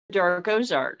Dark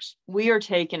Ozarks. We are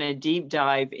taking a deep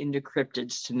dive into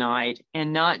cryptids tonight,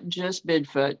 and not just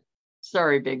Bigfoot.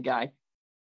 Sorry, big guy.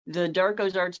 The Dark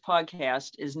Ozarks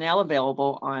podcast is now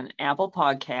available on Apple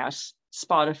Podcasts,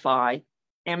 Spotify,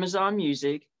 Amazon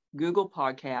Music, Google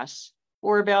Podcasts,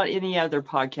 or about any other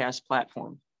podcast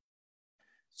platform.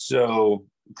 So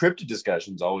cryptid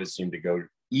discussions always seem to go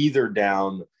either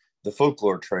down the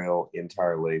folklore trail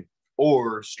entirely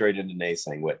or straight into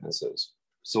naysaying witnesses.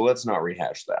 So let's not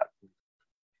rehash that.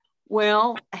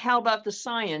 Well, how about the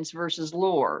science versus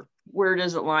lore? Where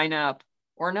does it line up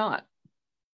or not?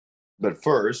 But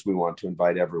first, we want to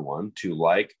invite everyone to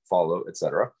like, follow,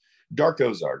 etc. Dark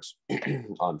Ozarks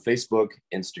on Facebook,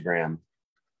 Instagram,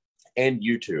 and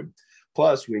YouTube.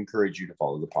 Plus, we encourage you to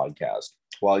follow the podcast.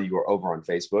 While you are over on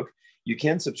Facebook, you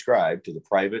can subscribe to the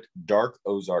private Dark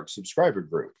Ozarks subscriber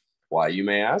group. Why, you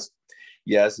may ask?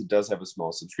 Yes, it does have a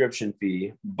small subscription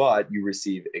fee, but you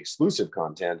receive exclusive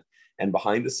content and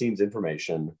behind-the-scenes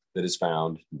information that is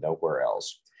found nowhere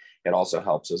else. It also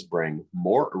helps us bring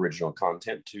more original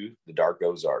content to the Dark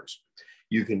Ozarks.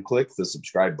 You can click the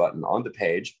subscribe button on the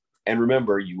page, and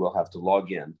remember, you will have to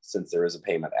log in since there is a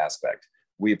payment aspect.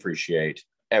 We appreciate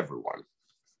everyone.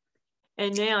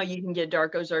 And now you can get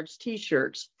Dark Ozarks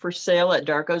t-shirts for sale at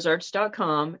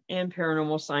darkozarks.com and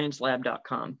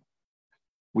paranormalsciencelab.com.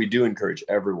 We do encourage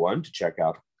everyone to check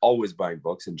out Always Buying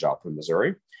Books in Joplin,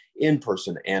 Missouri, in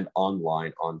person and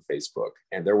online on Facebook,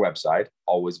 and their website,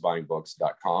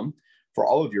 alwaysbuyingbooks.com, for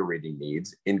all of your reading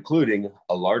needs, including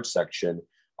a large section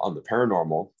on the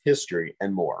paranormal, history,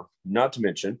 and more. Not to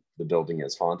mention, the building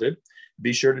is haunted.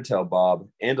 Be sure to tell Bob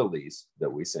and Elise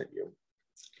that we sent you.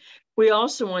 We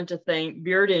also want to thank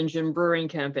Beard Engine Brewing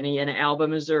Company in Alba,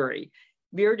 Missouri.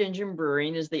 Beard Engine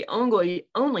Brewing is the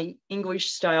only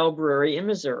English-style brewery in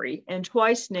Missouri and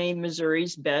twice named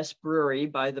Missouri's best brewery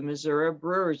by the Missouri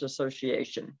Brewers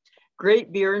Association.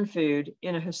 Great beer and food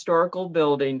in a historical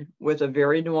building with a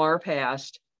very noir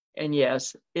past. And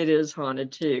yes, it is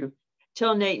haunted too.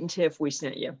 Tell Nate and Tiff we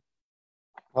sent you.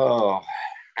 Oh,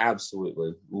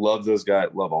 absolutely. Love those guys.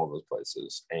 Love all those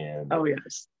places. And oh,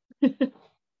 yes.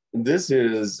 This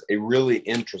is a really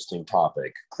interesting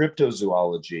topic,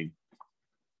 cryptozoology.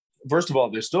 First of all,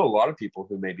 there's still a lot of people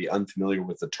who may be unfamiliar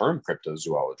with the term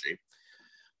cryptozoology.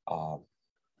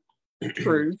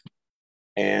 True.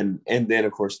 And then,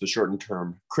 of course, the shortened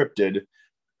term cryptid,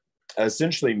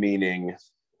 essentially meaning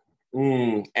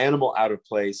animal out of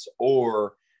place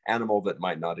or animal that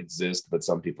might not exist, but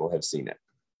some people have seen it.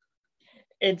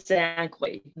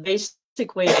 Exactly.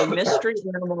 Basically, a mystery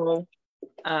animal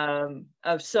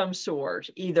of some sort,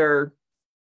 either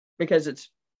because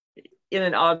it's in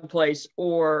an odd place,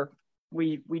 or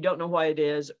we don't know why it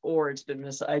is, or it's been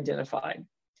misidentified.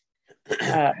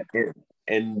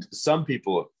 And some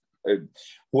people,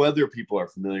 whether people are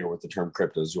familiar with the term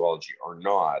cryptozoology or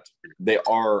not, they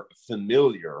are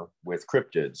familiar with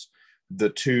cryptids. The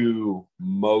two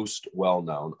most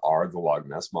well-known are the Loch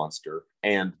Ness Monster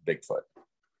and Bigfoot.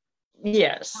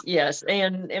 Yes,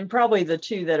 and probably the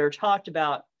two that are talked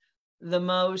about the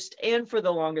most and for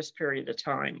the longest period of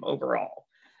time overall.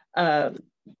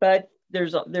 But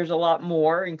there's a lot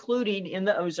more, including in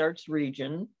the Ozarks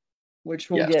region, which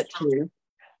we'll get to.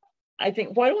 I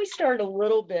think, why don't we start a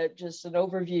little bit, just an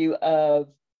overview of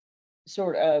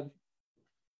sort of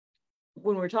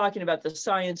when we're talking about the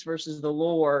science versus the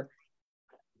lore.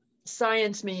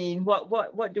 Science meaning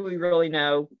what do we really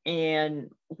know,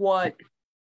 and what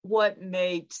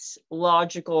makes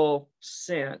logical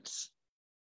sense.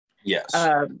 Yes.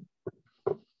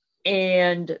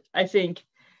 And I think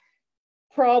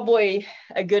probably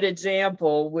a good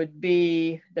example would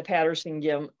be the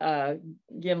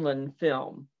Patterson-Gimlin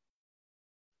film.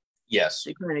 Yes.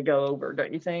 To kind of go over,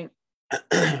 don't you think?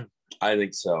 I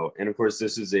think so. And of course,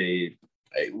 this is a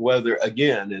whether,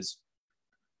 again, as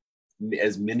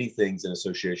many things in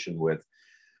association with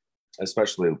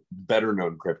especially better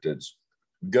known cryptids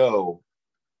go,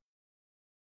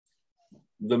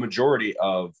 the majority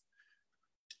of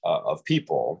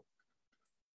people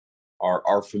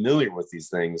are familiar with these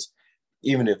things,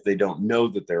 even if they don't know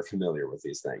that they're familiar with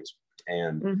these things.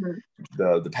 And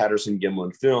the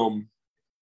Patterson-Gimlin film,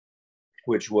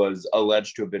 which was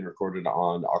alleged to have been recorded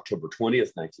on October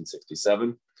 20th,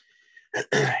 1967,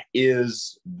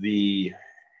 is the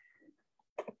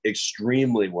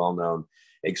extremely well-known,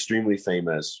 extremely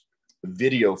famous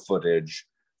video footage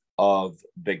of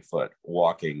Bigfoot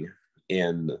walking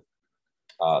in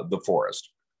the forest.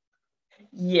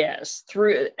 Yes,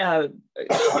 through a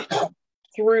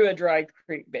dry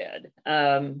creek bed,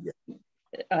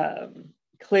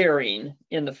 clearing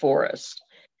in the forest.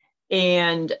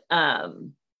 And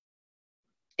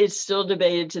it's still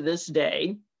debated to this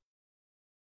day.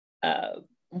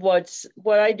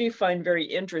 What I do find very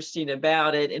interesting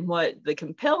about it, and what the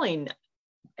compelling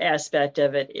aspect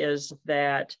of it is,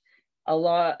 that a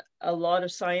lot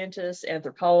of scientists,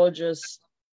 anthropologists,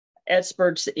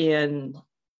 experts in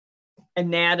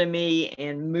anatomy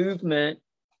and movement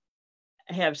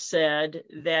have said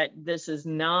that this is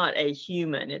not a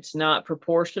human. It's not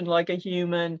proportioned like a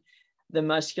human. The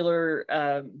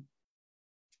muscular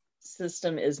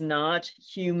system is not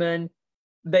human,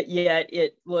 but yet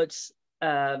it looks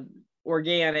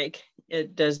organic.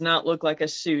 It does not look like a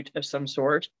suit of some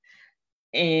sort.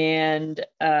 And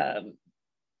and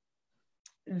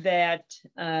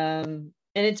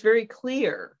it's very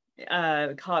clear,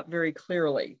 caught very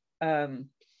clearly. On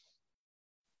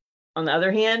the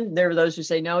other hand, there are those who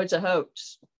say, no, it's a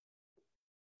hoax.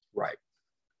 Right.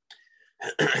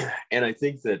 And I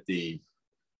think that the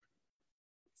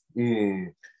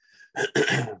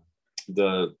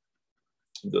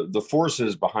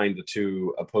forces behind the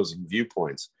two opposing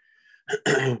viewpoints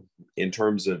in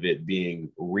terms of it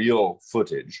being real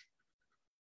footage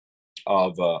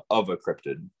of a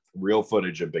cryptid, real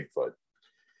footage of Bigfoot,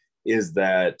 is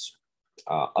that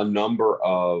a number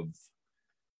of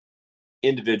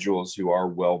individuals who are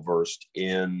well versed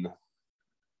in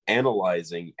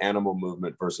analyzing animal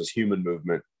movement versus human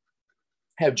movement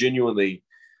have genuinely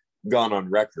gone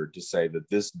on record to say that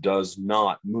this does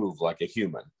not move like a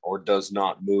human, or does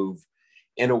not move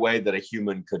in a way that a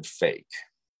human could fake.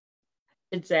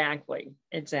 Exactly.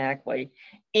 And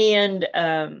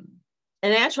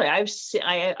actually,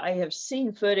 I have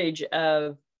seen footage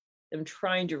of them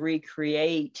trying to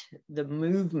recreate the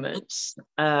movements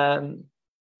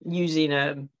using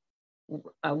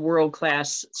a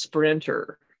world-class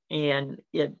sprinter, and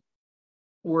they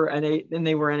were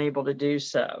unable to do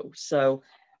so. So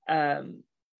it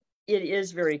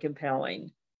is very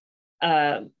compelling.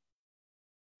 The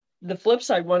flip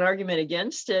side, one argument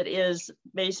against it is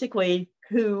basically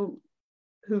who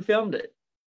filmed it.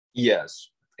 Yes,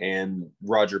 and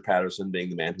Roger Patterson, being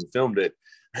the man who filmed it,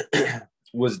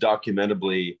 was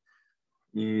documentably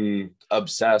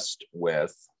obsessed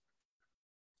with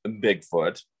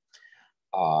Bigfoot.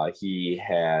 He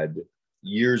had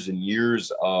years and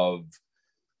years of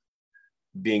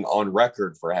being on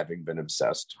record for having been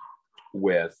obsessed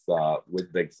with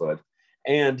Bigfoot,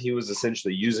 and he was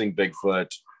essentially using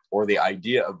Bigfoot, or the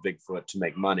idea of Bigfoot, to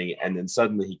make money. And then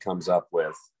suddenly he comes up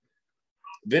with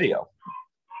video,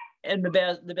 and the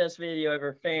best video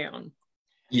ever found.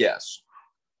 Yes.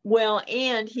 Well,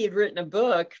 and he had written a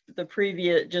book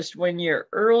just 1 year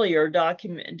earlier,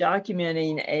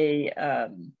 documenting a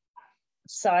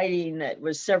sighting that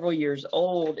was several years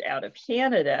old out of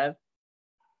Canada,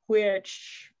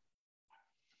 which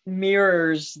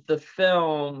mirrors the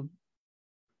film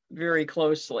very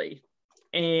closely,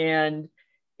 and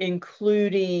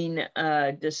including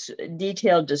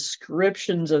detailed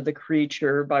descriptions of the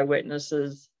creature by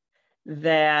witnesses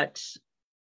that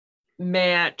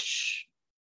match,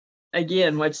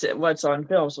 again, what's on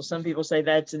film. So some people say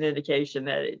that's an indication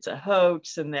that it's a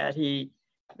hoax, and that he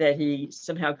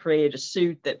somehow created a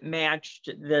suit that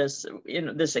matched this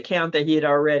account that he had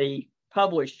already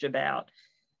published about.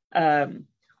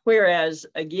 Whereas,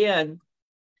 again,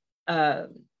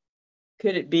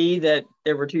 could it be that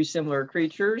there were two similar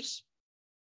creatures?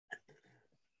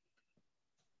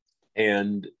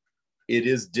 And it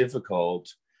is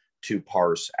difficult to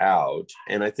parse out.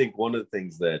 And I think one of the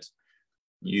things that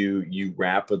you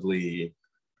rapidly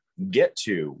get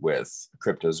to with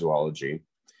cryptozoology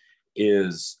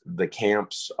is the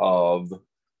camps of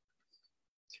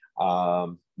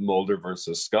Mulder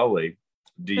versus Scully.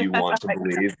 Do you want to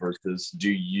believe versus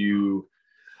do you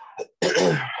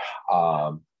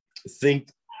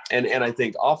think? And I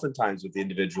think oftentimes with the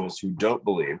individuals who don't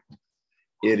believe,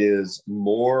 it is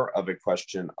more of a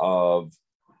question of,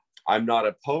 I'm not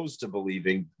opposed to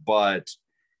believing, but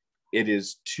it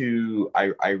is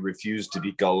I refuse to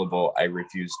be gullible. I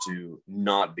refuse to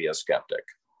not be a skeptic.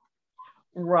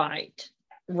 Right.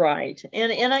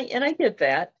 And I get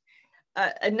that.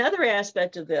 Another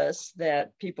aspect of this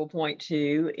that people point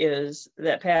to is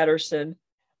that Patterson,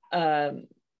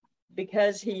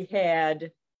 because he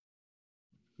had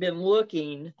been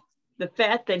looking, the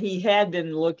fact that he had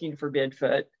been looking for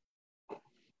Bigfoot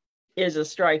is a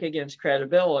strike against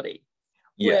credibility.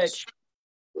 Yes.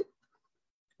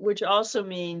 Which also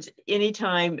means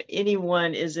anytime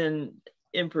anyone is in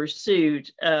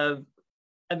pursuit of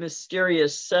a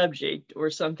mysterious subject or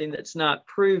something that's not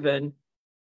proven,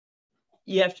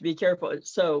 you have to be careful.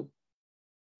 So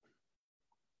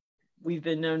we've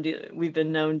been known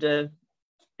to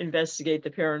investigate the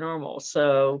paranormal.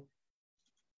 So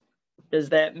Does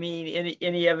that mean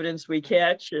any evidence we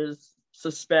catch is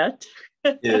suspect?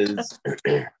 Is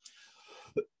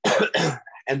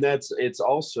and it's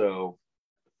also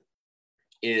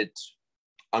it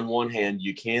on one hand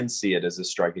you can see it as a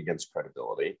strike against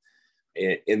credibility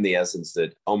in the essence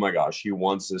that, oh my gosh, he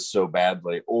wants this so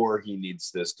badly, or he needs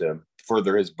this to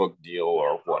further his book deal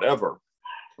or whatever.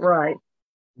 Right.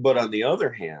 But on the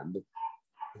other hand,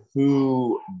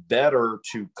 who better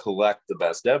to collect the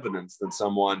best evidence than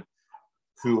someone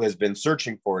who has been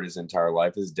searching for it his entire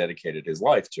life, has dedicated his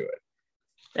life to it.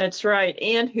 That's right.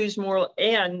 And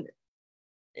and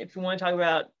if you want to talk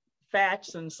about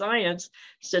facts and science,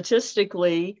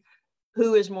 statistically,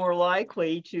 who is more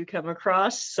likely to come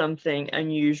across something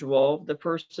unusual? The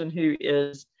person who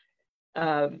is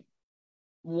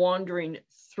wandering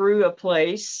through a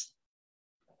place,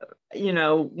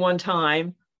 one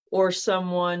time, or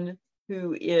someone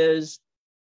who is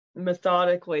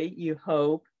methodically, you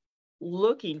hope,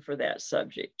 looking for that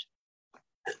subject.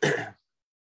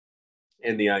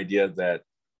 And the idea that,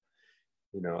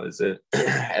 as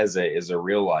a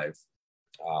real life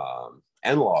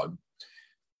analog,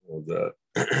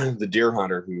 the deer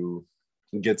hunter who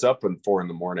gets up at 4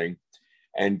 a.m.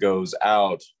 and goes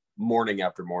out morning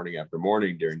after morning after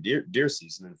morning during deer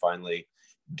season and finally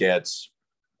gets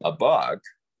a buck,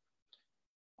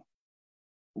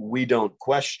 we don't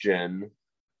question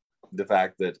the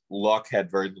fact that luck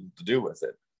had very little to do with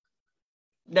it.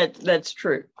 That's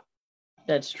true.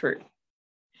 That's true.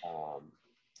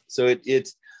 So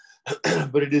it's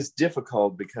but it is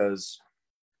difficult because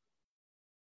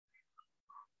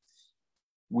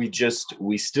we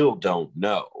still don't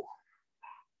know.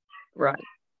 Right.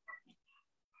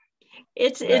 I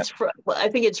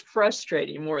think it's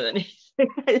frustrating more than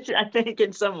anything. I think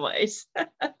in some ways.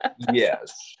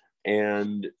 Yes.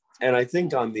 And I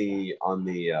think on the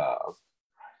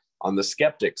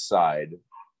skeptic side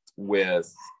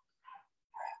with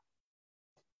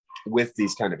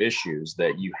these kind of issues,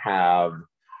 that you have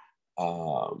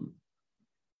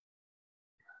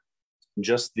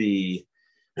just the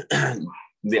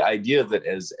idea that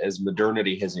as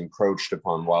modernity has encroached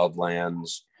upon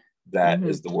wildlands, that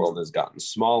as the world has gotten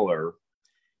smaller,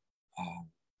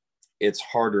 it's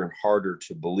harder and harder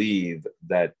to believe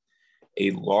that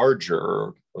a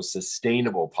larger or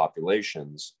sustainable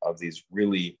populations of these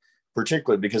really,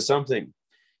 particularly because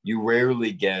you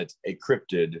rarely get a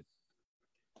cryptid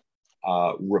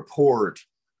report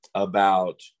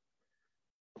about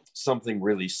something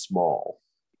really small.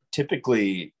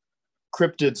 Typically,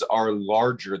 cryptids are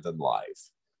larger than life.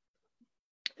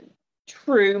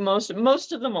 True, most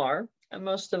of them are, and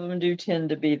most of them do tend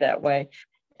to be that way.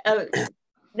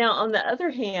 Now, on the other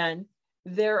hand,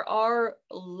 there are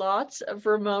lots of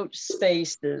remote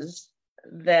spaces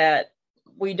that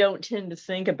we don't tend to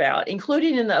think about,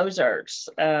 including in the Ozarks,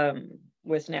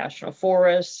 with national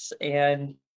forests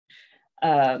and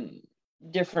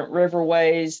different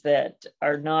riverways that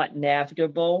are not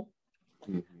navigable.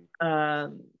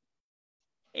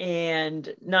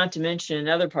 And not to mention in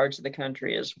other parts of the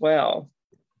country as well.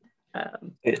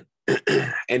 And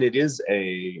it is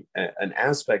an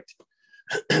aspect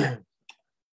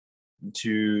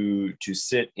to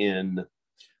sit in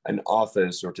an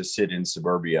office or to sit in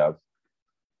suburbia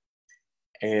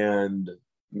and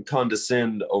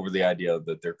condescend over the idea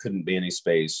that there couldn't be any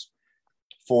space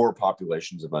for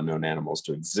populations of unknown animals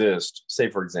to exist, say,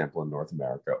 for example, in North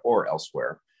America or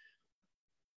elsewhere,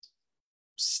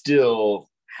 still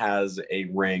has a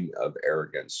ring of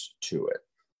arrogance to it.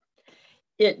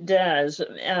 It does,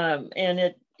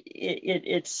 and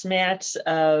it smacks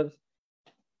of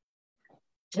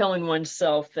telling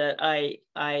oneself that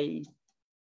I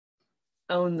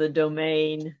own the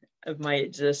domain of my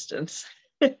existence.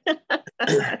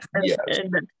 Yes.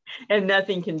 and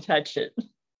nothing can touch it.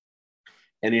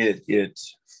 And it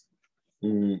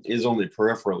is only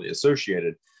peripherally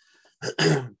associated.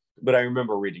 But I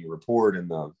remember reading a report in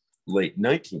the late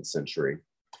 19th century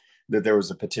that there was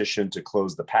a petition to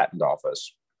close the patent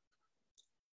office.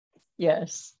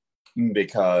 Yes.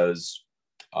 Because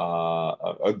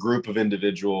a group of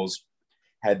individuals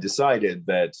had decided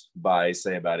that by,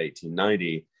 say, about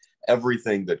 1890,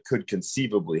 everything that could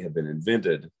conceivably have been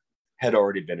invented had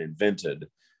already been invented.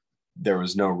 There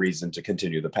was no reason to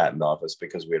continue the patent office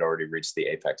because we had already reached the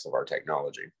apex of our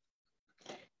technology.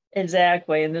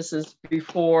 Exactly. And this is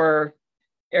before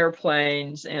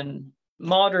airplanes and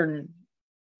modern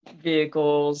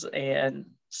vehicles and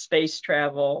space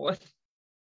travel,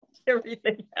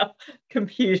 everything else,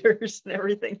 computers and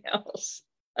everything else.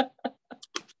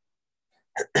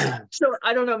 So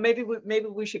I don't know, maybe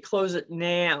we should close it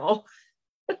now.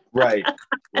 Right.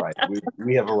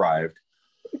 We have arrived.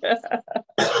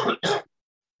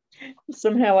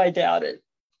 Somehow I doubt it.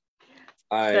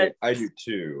 I do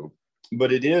too,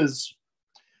 but it is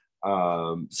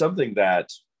something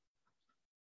that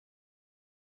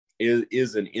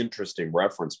is an interesting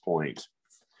reference point,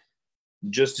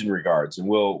 just in regards, and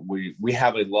we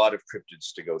have a lot of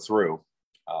cryptids to go through.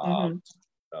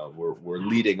 We're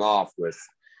leading off with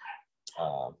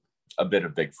a bit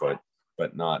of Bigfoot,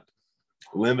 but not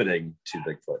limiting to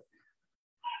Bigfoot.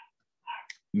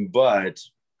 But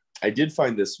I did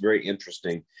find this very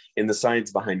interesting in the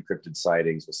Science Behind Cryptid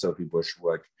Sightings with Sophie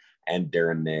Bushwick and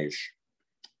Darren Naish,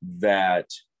 that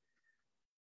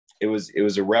it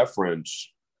was a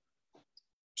reference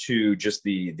to just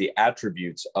the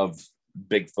attributes of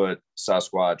Bigfoot,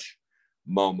 Sasquatch,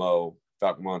 Momo,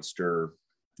 Fouke Monster,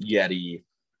 Yeti,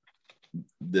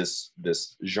 this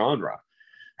genre.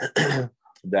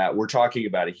 That we're talking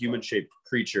about a human-shaped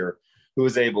creature who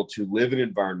is able to live in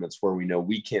environments where we know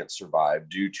we can't survive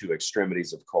due to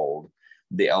extremities of cold,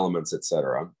 the elements,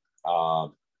 etc.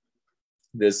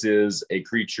 This is a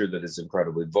creature that is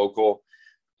incredibly vocal,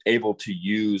 able to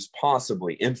use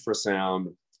possibly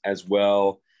infrasound as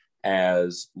well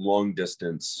as long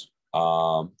distance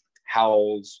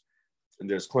howls. And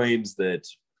there's claims that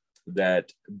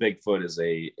Bigfoot is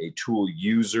a tool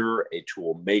user, a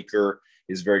tool maker,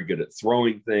 is very good at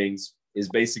throwing things, is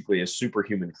basically a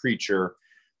superhuman creature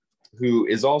who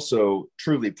is also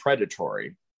truly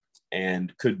predatory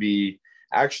and could be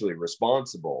actually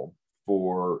responsible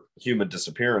for human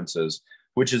disappearances,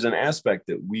 which is an aspect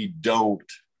that we don't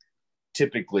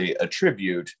typically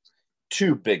attribute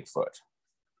to Bigfoot.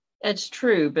 That's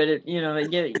true, but it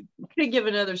could give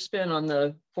another spin on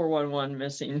the 411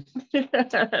 missing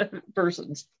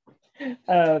persons.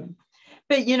 But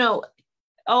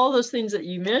all those things that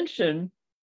you mentioned,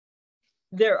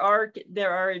 there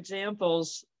are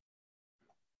examples,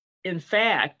 in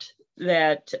fact,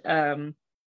 that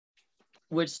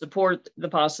would support the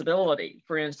possibility.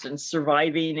 For instance,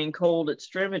 surviving in cold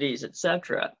extremities,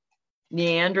 etc.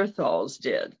 Neanderthals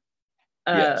did.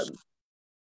 Yes.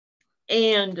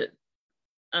 And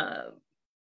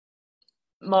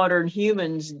modern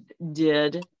humans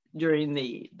did during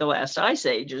the last ice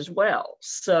age as well.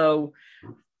 So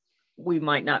we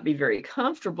might not be very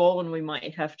comfortable and we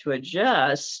might have to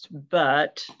adjust,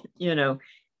 but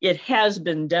it has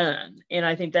been done. And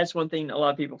I think that's one thing a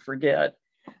lot of people forget.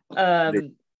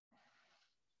 The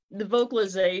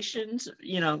vocalizations,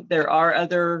 there are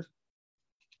other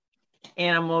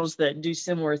animals that do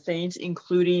similar things,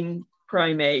 including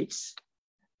primates.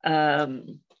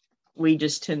 Humans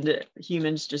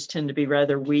just tend to be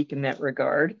rather weak in that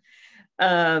regard.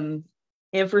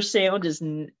 Infrasound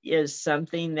is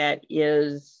something that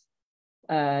is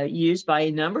used by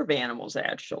a number of animals,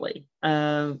 actually.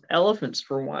 Elephants,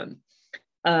 for one.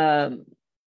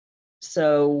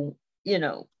 So,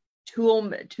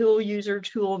 tool user,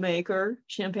 tool maker,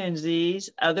 chimpanzees,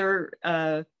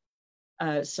 other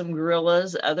some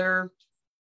gorillas, other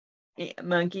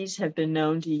monkeys have been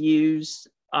known to use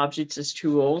objects as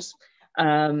tools.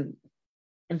 In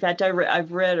fact,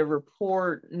 I've read a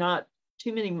report not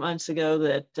too many months ago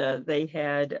that they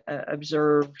had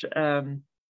observed, I'm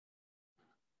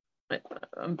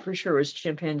pretty sure it was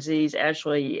chimpanzees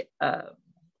actually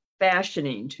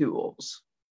fashioning tools,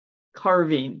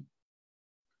 carving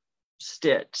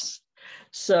sticks.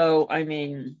 So,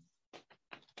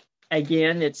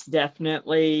 again, it's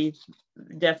definitely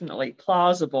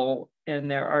plausible,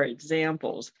 and there are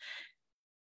examples.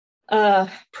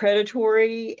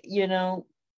 Predatory,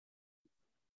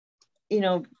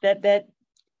 that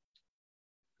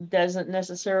doesn't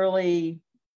necessarily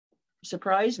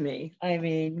surprise me.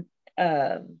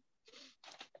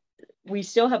 We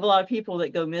still have a lot of people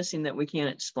that go missing that we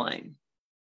can't explain.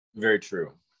 Very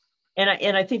true.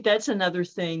 And I think that's another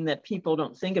thing that people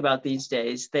don't think about these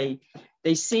days. They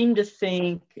seem to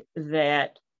think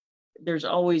that there's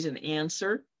always an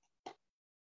answer.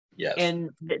 Yes. And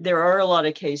there are a lot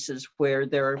of cases where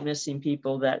there are missing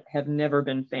people that have never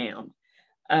been found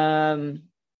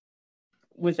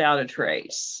without a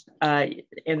trace.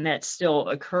 And that still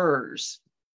occurs.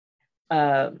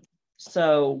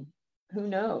 So who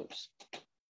knows?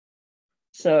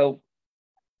 So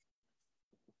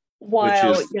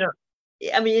while, it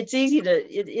is easy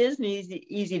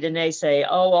to naysay,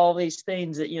 all these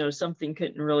things that, something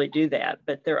couldn't really do that.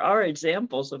 But there are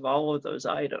examples of all of those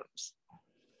items.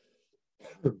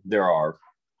 There are.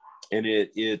 And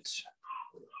it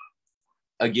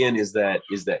again is that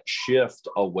shift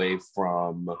away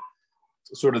from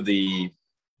sort of the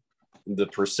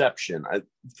perception.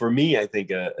 For me, I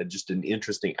think just an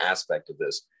interesting aspect of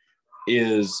this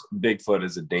is Bigfoot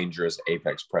is a dangerous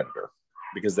apex predator.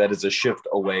 because that is a shift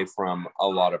away from a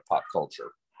lot of pop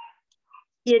culture.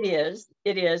 It is.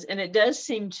 And it does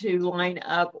seem to line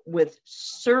up with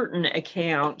certain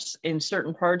accounts in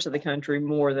certain parts of the country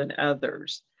more than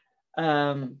others.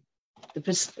 The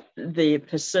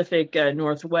Pacific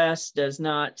Northwest does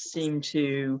not seem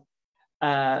to,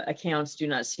 accounts do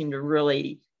not seem to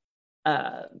really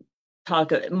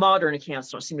modern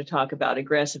accounts don't seem to talk about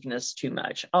aggressiveness too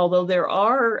much. Although there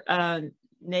are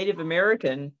Native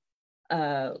American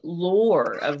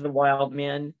lore of the wild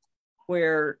men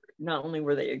where not only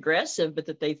were they aggressive, but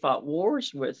that they fought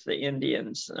wars with the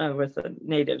Indians, with the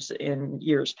natives in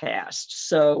years past.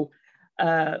 So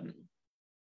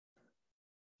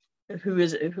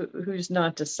who's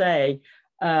not to say?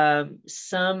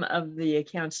 Some of the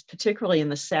accounts, particularly in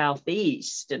the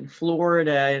Southeast and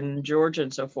Florida and Georgia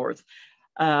and so forth,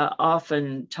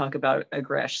 often talk about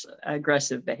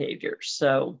aggressive behavior.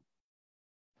 So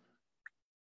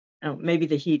maybe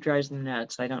the heat drives them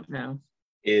nuts. I don't know.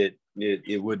 It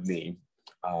would mean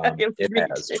it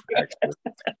has actually.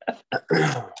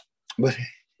 But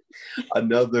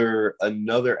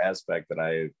another aspect that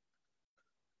I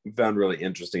found really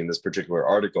interesting in this particular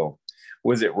article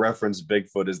was it referenced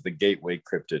Bigfoot as the gateway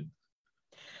cryptid.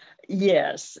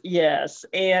 Yes,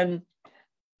 and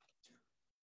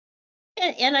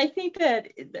I think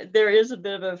that there is a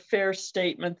bit of a fair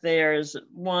statement there. Is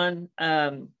one,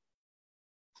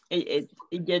 it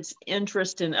gets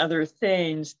interest in other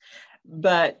things,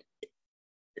 but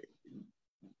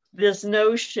this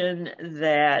notion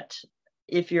that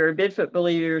if you're a Bigfoot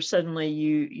believer, suddenly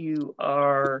you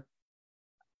are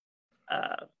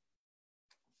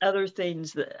other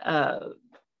things that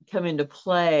come into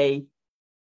play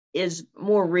is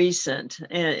more recent,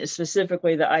 and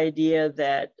specifically the idea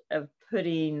that of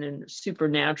putting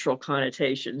supernatural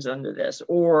connotations under this,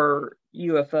 or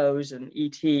UFOs and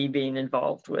ET being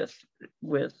involved with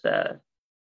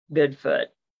Bigfoot.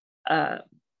 And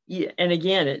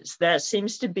again, that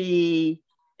seems to be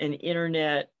an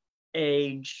internet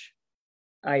age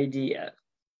idea.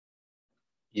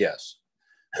 Yes.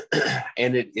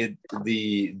 And the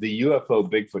UFO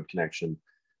Bigfoot connection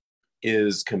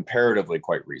is comparatively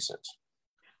quite recent.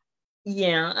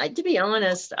 Yeah, to be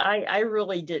honest, I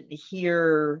really didn't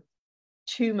hear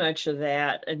too much of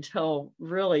that until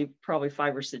really probably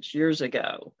 5 or 6 years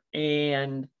ago.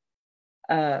 And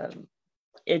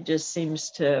it just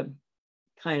seems to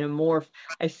kind of morph.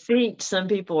 I think some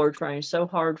people are trying so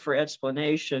hard for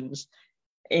explanations,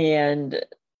 and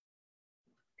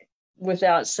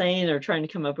without saying they're trying to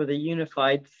come up with a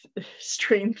unified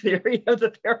string theory of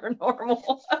the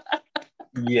paranormal.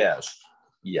 Yes.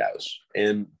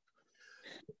 And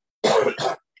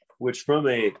which from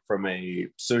a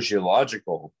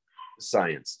sociological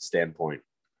science standpoint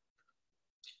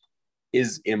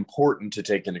is important to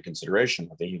take into consideration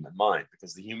with the human mind,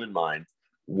 because the human mind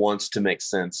wants to make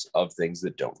sense of things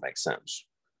that don't make sense.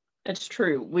 That's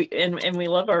true. We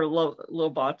love our little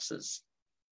boxes.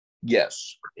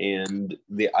 Yes, and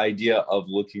the idea of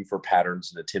looking for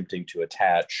patterns and attempting to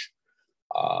attach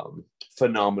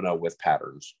phenomena with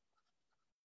patterns.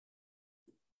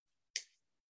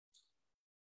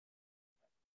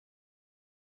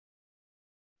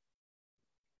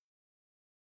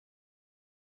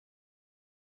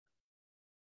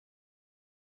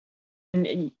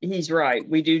 And he's right.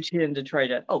 We do tend to try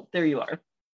to, oh, there you are.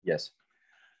 Yes.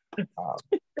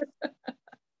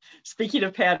 Speaking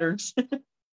of patterns.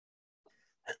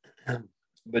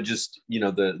 But just,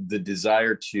 the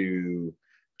desire to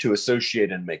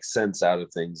associate and make sense out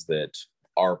of things that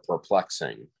are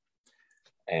perplexing.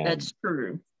 And that's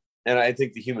true. And I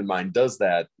think the human mind does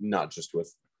that, not just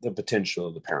with the potential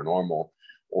of the paranormal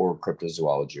or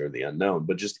cryptozoology or the unknown,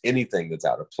 but just anything that's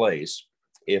out of place.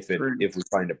 If we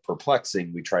find it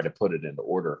perplexing, we try to put it into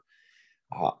order,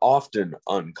 often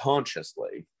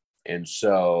unconsciously. And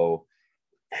so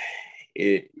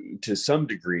to some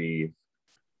degree,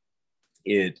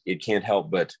 it can't help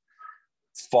but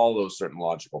follow certain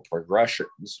logical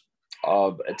progressions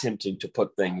of attempting to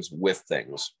put things with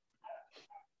things.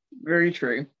 Very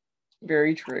true.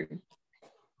 Very true.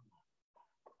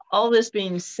 All this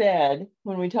being said,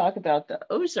 when we talk about the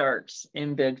Ozarks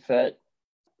in Bigfoot,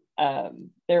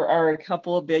 there are a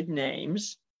couple of big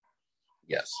names.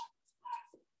 Yes.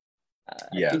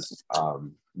 Yes.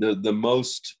 The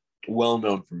most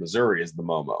well-known from Missouri is the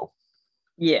MoMo.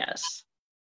 Yes.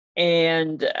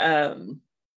 And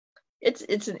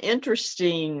it's an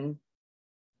interesting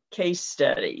case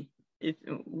study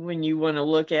when you want to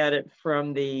look at it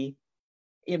from the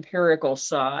empirical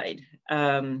side.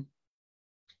 And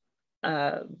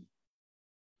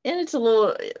it's a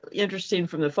little interesting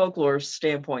from the folklore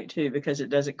standpoint too, because it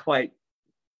doesn't quite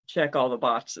check all the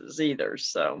boxes either.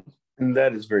 So, and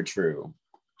that is very true.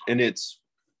 And it's,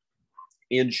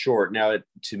 in short, now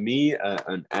to me,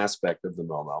 an aspect of the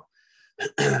MoMo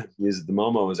is the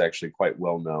MoMo is actually quite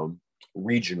well known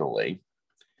regionally,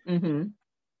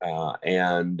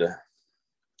 and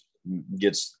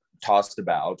gets tossed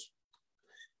about.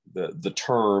 The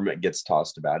term gets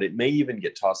tossed about. It may even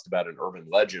get tossed about in urban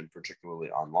legend, particularly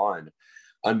online,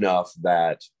 enough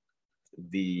that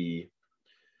the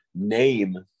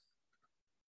name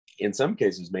in some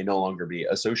cases may no longer be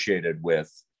associated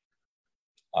with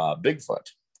Bigfoot,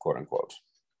 quote unquote.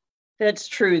 That's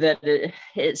true. That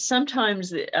it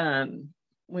sometimes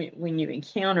when you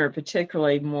encounter,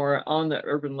 particularly more on the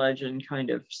urban legend kind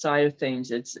of side of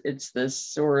things, it's this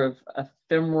sort of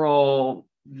ephemeral,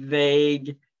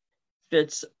 vague,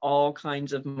 fits all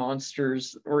kinds of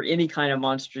monsters or any kind of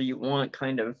monster you want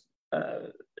kind of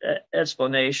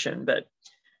explanation. But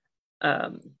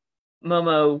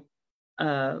MoMo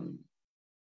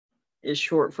is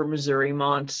short for Missouri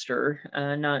Monster,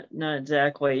 not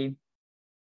exactly,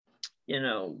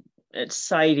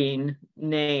 exciting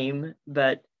name,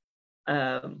 but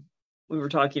we were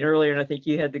talking earlier, and I think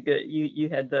you had you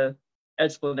had the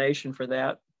explanation for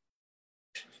that.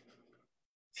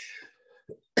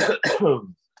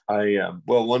 Well,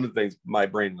 one of the things my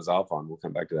brain was off on, we'll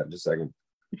come back to that in just a second.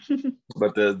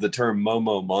 But the term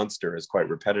MoMo monster is quite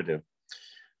repetitive,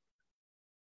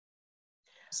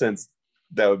 since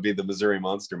that would be the Missouri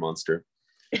monster.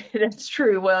 That's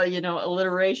true. Well,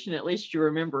 alliteration, at least you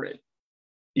remember it.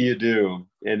 You do.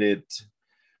 And it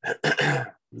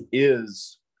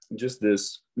is just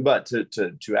this, but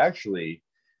to actually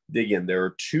dig in, there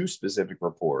are two specific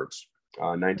reports,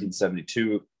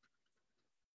 1972,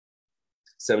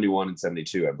 71 and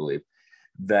 72, I believe,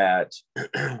 that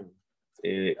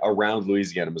around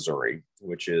Louisiana, Missouri,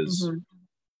 which is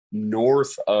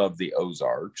north of the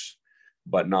Ozarks,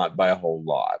 but not by a whole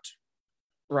lot.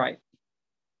 Right.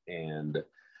 And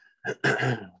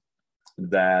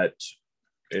that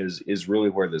is really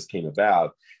where this came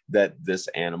about, that this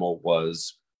animal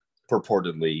was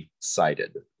purportedly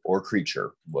sighted, or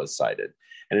creature was sighted.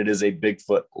 And it is a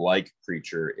Bigfoot-like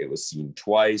creature. It was seen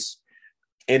twice,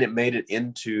 and it made it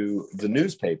into the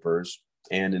newspapers.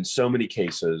 And in so many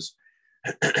cases,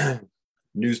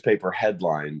 newspaper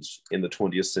headlines in the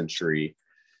 20th century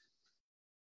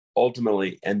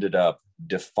ultimately ended up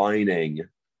defining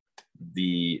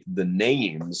the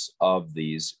names of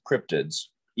these cryptids,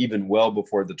 even well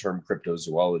before the term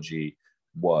cryptozoology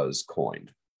was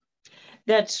coined.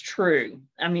 That's true.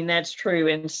 I mean, that's true.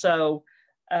 And so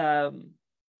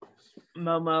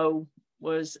MoMo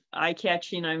was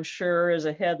eye-catching, I'm sure, as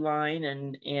a headline,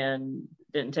 and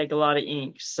didn't take a lot of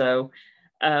ink. So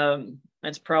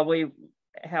that's probably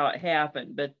how it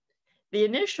happened. But the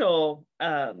initial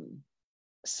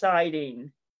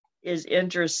sighting is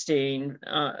interesting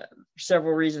for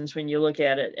several reasons when you look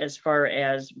at it, as far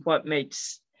as what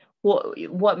makes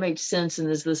sense, and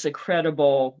is this a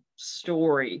credible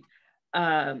story?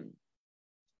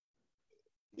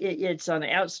 It's on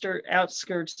the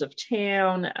outskirts of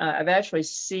town. I've actually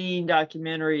seen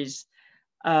documentaries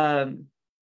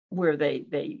where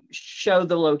they show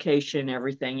the location and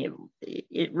everything.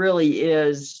 It really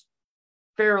is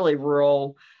fairly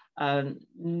rural.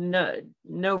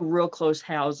 No real close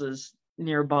houses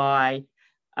nearby.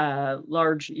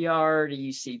 Large yard,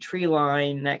 you see tree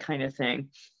line, that kind of thing.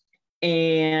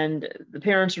 And the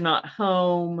parents are not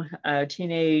home.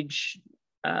 Teenage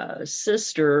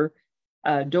sister,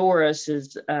 Doris,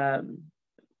 is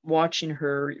watching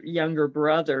her younger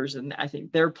brothers, and I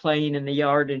think they're playing in the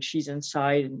yard, and she's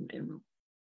inside, and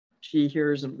she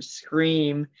hears them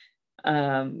scream,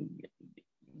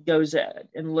 goes out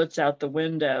and looks out the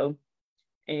window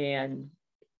and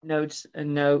notes a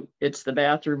note. It's the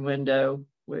bathroom window,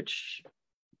 which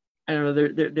I don't know,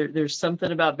 there's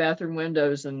something about bathroom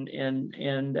windows and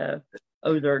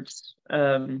Ozarks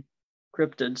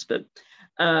cryptids, but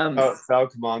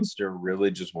Falcon Monster really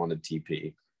just wanted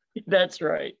TP. That's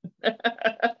right.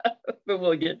 But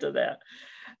we'll get to that.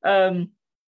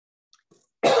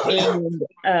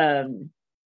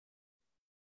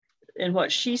 And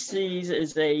what she sees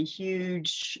is a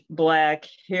huge, black,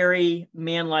 hairy,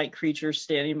 man-like creature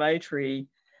standing by a tree,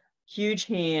 huge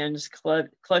hands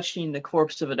clutching the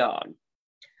corpse of a dog.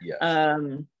 Yes.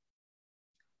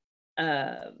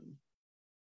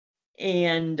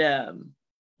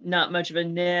 Not much of a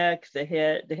neck. The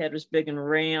head was big and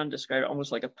round, described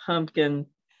almost like a pumpkin.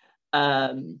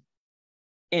 And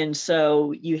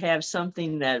so you have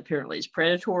something that apparently is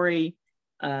predatory,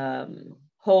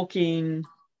 hulking,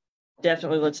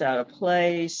 definitely looks out of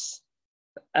place.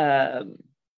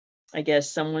 I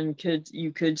guess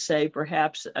you could say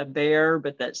perhaps a bear,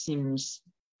 but that seems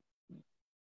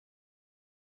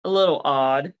a little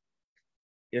odd.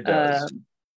 It does. At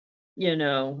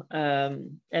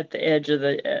the edge of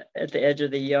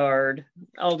the yard,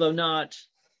 although not,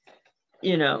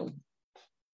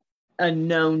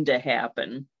 unknown to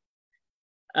happen.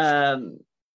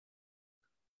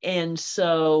 And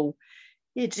so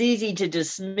it's easy to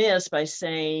dismiss by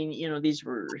saying, these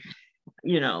were,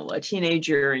 a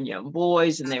teenager and young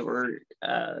boys, and they were,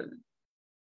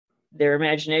 their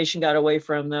imagination got away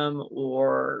from them,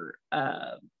 or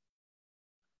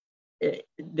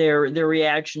their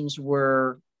reactions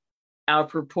were out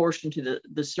of proportion to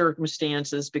the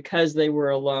circumstances because they were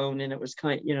alone, and it was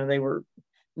they were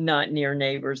not near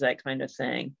neighbors, that kind of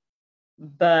thing.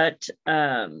 But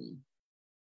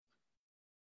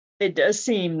it does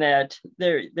seem that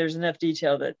there's enough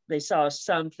detail that they saw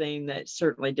something that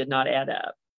certainly did not add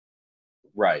up.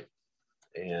 Right.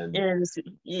 And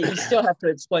you still have to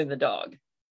explain the dog.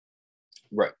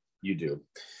 Right. You do.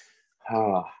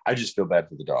 I just feel bad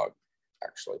for the dog,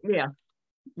 actually. Yeah,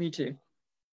 me too.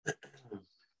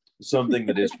 Something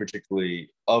that is particularly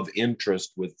of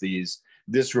interest with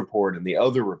this report and the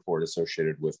other report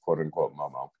associated with quote unquote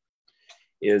MoMo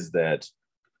is that,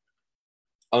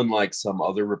 unlike some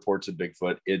other reports of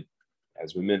Bigfoot, it,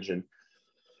 as we mentioned,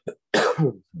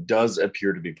 does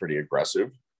appear to be pretty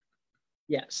aggressive.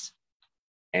 Yes.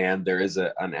 And there is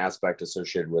an aspect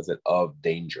associated with it of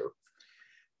danger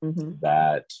mm-hmm.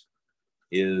 that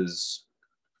is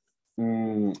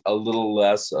a little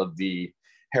less of the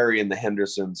Harry and the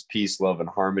Hendersons peace, love, and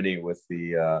harmony with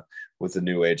the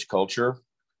New Age culture.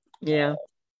 Yeah.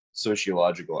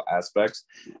 Sociological aspects.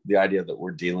 The idea that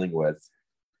we're dealing with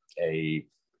in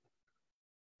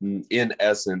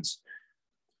essence,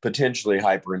 potentially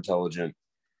hyper intelligent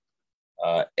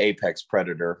apex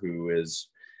predator who is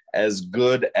as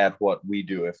good at what we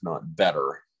do, if not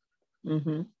better,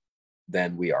 mm-hmm.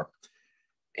 than we are.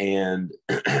 And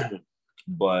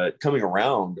but coming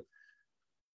around,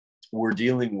 we're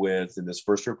dealing with, in this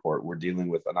first report, we're dealing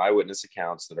with an eyewitness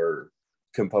accounts that are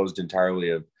composed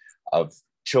entirely of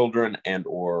children and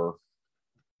or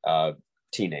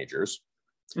teenagers.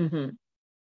 Mm-hmm.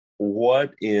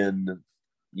 What, in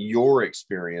your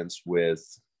experience with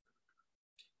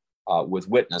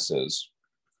witnesses,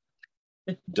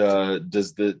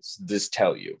 does this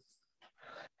tell you?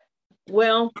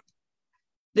 Well,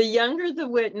 the younger the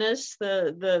witness,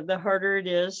 the harder it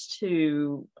is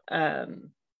to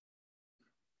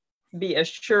be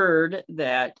assured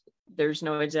that there's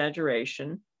no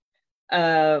exaggeration,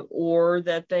 or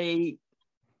that they,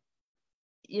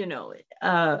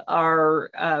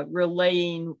 are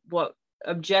relaying what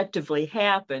objectively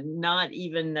happened, not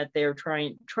even that they're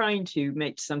trying to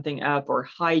make something up or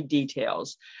hide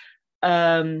details.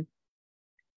 And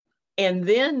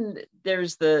then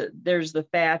there's the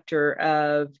factor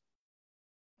of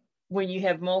when you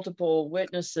have multiple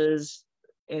witnesses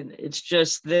and it's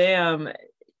just them,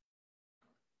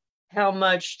 how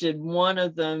much did one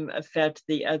of them affect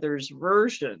the other's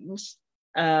versions?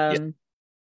 That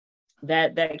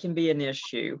can be an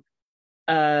issue.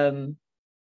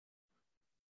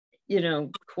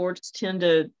 Courts tend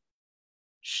to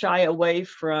shy away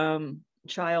from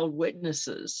child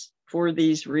witnesses for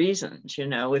these reasons,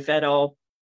 if at all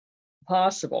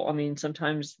possible. I mean,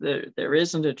 sometimes there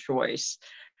isn't a choice,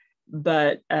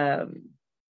 but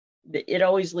it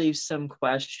always leaves some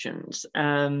questions.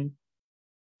 And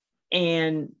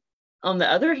on the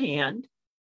other hand,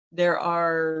 there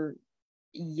are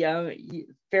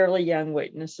fairly young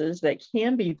witnesses that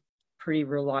can be pretty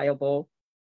reliable,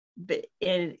 but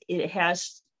it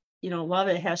has, a lot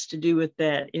of it has to do with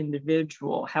that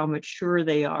individual, how mature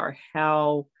they are,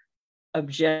 how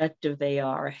objective they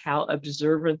are, how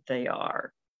observant they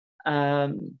are.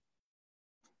 And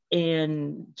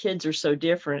kids are so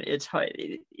different, it's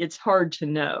hard to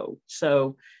know.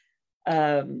 So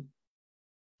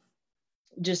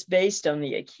just based on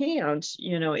the accounts,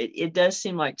 it does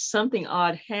seem like something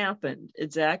odd happened.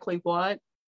 Exactly what,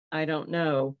 I don't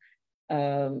know.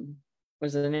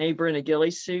 Was it a neighbor in a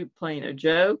ghillie suit playing a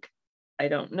joke? I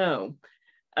don't know.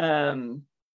 I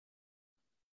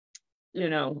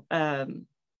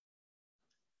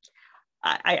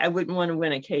wouldn't want to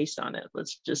win a case on it.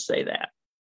 Let's just say that.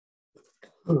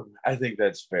 I think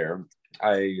that's fair.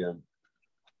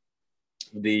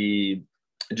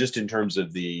 Just in terms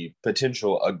of the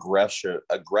potential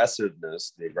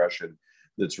aggressiveness, the aggression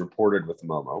that's reported with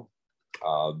MoMo,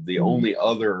 the only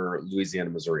other Louisiana,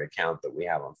 Missouri account that we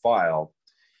have on file,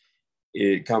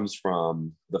 it comes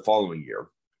from the following year.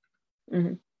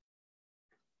 Mm-hmm.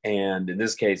 And in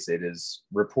this case, it is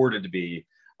reported to be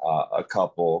a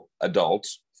couple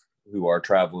adults who are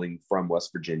traveling from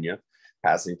West Virginia,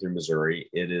 passing through Missouri.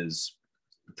 It is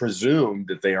presumed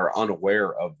that they are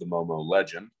unaware of the MoMo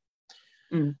legend.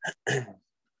 Mm.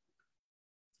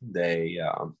 They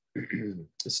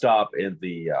stop in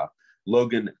the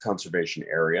Logan Conservation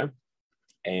Area,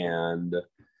 and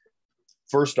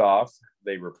first off,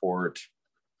 they report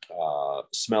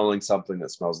smelling something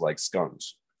that smells like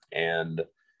skunks, and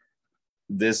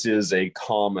this is a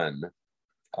common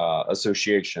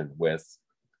association with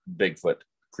Bigfoot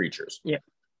creatures. Yeah.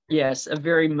 Yes, a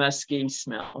very musky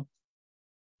smell.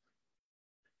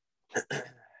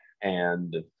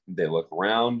 And they look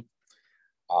around.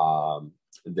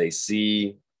 They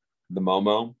see the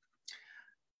MoMo.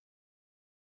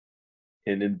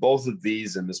 And in both of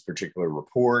these, in this particular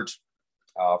report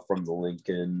from the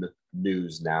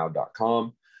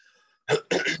LincolnNewsNow.com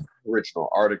original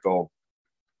article,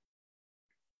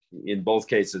 in both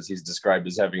cases, he's described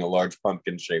as having a large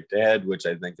pumpkin-shaped head, which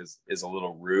I think is a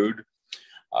little rude,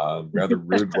 rather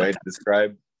rude way to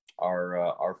describe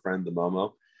our friend the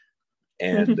MoMo.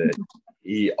 And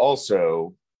he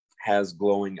also has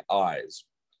glowing eyes,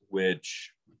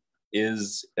 which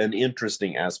is an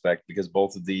interesting aspect because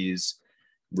both of these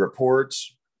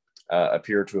reports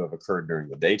appear to have occurred during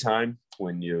the daytime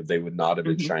when they would not have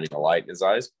been shining a light in his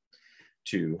eyes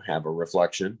to have a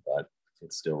reflection, but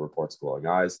it still reports glowing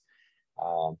eyes.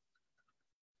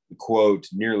 Quote,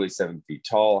 nearly 7 feet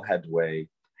tall, had to weigh,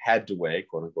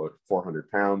 quote unquote, 400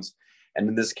 pounds. And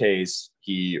in this case,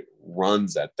 he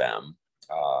runs at them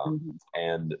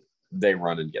and they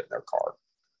run and get in their car.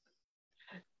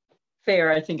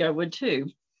 Fair, I think I would too.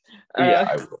 Yeah,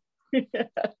 I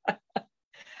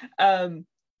would.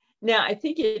 Now, I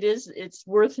think it's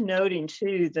worth noting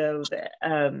too, though, that,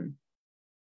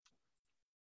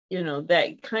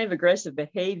 that kind of aggressive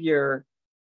behavior,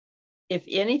 if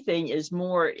anything, is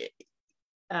more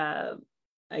a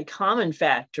common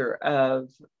factor of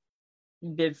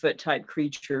Bigfoot type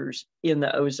creatures in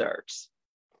the Ozarks.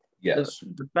 Yes.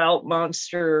 The belt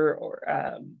monster, or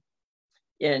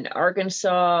in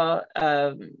Arkansas,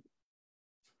 has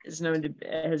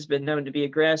been known to be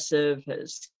aggressive,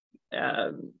 has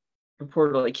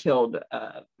reportedly killed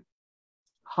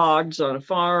hogs on a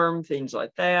farm, things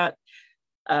like that.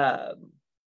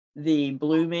 The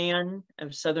Blue Man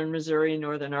of southern Missouri and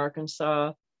northern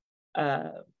Arkansas,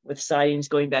 with sightings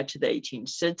going back to the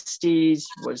 1860s,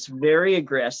 was very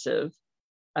aggressive,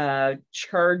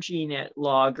 charging at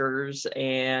loggers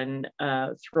and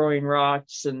throwing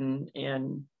rocks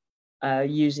and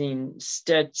using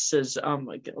sticks as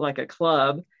like a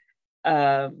club.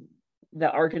 The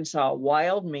Arkansas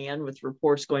Wild Man, with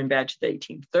reports going back to the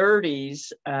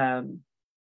 1830s,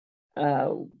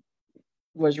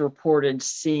 was reported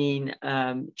seen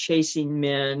chasing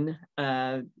men,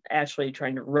 actually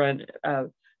trying to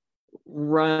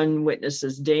run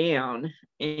witnesses down.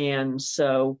 And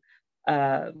so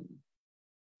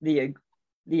the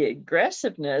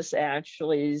aggressiveness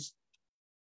actually is,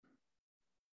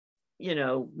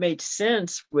 made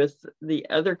sense with the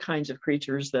other kinds of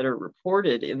creatures that are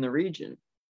reported in the region.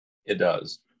 It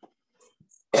does.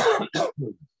 But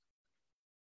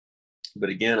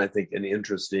again, I think an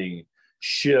interesting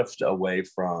shift away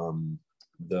from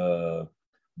the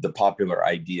popular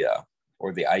idea,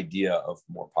 or the idea of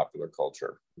more popular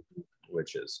culture,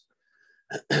 which is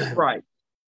right.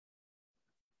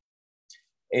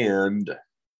 And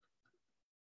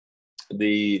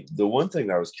the one thing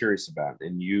that I was curious about,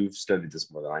 and you've studied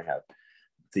this more than I have,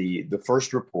 the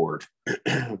first report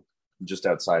just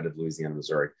outside of Louisiana,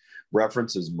 Missouri,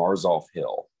 references Marzolf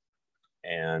Hill.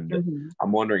 And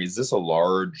I'm wondering, is this a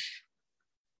large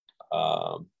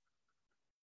a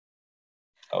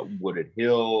wooded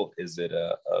hill? Is it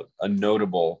a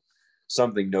notable,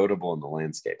 something notable in the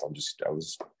landscape?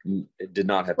 Did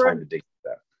not have time to dig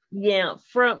that. Yeah,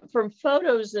 from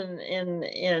photos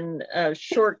and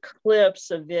short clips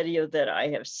of video that I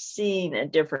have seen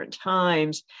at different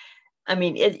times, I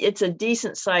mean, it's a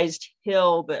decent sized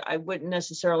hill, but I wouldn't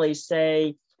necessarily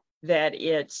say that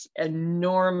it's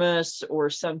enormous or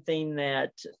something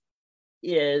that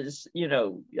is,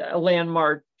 a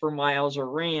landmark for miles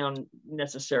around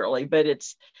necessarily, but it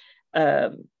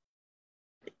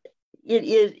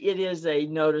is a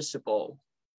noticeable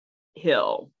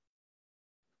hill.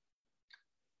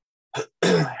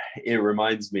 It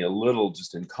reminds me a little,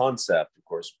 just in concept, of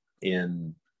course,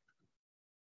 in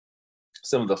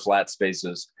some of the flat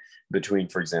spaces between,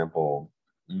 for example,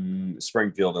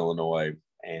 Springfield, Illinois,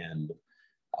 and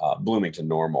Bloomington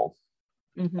Normal,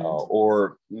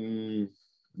 or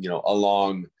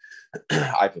along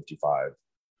I-55.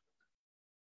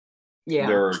 Yeah,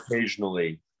 there are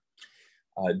occasionally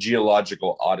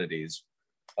geological oddities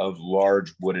of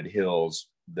large wooded hills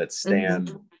that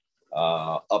stand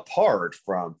apart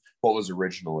from what was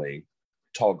originally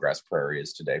tall grass prairie,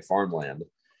 is today farmland.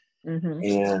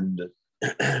 And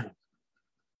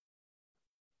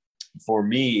for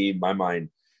me, my mind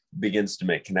begins to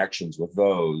make connections with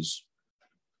those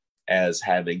as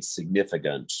having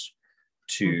significance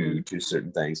to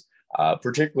certain things,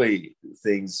 particularly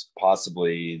things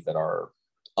possibly that are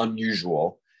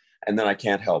unusual. And then I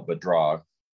can't help but draw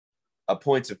a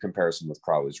points of comparison with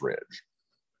Crowley's Ridge.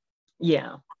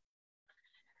 Yeah,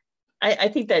 I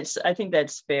think that's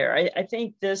fair. I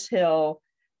think this hill,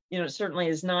 certainly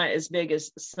is not as big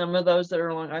as some of those that are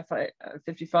along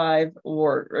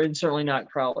I-55, and certainly not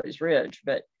Crowley's Ridge.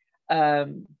 But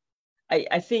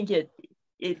I think it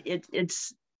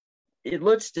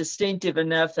looks distinctive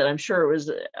enough that I'm sure it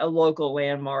was a local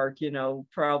landmark.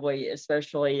 Probably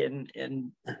especially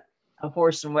in a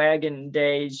horse and wagon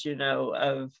days,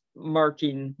 of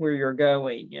marking where you're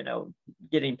going,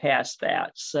 getting past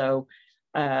that. So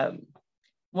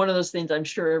one of those things I'm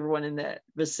sure everyone in that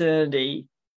vicinity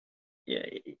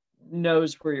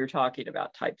knows where you're talking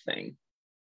about, type thing.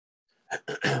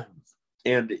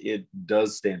 And it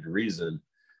does stand to reason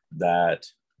that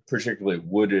particularly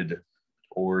wooded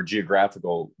or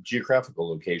geographical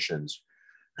locations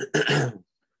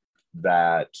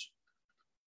that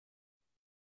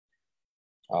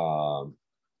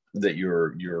that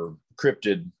your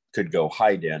cryptid could go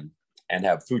hide in and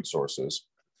have food sources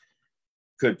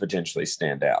could potentially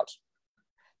stand out.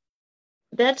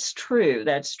 That's true.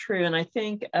 And I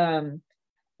think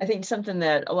something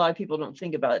that a lot of people don't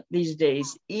think about these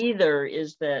days either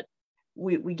is that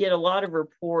we get a lot of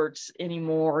reports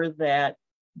anymore that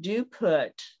do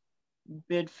put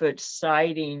Bigfoot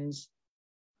sightings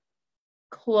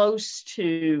close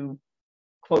to,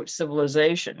 quote,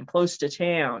 civilization, close to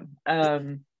town.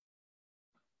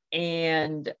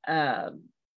 And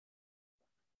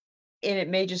it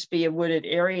may just be a wooded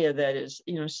area that is,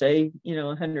 say,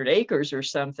 100 acres or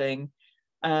something,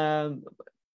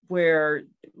 where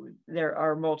there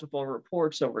are multiple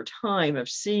reports over time of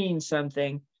seeing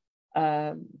something.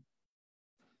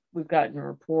 We've gotten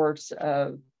reports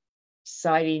of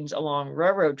sightings along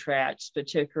railroad tracks,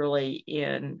 particularly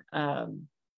in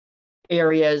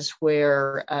areas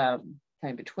where kind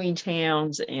of between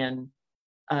towns and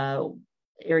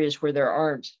areas where there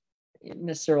aren't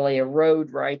necessarily a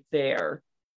road right there,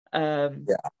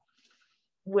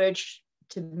 which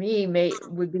to me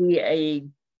would be a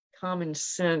common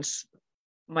sense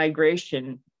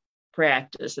migration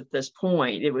practice at this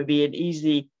point. It would be an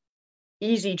easy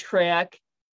track,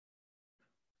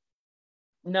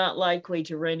 not likely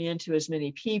to run into as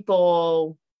many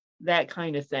people, that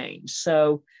kind of thing.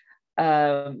 So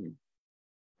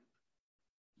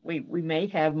we may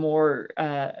have more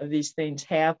of these things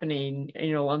happening,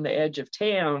 on the edge of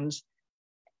towns,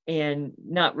 and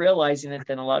not realizing it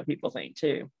than a lot of people think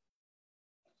too.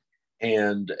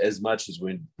 And as much as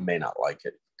we may not like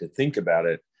it to think about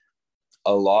it,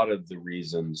 a lot of the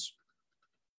reasons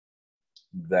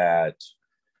that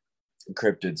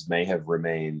cryptids may have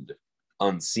remained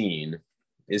unseen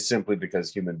is simply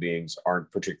because human beings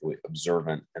aren't particularly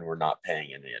observant and we're not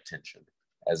paying any attention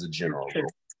as a general rule.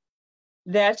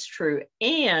 That's true.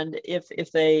 And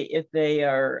if they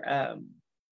are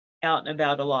out and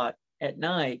about a lot at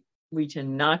night, we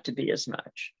tend not to be as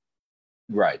much.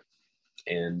 Right.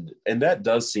 And that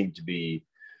does seem to be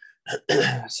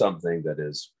something that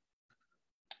is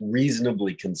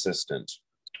reasonably consistent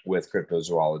with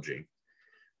cryptozoology.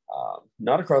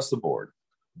 Not across the board,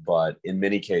 but in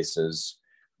many cases,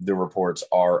 the reports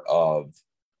are of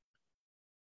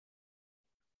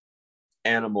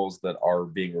animals that are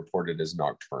being reported as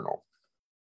nocturnal.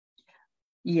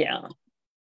 Yeah.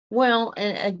 Well,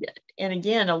 and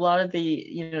again, a lot of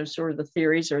the, sort of the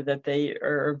theories are that they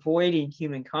are avoiding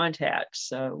human contact.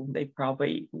 So they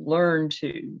probably learn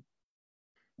to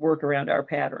work around our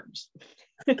patterns.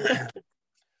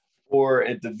 Or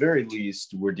at the very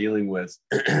least, we're dealing with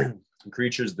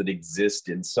creatures that exist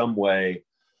in some way,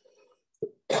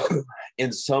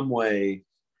 in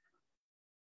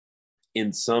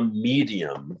some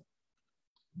medium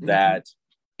that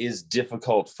is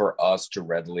difficult for us to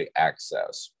readily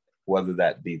access, whether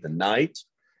that be the night,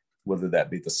 whether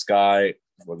that be the sky,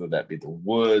 whether that be the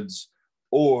woods,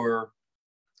 or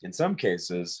in some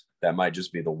cases, that might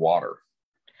just be the water.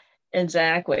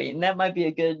 Exactly. And that might be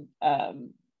a good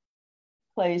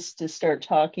place to start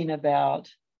talking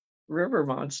about river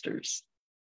monsters.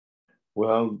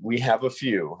 Well, we have a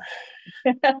few.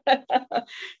 Yeah,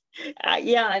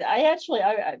 I actually,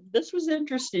 this was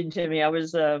interesting to me. I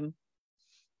was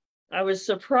I was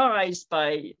surprised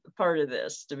by part of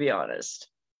this, to be honest.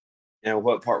 And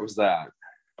what part was that?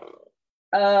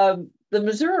 The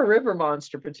Missouri River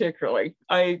monster, particularly.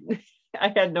 I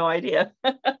had no idea.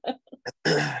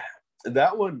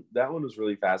 That one was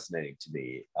really fascinating to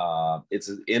me.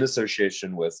 It's in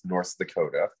association with North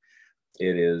Dakota.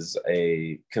 It is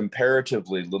a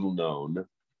comparatively little known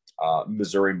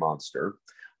Missouri monster,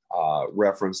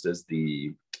 referenced as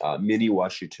the mini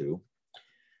Washitu.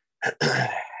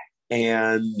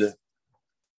 And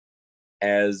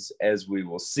as we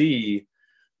will see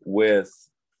with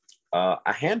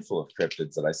a handful of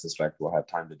cryptids that I suspect we'll have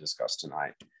time to discuss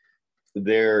tonight,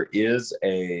 there is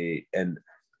an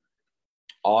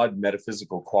odd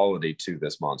metaphysical quality to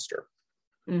this monster.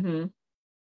 Mm-hmm.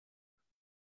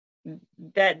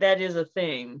 That is a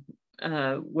thing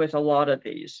with a lot of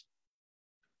these.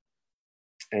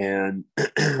 And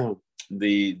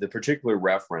the particular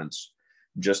reference,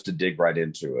 just to dig right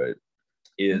into it,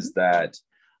 is that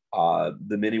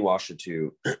the mini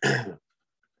Washitu,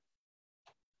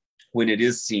 when it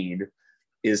is seen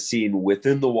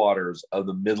within the waters of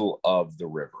the middle of the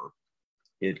river.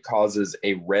 It causes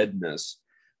a redness,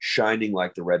 shining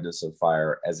like the redness of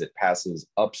fire as it passes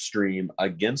upstream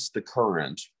against the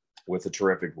current with a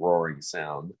terrific roaring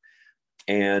sound.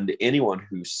 And anyone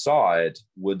who saw it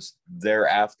would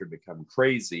thereafter become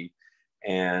crazy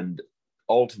and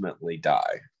ultimately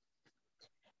die.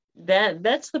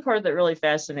 That's the part that really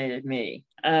fascinated me.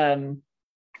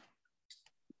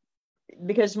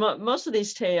 Because most of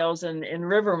these tales and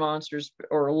river monsters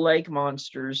or lake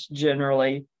monsters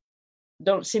generally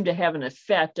don't seem to have an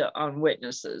effect on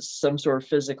witnesses, some sort of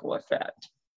physical effect.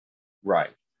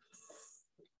 Right.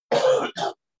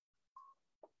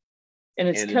 And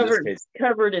it's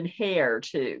covered in hair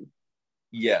too.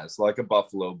 Yes, like a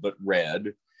buffalo, but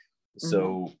red.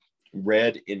 So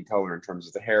red in color in terms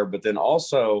of the hair, but then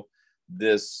also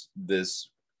this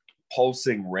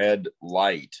pulsing red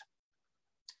light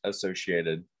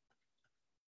associated,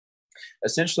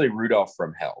 essentially Rudolph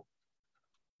from hell.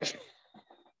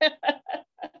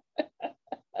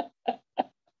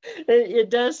 It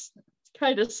does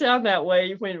kind of sound that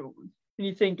way when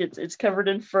you think it's covered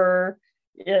in fur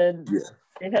and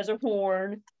it has a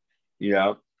horn.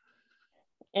 Yeah.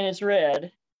 And it's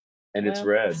red. And it's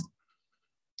red.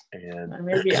 And I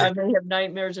may have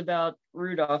nightmares about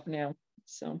Rudolph now.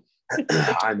 So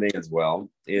I may as well.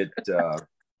 It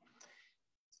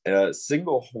a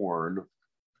single horn,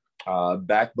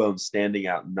 backbone standing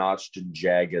out, notched and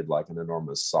jagged like an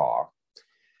enormous saw,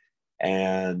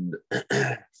 and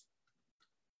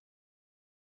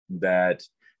that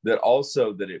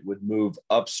also that it would move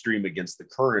upstream against the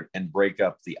current and break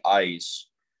up the ice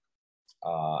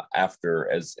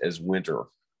after as winter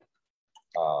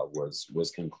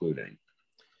was concluding.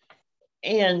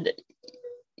 And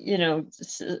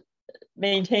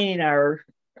maintaining our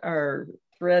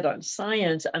thread on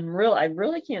science, I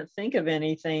really can't think of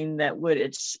anything that would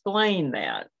explain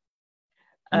that.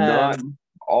 Not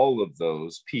all of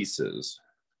those pieces.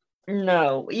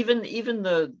 No, even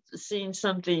the seeing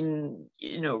something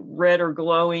red or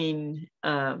glowing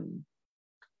in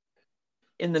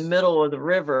the middle of the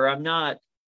river, I'm not,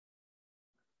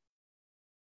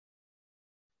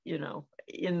 in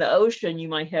the ocean you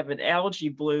might have an algae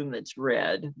bloom that's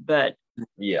red, but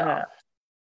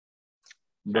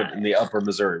but in the upper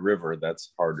Missouri River,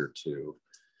 that's harder to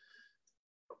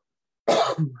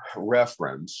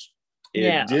reference.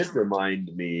 It did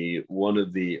remind me one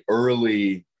of the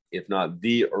early, if not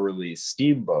the early,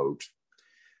 steamboat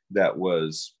that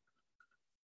was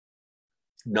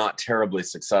not terribly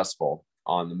successful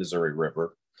on the Missouri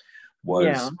River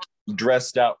was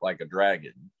dressed out like a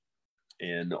dragon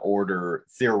in order,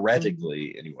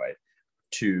 theoretically anyway,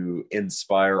 to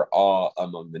inspire awe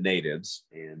among the natives.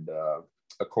 And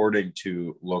according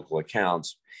to local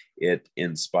accounts, it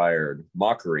inspired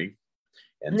mockery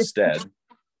instead.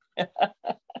 Look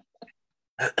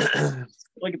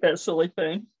at that silly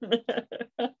thing.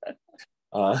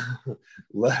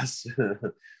 Less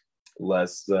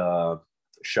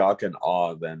shock and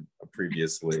awe than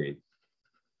previously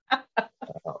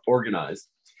organized.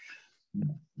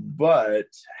 But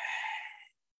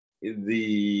it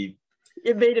made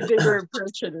a bigger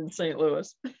impression in St.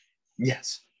 Louis.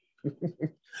 Yes.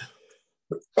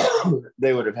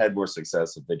 They would have had more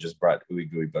success if they just brought ooey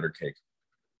gooey butter cake.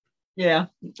 Yeah,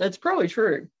 that's probably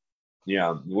true.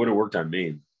 Yeah, it would have worked on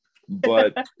me.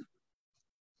 But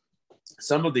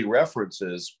some of the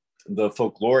references, the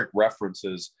folkloric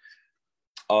references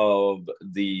of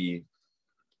the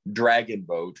dragon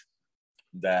boat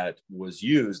that was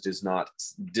used is not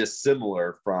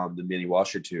dissimilar from the mini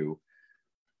Washitu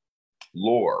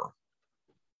lore.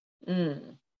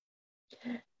 Mm.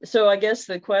 So I guess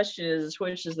the question is,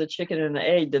 which is the chicken and the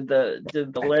egg? Did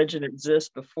the legend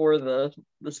exist before the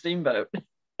steamboat?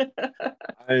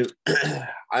 I,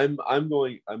 I'm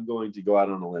going to go out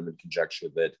on a limb and conjecture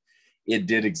that it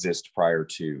did exist prior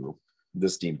to the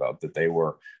steamboat, that they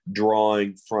were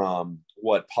drawing from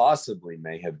what possibly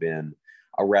may have been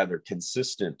a rather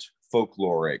consistent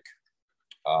folkloric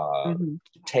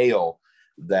tale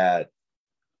that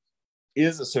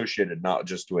is associated not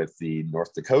just with the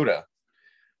North Dakota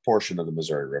portion of the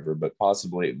Missouri River, but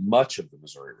possibly much of the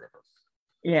Missouri River.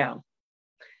 Yeah,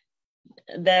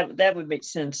 that would make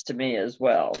sense to me as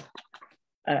well.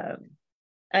 I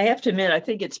have to admit, I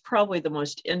think it's probably the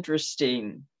most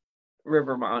interesting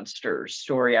river monster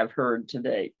story I've heard to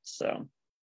date. So,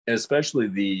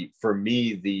 especially for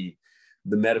me, the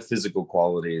metaphysical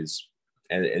qualities,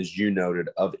 as you noted,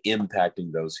 of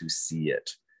impacting those who see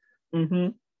it.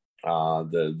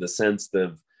 The sense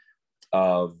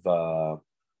of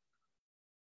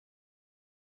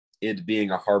it being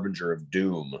a harbinger of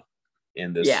doom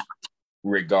in this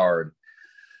regard.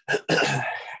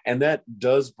 And that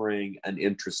does bring an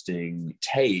interesting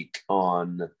take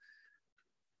on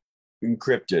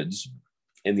cryptids,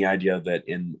 and the idea that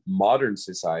in modern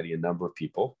society, a number of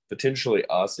people, potentially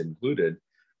us included,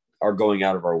 are going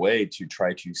out of our way to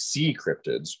try to see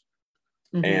cryptids.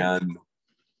 And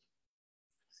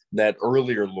that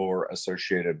earlier lore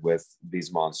associated with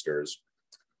these monsters,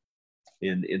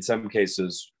 in some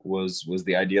cases, was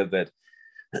the idea that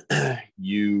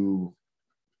you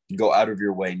go out of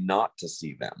your way not to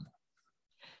see them.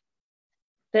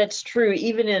 That's true.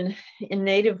 Even in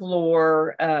native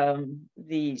lore,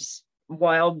 these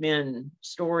wild men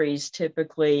stories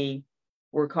typically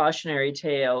were cautionary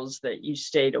tales that you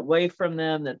stayed away from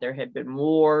them, that there had been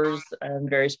wars in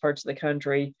various parts of the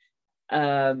country,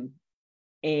 and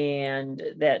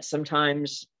that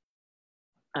sometimes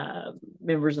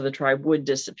members of the tribe would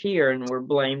disappear and were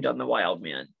blamed on the wild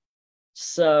men.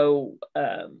 So,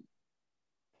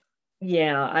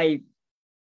 yeah, I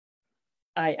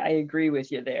agree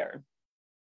with you there.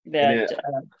 That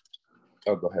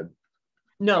go ahead.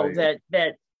 No, that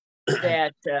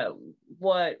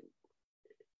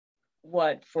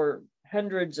what for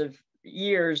hundreds of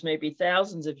years, maybe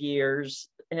thousands of years,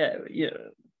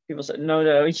 people said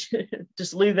no,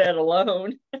 just leave that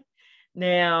alone.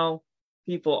 Now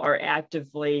people are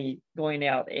actively going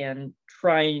out and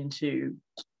trying to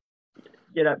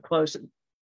get up close and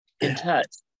in touch.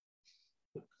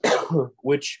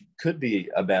 Which could be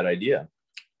a bad idea.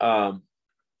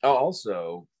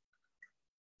 Also,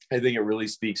 I think it really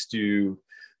speaks to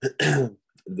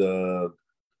the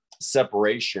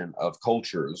separation of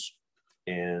cultures,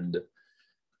 and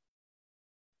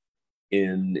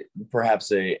in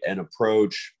perhaps an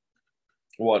approach,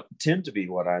 what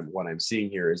I'm seeing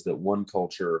here is that one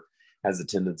culture has a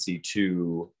tendency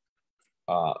to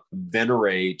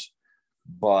venerate,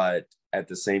 but at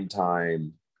the same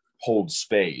time hold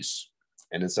space,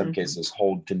 and in some cases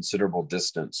hold considerable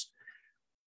distance.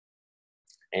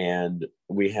 And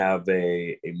we have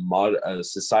a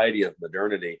society of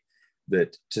modernity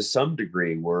that, to some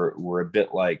degree, we're a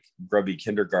bit like grubby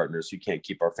kindergartners who can't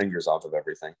keep our fingers off of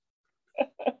everything.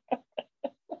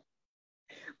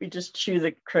 We just chew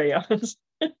the crayons.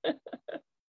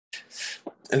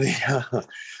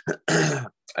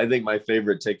 I think my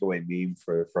favorite takeaway meme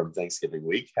from Thanksgiving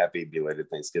week, happy belated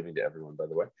Thanksgiving to everyone, by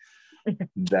the way,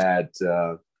 that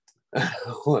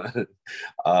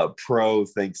pro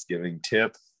Thanksgiving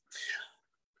tip: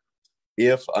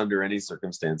 if under any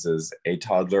circumstances a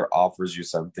toddler offers you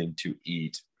something to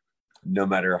eat, no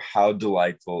matter how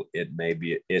delightful it may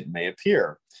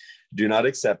appear, do not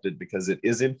accept it, because it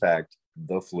is in fact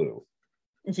the flu.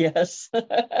 Yes.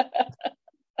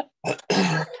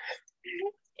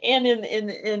 And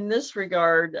in this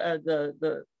regard,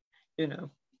 the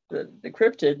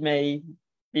cryptid may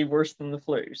be worse than the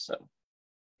flu. So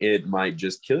it might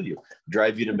just kill you,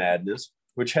 drive you to madness,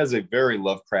 which has a very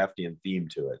Lovecraftian theme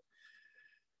to it.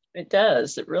 It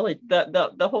does. It really,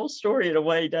 the whole story in a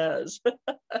way does.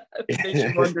 It makes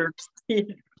you wonder if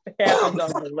it happened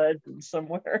on the legend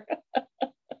somewhere.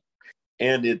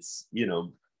 And it's,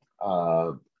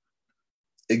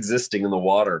 existing in the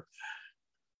water.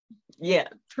 Yeah,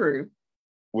 true.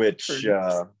 Which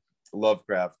true.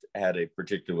 Lovecraft had a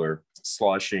particular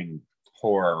sloshing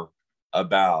horror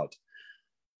about.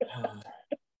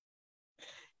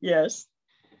 Yes.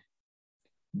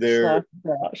 There.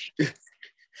 Slosh.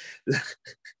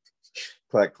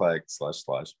 Clack, clack, slash,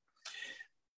 slash.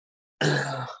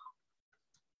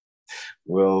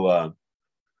 We'll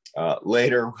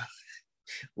later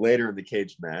Later in the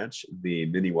cage match, the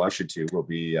mini Washitu will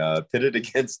be pitted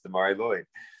against the Mari Lloyd.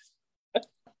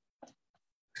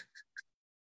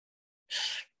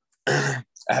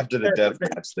 After the death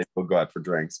match, they will go out for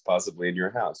drinks, possibly in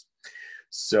your house.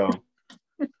 So,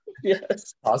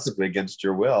 yes, possibly against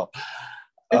your will.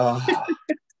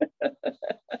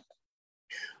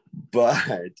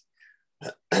 But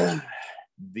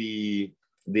the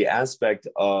aspect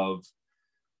of,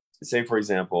 say, for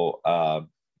example,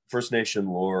 First Nation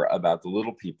lore about the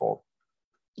little people,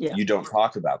 you don't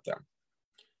talk about them.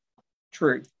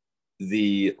 True.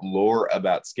 The lore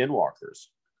about skinwalkers,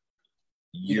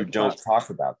 you don't talk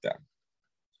about them.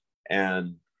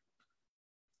 And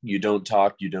you don't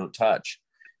talk, you don't touch.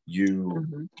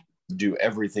 You do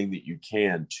everything that you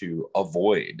can to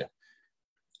avoid.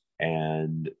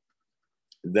 And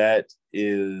that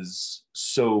is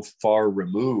so far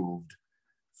removed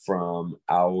from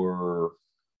our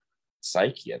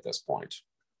psyche at this point.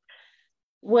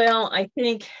 Well, I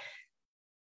think,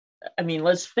 I mean,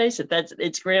 let's face it,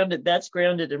 that's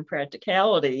grounded in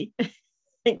practicality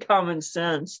and common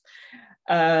sense.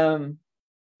 If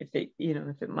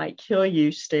it might kill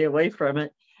you, stay away from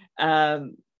it.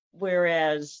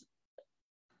 Whereas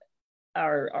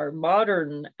our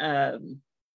modern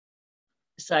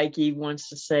psyche wants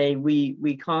to say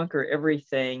we conquer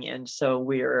everything, and so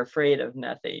we are afraid of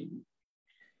nothing.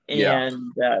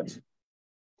 And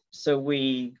so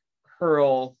we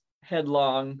hurl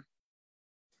headlong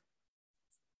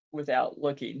without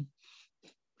looking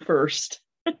first.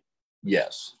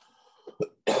 Yes.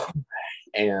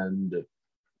 And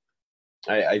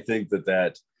I think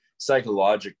that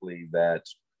psychologically, that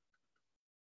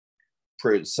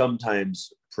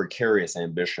sometimes precarious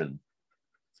ambition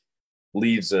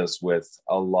leaves us with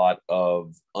a lot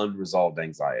of unresolved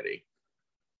anxiety.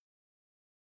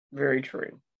 Very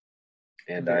true.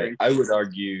 And I would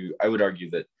argue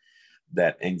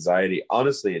that anxiety,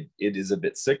 honestly, it is a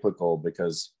bit cyclical,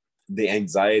 because the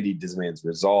anxiety demands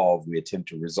resolve. We attempt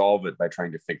to resolve it by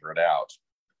trying to figure it out.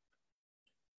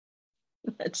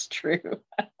 That's true.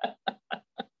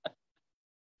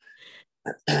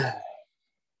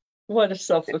 What a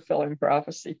self-fulfilling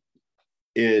prophecy.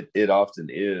 It often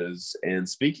is. And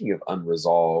speaking of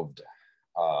unresolved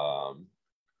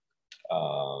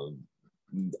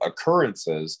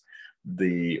occurrences,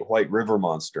 the White River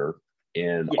Monster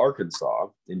in Arkansas,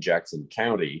 in Jackson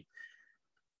County,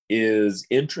 is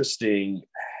interesting,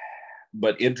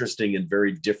 but interesting in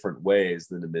very different ways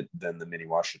than the mini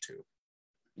Washitu.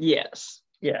 Yes.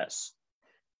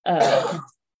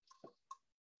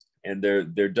 And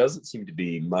there doesn't seem to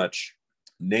be much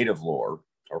native lore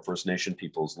or First Nation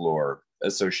people's lore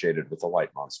associated with the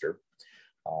White Monster.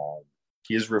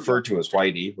 He is referred to as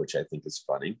Whitey, which I think is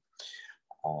funny,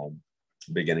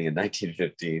 beginning in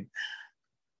 1915.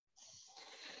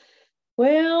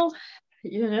 Well,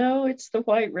 it's the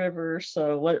White River,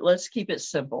 so let's keep it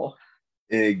simple.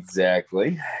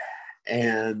 Exactly.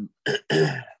 And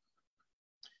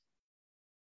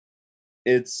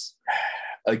it's,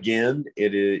 again,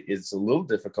 it's a little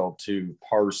difficult to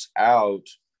parse out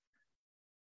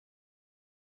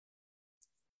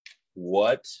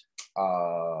what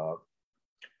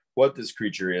this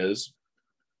creature is,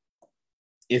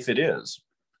 if it is.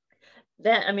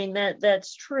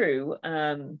 That's true.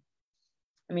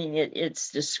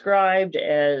 It's described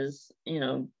as,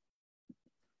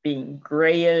 being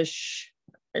grayish,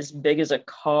 as big as a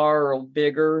car or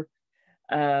bigger,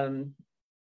 and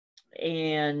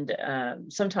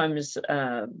sometimes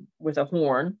with a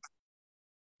horn.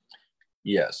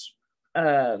 Yes.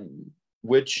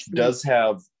 Which does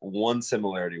have one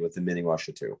similarity with the mini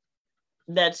Washitu.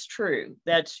 That's true.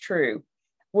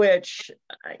 Which,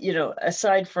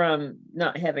 aside from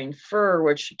not having fur,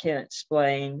 which you can't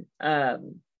explain, there's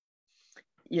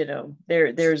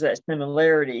that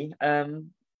similarity.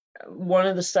 One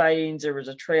of the sightings, there was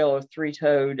a trail of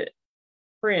three-toed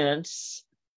prints,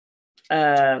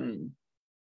 and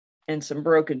some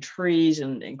broken trees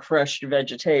and crushed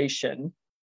vegetation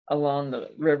along the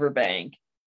riverbank.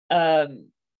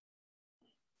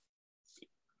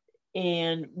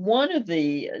 And one of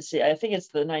the, I think it's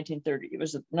the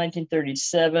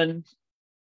 1937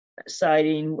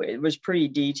 sighting. It was pretty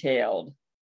detailed.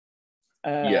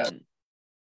 And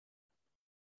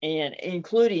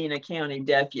including a county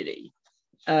deputy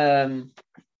seeing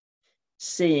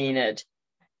it.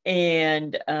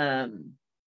 And I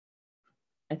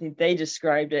think they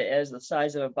described it as the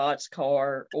size of a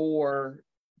boxcar or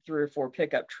 3 or 4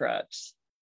 pickup trucks.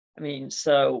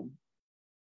 So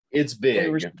it's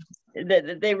big.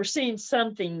 They were seeing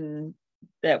something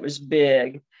that was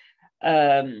big.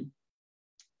 And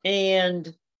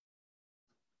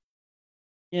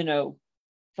you know,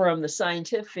 from the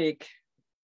scientific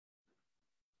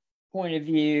point of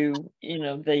view, you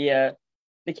know, the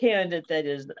candidate that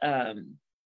is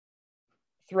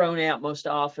thrown out most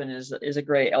often is a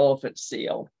gray elephant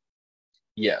seal.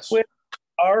 Yes. Which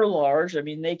are large. I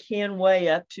mean, they can weigh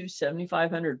up to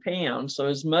 7,500 pounds, so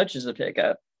as much as a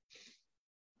pickup,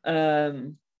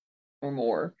 or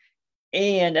more,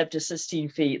 and up to 16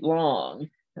 feet long.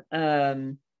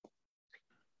 And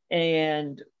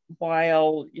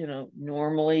while, you know,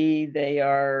 normally they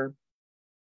are,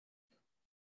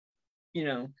 you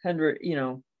know, 100, you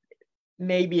know,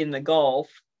 maybe in the Gulf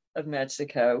of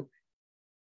Mexico,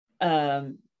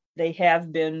 they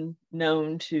have been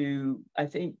known to, I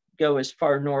think, go as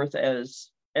far north as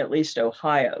at least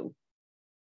Ohio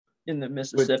in the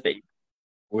Mississippi.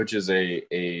 Which is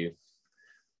a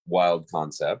wild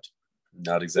concept.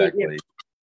 Not exactly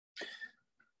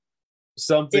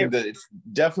something that it's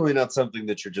definitely not something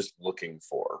that you're just looking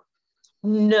for.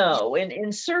 No,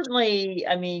 and certainly,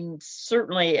 I mean,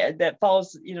 certainly that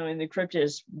falls, you know, in the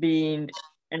cryptids being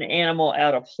an animal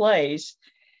out of place,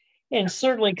 and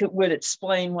certainly would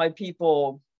explain why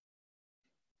people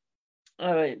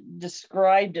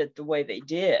described it the way they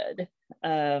did.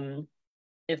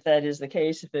 If that is the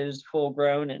case, if it is full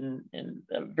grown and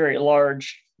a very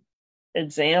large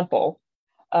example.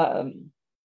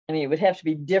 I mean, it would have to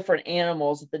be different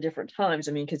animals at the different times.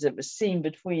 I mean, because it was seen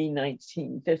between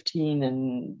 1915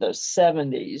 and the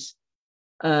 70s.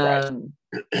 Right.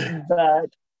 But,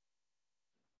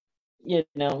 you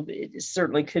know, it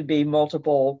certainly could be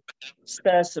multiple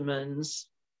specimens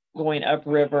going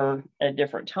upriver at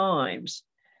different times.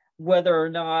 Whether or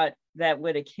not that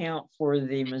would account for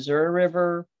the Missouri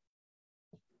River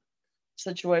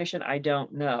situation, I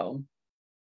don't know.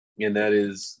 And that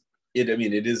is it. I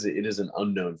mean, it is an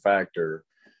unknown factor.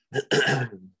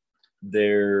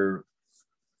 There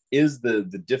is the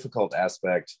difficult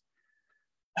aspect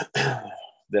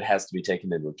that has to be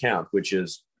taken into account, which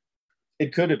is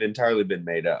it could have entirely been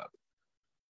made up.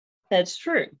 That's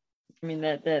true. I mean,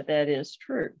 that is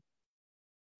true.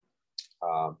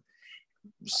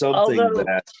 Something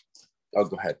that oh,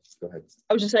 go ahead.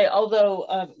 I was just say,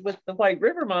 although with the White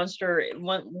River Monster,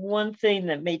 one thing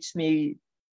that makes me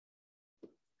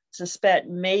suspect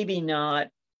maybe not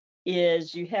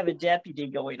is you have a deputy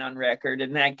going on record,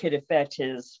 and that could affect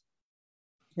his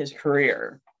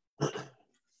career. And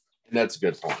that's a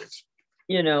good point.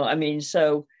 You know, I mean,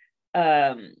 so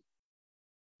and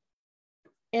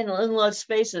let's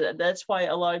face it, that's why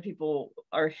a lot of people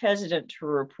are hesitant to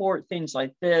report things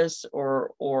like this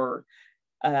or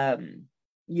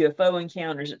UFO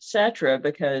encounters, etc.,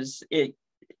 because it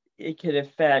could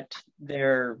affect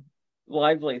their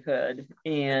livelihood,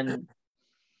 and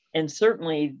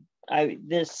certainly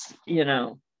this, you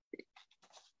know,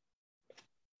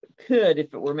 could,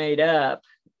 if it were made up,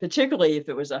 particularly if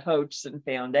it was a hoax and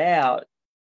found out.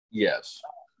 Yes.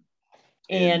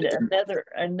 And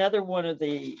another one of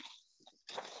the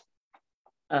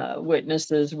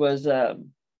witnesses was a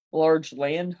large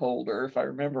landholder, if I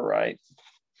remember right.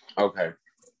 Okay.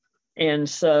 And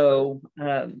so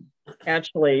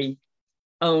actually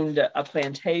owned a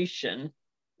plantation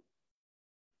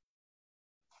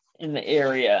in the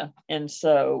area. And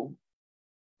so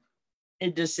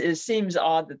it seems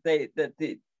odd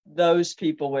that those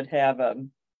people would have a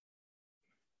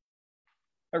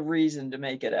reason to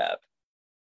make it up.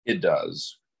 It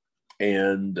does.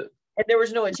 And there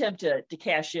was no attempt to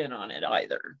cash in on it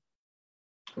either.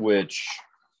 Which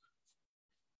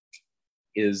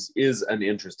is an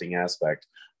interesting aspect.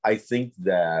 I think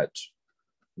that,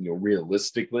 you know,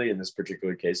 realistically in this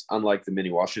particular case, unlike the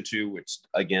Mini-Washatu, which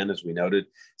again, as we noted,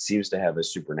 seems to have a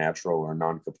supernatural or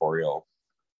non-corporeal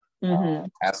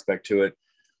aspect to it,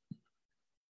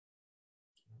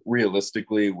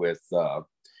 realistically with the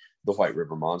White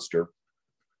River Monster,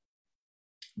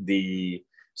 the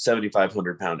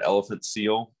 7,500 pound elephant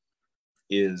seal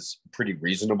is pretty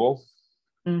reasonable,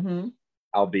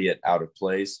 albeit out of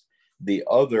place. The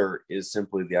other is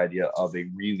simply the idea of a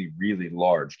really, really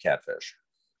large catfish.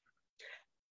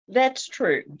 That's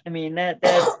true. I mean, that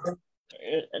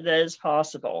is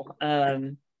possible.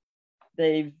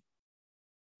 They've,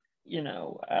 you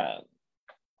know,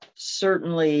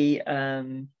 certainly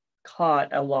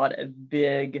caught a lot of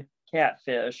big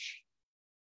catfish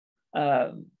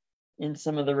in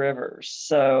some of the rivers.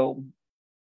 So,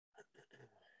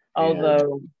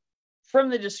 although from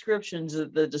the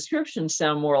descriptions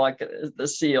sound more like the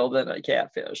seal than a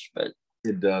catfish, but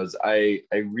it does. I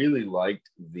really liked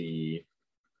the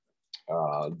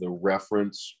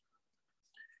reference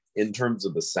in terms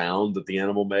of the sound that the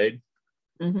animal made.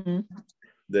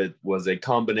 that was a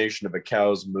combination of a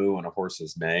cow's moo and a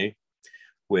horse's neigh,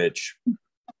 which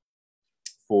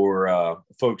for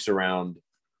folks around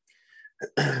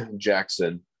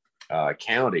Jackson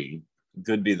County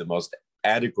could be the most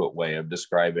adequate way of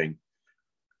describing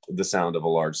the sound of a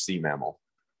large sea mammal.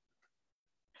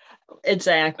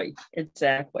 Exactly.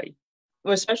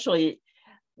 Well, especially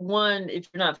one, if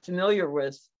you're not familiar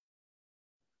with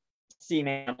sea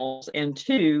mammals, and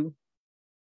two,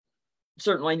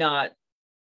 certainly not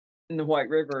in the White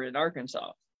River in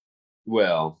Arkansas.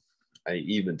 Well,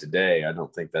 even today, I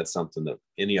don't think that's something that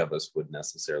any of us would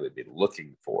necessarily be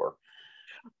looking for.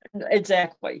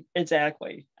 Exactly.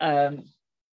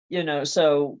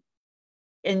 So,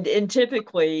 and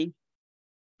typically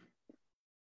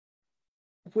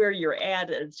where you're at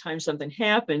the time something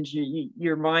happens,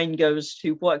 your mind goes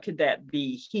to what could that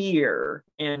be here,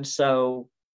 and so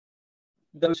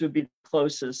those would be the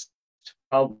closest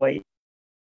probably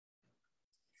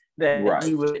that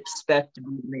you would expect to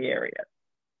be in the area.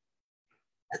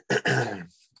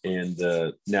 And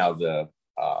now the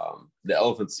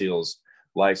elephant seal's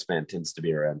lifespan tends to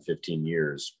be around 15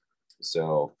 years.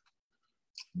 So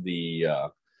the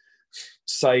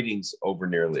sightings over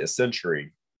nearly a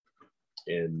century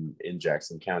in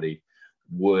Jackson County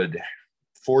would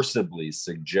forcibly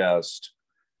suggest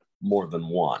more than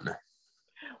one.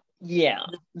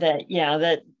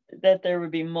 That there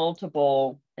would be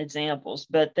multiple examples,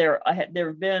 but there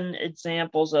have been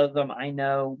examples of them. I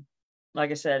know, like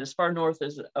I said, as far north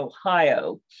as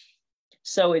Ohio,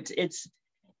 so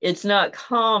it's not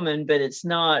common, but it's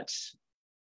not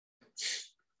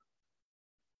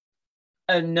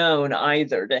unknown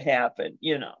either to happen,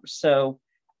 so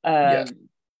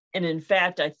and in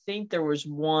fact, I think there was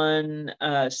one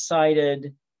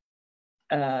cited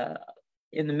in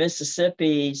the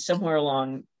Mississippi, somewhere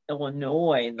along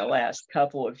Illinois, in the last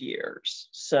couple of years.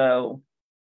 So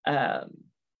I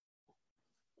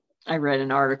read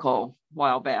an article a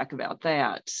while back about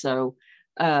that. So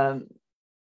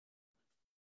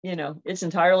it's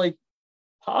entirely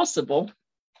possible.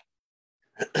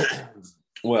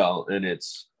 Well, and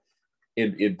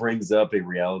it brings up a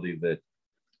reality that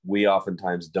we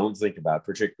oftentimes don't think about,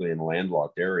 particularly in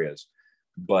landlocked areas,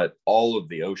 but all of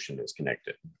the ocean is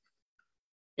connected.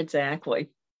 Exactly.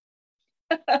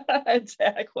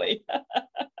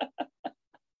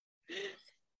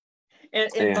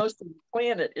 and most of the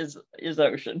planet is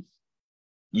ocean.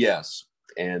 Yes,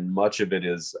 and much of it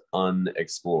is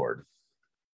unexplored.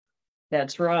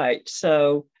 That's right.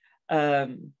 So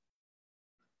going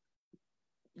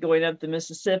up the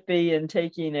Mississippi and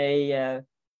taking a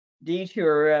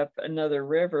detour up another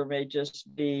river may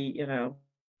just be,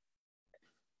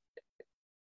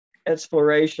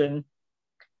 exploration,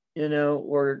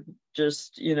 or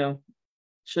just,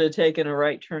 should have taken a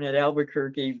right turn at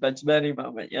Albuquerque, Bugs Bunny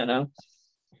moment,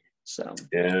 So.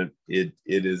 And it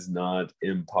is not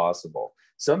impossible.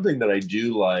 Something that I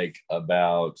do like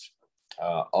about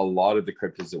a lot of the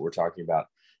cryptids that we're talking about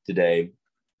today,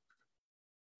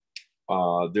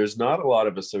 there's not a lot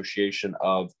of association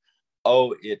of,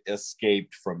 it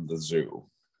escaped from the zoo.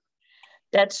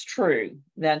 That's true.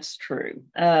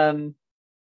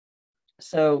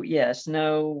 So yes,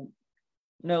 no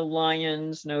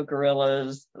lions, no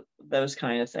gorillas, those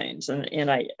kind of things. And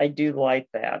I do like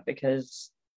that, because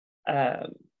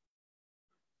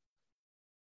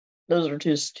those are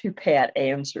just two pat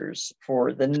answers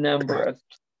for the number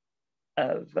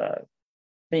of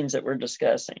things that we're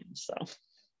discussing. So.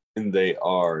 And they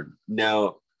are.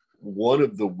 Now, one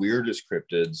of the weirdest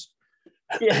cryptids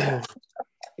that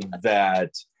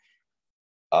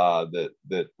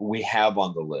we have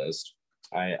on the list,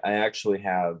 I actually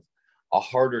have a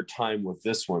harder time with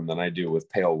this one than I do with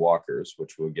Pale Walkers,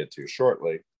 which we'll get to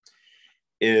shortly,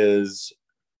 is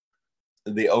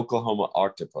the Oklahoma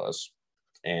octopus.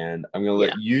 And I'm going to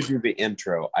let you do the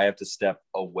intro. I have to step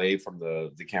away from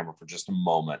the camera for just a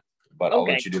moment, but I'll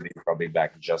let you do the intro. I'll be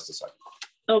back in just a second.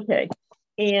 Okay.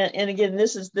 And again,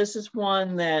 this is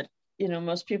one that,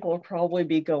 most people will probably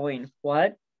be going,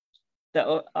 what?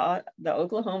 The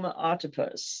Oklahoma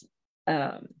octopus.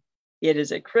 It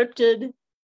is a cryptid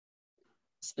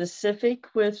specific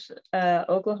with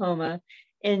Oklahoma,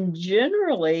 and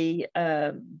generally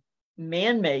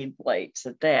man-made lakes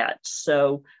at that.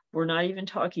 So we're not even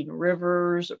talking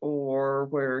rivers or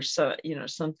where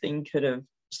something could have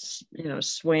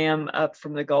swam up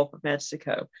from the Gulf of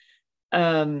Mexico.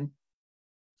 And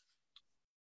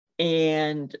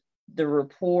the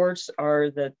reports are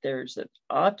that there's an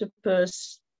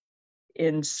octopus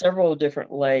in several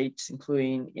different lakes,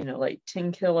 including, Lake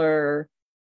Tenkiller,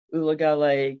 Ulaga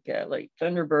Lake, Lake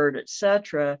Thunderbird,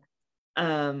 etc.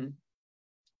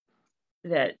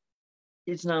 that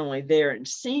it's not only there and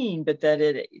seen, but that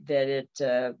it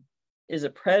is a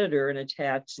predator and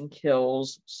attacks and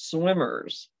kills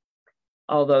swimmers.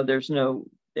 Although there's no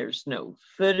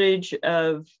footage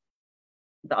of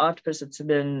the octopus that's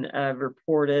been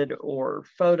reported or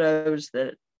photos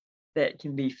that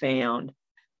can be found.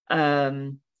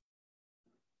 And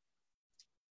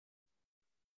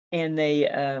they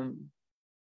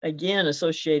again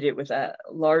associate it with a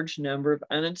large number of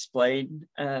unexplained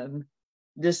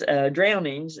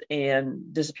drownings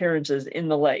and disappearances in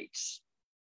the lakes.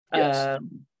 Yes.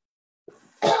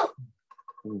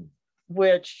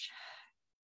 Which,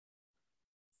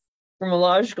 from a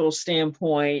logical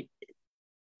standpoint,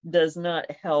 does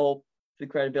not help the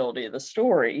credibility of the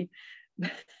story.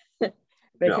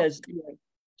 Because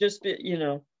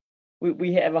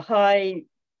we have a high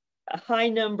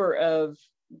number of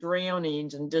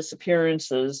drownings and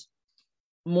disappearances,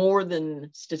 more than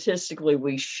statistically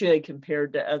we should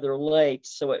compared to other lakes,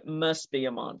 so it must be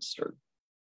a monster.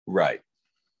 Right.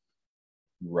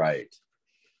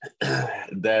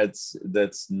 That's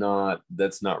not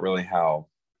really how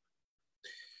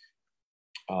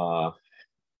how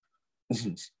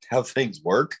things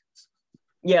work.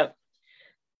 Yeah,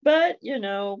 but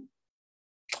and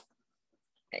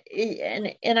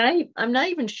I'm not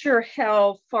even sure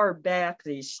how far back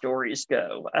these stories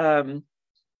go.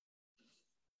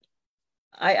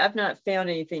 I've not found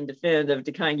anything definitive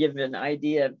to kind of give an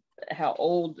idea of how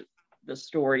old the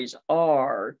stories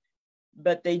are,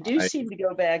 but they do seem to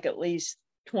go back at least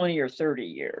 20 or 30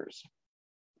 years.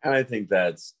 And I think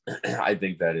that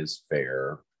is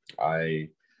fair. And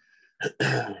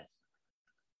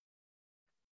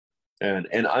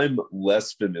I'm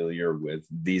less familiar with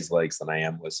these lakes than I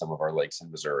am with some of our lakes in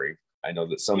Missouri. I know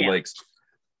that some lakes,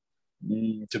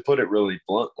 to put it really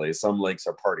bluntly, some lakes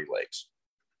are party lakes.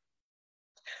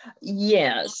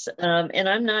 Yes, and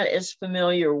I'm not as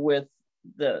familiar with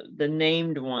the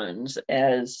named ones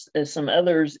as some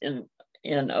others in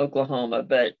Oklahoma,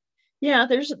 but yeah,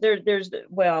 there's a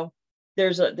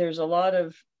lot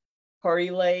of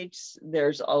party lakes.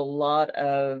 There's a lot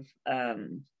of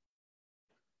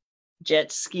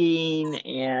jet skiing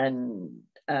and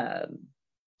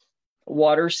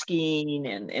water skiing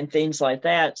and things like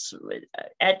that. So,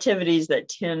 activities that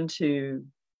tend to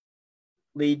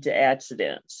lead to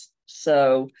accidents.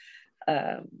 So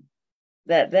that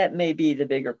may be the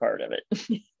bigger part of it.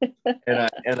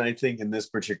 and I think in this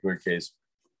particular case,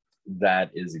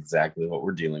 that is exactly what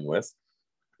we're dealing with.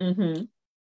 Mm-hmm.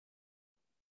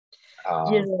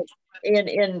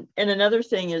 And another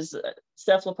thing is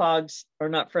cephalopods are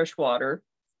not freshwater.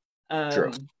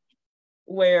 True.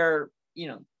 Where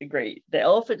the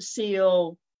elephant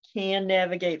seal can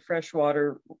navigate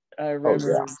freshwater rivers.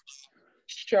 Oh, yeah.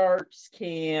 Sharks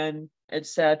can,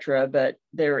 etc., but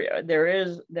there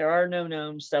are no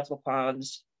known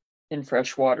cephalopods in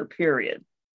freshwater, period.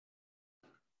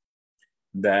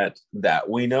 That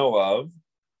we know of.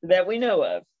 That we know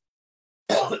of.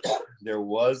 There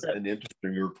was an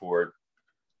interesting report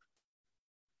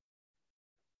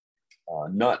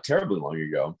not terribly long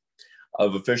ago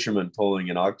of a fisherman pulling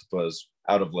an octopus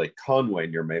out of Lake Conway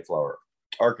near Mayflower,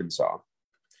 Arkansas.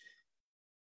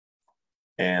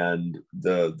 And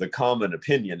the common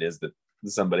opinion is that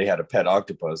somebody had a pet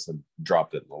octopus and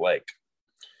dropped it in the lake.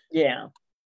 Yeah.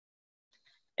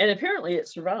 And apparently it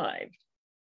survived.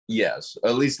 Yes,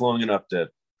 at least long enough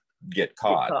to get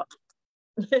caught.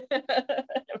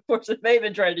 Of course, it may have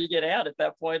been trying to get out at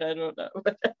that point. I don't know.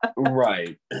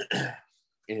 Right.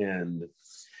 And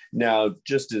now,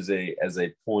 just as a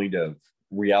point of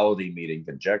reality meeting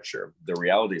conjecture, the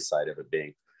reality side of it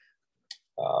being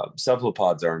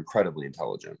cephalopods are incredibly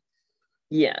intelligent.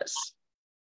 Yes.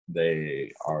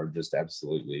 They are just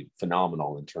absolutely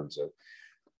phenomenal in terms of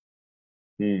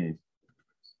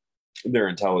their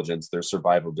intelligence, their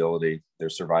survivability, their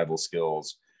survival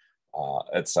skills,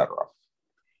 etc.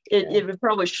 It would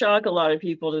probably shock a lot of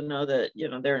people to know that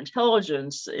their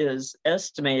intelligence is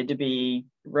estimated to be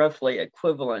roughly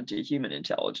equivalent to human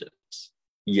intelligence.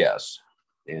 Yes,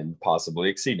 and possibly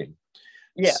exceeding.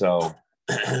 Yeah. So,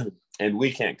 and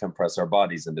we can't compress our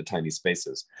bodies into tiny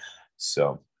spaces,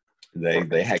 so they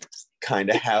kind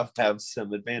of have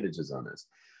some advantages on us.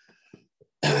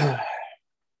 And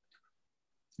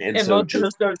so most of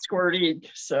us don't squirt ink,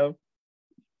 so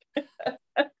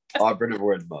operative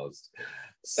word most.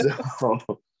 So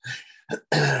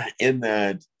in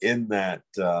that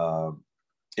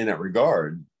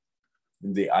regard,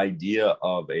 the idea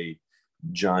of a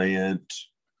giant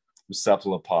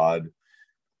cephalopod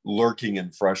lurking in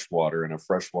freshwater in a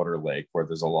freshwater lake where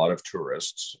there's a lot of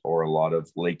tourists or a lot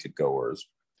of lake goers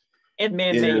and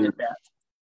man-made at that.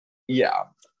 Yeah.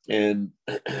 And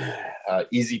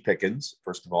easy pickings,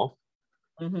 first of all.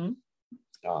 Mm-hmm.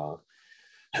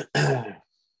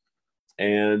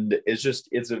 And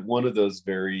it's one of those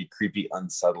very creepy,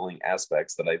 unsettling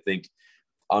aspects that I think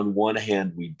on one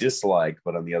hand we dislike,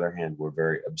 but on the other hand, we're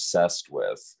very obsessed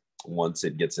with once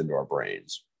it gets into our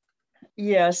brains.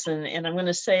 Yes, and I'm going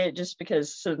to say it just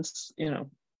because since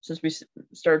we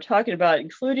started talking about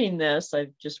including this, I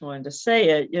just wanted to say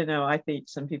it. I think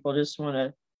some people just want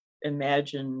to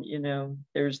imagine,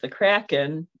 there's the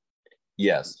Kraken.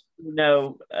 Yes.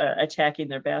 Attacking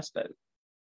their bass boat.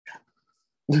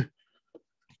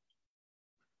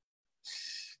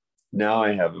 Now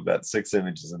I have about 6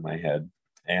 images in my head,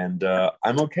 and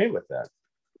I'm okay with that.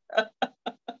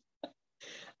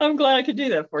 I'm glad I could do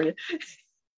that for you.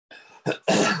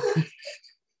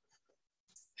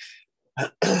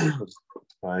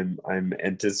 I'm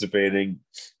anticipating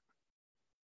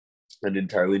an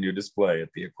entirely new display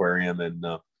at the aquarium in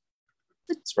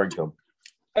Springfield.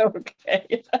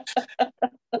 Okay.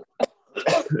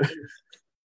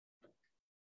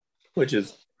 Which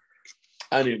is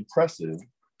an impressive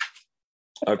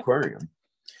aquarium.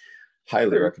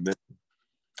 Highly recommend.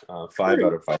 5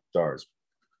 out of 5 stars.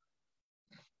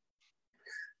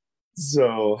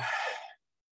 So,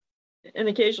 and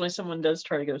occasionally someone does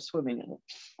try to go swimming in it.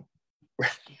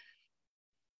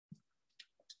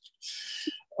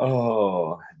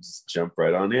 Oh, just jump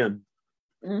right on in.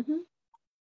 Mm-hmm.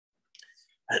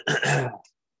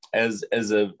 As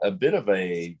a bit of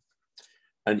an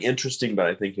interesting but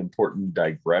I think important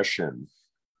digression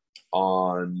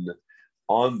on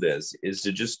this is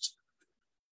to just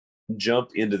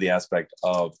jump into the aspect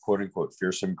of quote unquote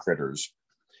fearsome critters,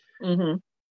 mm-hmm.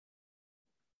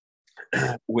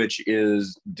 which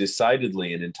is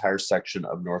decidedly an entire section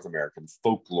of North American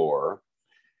folklore.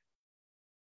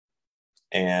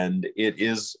 And it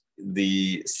is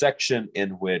the section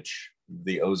in which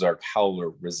the Ozark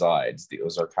Howler resides. The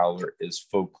Ozark Howler is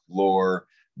folklore,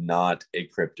 not a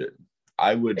cryptid.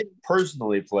 I would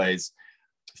personally place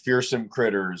fearsome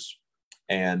critters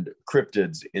and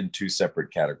cryptids in 2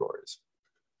 separate categories.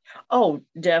 Oh,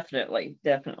 definitely.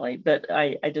 But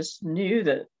I just knew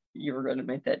that you were going to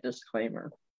make that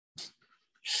disclaimer.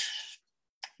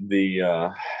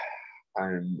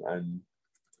 I'm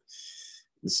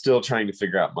still trying to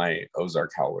figure out my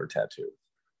Ozark Howler tattoo.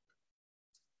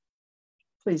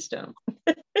 Please don't.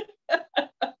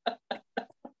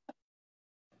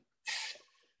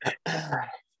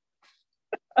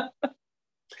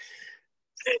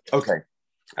 Okay,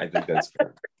 I think that's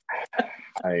fair.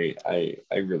 I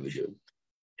really do.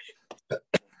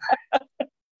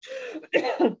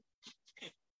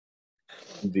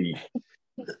 The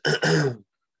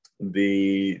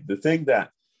thing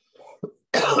that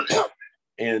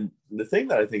and the thing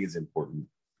that I think is important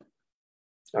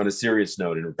on a serious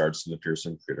note in regards to the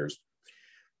fearsome critters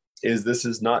is this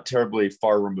is not terribly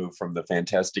far removed from the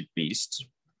Fantastic Beasts.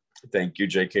 Thank you,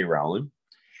 J.K. Rowling.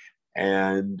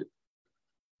 And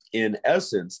in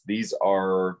essence, these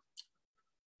are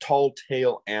tall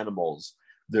tale animals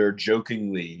that are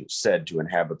jokingly said to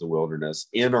inhabit the wilderness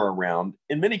in or around,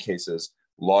 in many cases,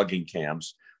 logging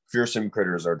camps. Fearsome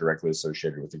critters are directly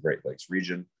associated with the Great Lakes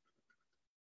region.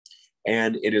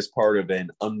 And it is part of an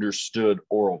understood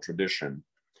oral tradition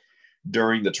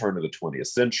during the turn of the 20th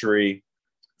century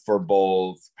for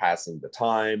both passing the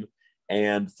time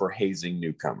and for hazing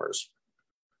newcomers.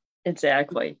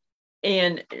 Exactly.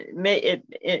 And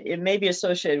it may be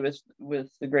associated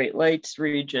with the Great Lakes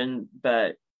region,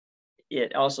 but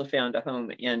it also found a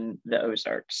home in the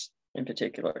Ozarks in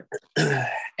particular.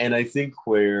 And I think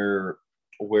where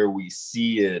we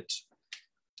see it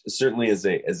certainly as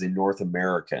a North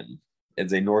American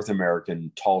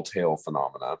tall tale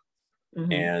phenomena.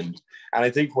 Mm-hmm. And I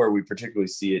think where we particularly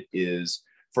see it is,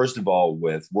 first of all,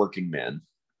 with working men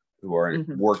who are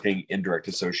mm-hmm. working in direct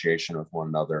association with one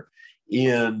another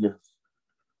in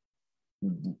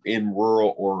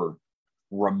rural or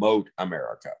remote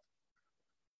America.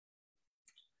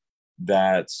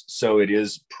 So it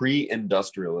is pre-urban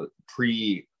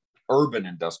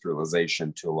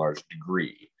industrialization to a large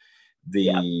degree.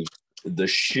 The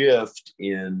shift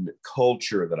in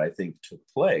culture that I think took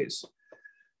place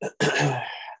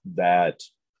that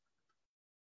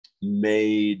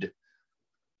made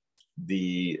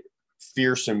the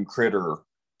fearsome critter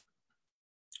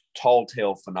tall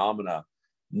tale phenomena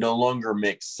no longer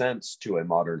make sense to a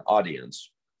modern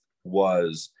audience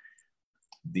was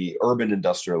the urban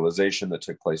industrialization that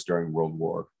took place during World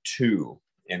War II,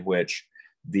 in which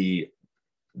the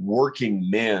working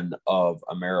men of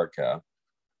America,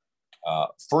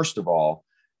 first of all,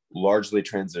 largely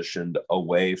transitioned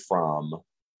away from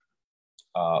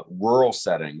rural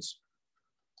settings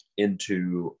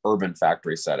into urban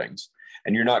factory settings.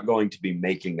 And you're not going to be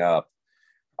making up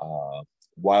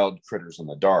wild critters in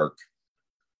the dark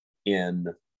in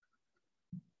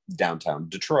downtown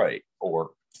Detroit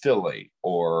or Philly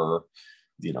or,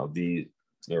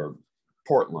 or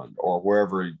Portland or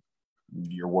wherever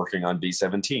you're working on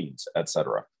B-17s,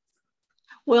 etc.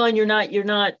 Well, and you're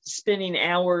not spending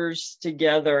hours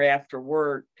together after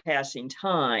work passing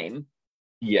time.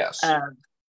 Yes.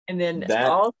 And then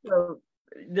also,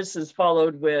 this is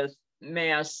followed with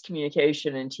mass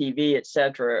communication and TV, et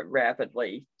cetera,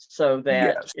 rapidly, so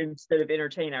that instead of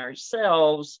entertaining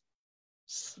ourselves,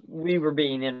 we were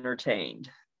being entertained.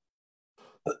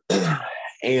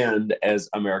 And as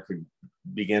America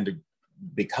began to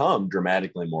become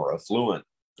dramatically more affluent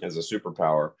as a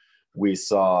superpower, we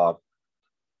saw,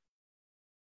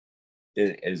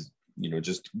 as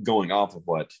just going off of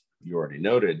what you already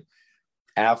noted,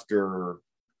 after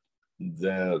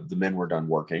the men were done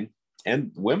working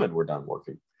and women were done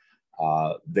working,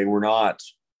 they were not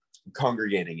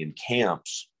congregating in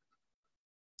camps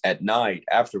at night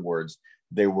afterwards.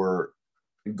 They were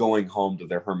going home to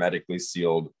their hermetically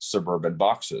sealed suburban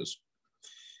boxes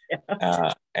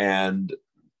and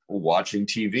watching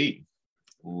TV,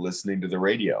 listening to the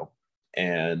radio,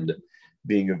 and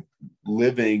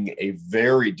living a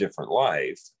very different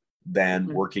life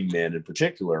than working men in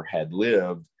particular had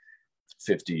lived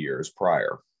 50 years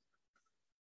prior.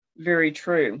 Very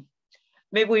true.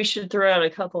 Maybe we should throw out a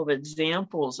couple of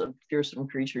examples of fearsome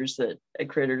critters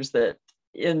that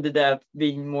ended up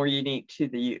being more unique to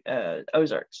the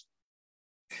Ozarks.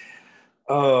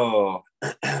 Oh,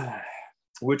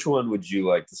 which one would you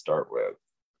like to start with?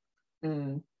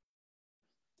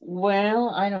 Well,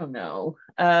 I don't know.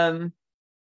 How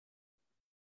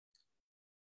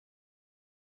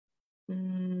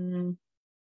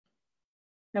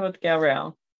about the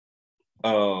Galrow?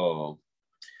 Oh,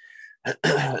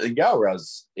 the Galrow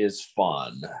is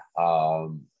fun.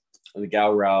 The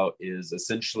Galrow is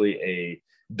essentially a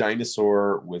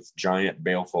dinosaur with giant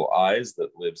baleful eyes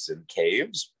that lives in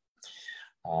caves.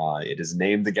 It is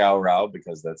named the Galrow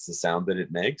because that's the sound that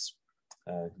it makes,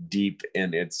 deep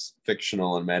in its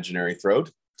fictional and imaginary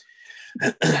throat.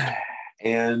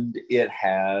 And it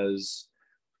has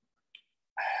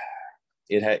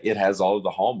all of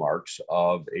the hallmarks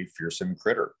of a fearsome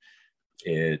critter.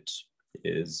 It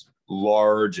is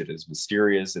large, it is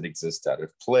mysterious, it exists out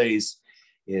of place,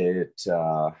 it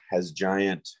has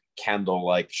giant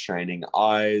candle-like shining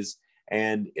eyes,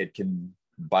 and it can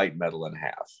bite metal in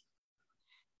half.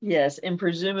 Yes, and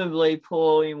presumably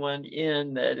pull anyone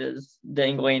in that is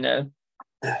dangling a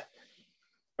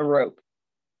rope.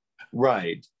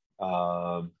 Right.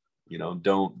 Don't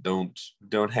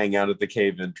hang out at the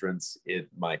cave entrance. It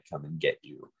might come and get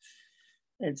you.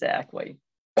 Exactly.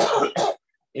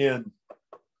 And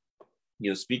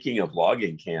speaking of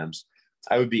logging camps,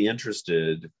 I would be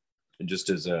interested, just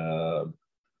as a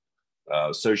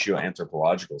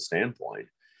socio-anthropological standpoint,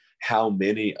 how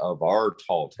many of our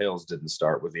tall tales didn't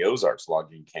start with the Ozarks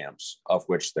logging camps, of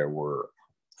which there were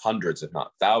hundreds, if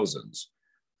not thousands,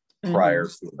 prior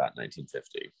to about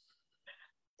 1950.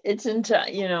 It's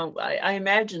I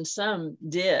imagine some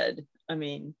did. I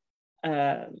mean,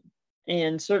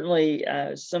 and certainly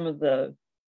some of the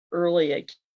early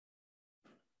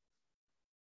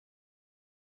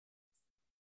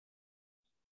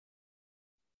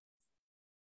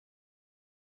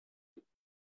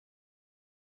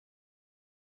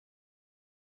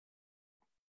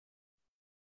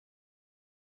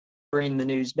bring the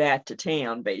news back to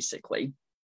town, basically.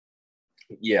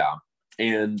 Yeah.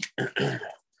 And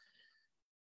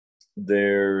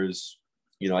there's,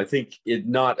 I think it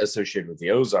not associated with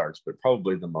the Ozarks, but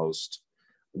probably the most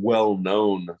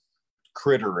well-known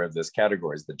critter of this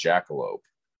category is the jackalope.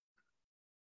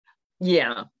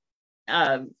 Yeah.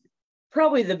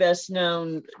 Probably the best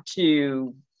known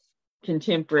to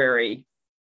contemporary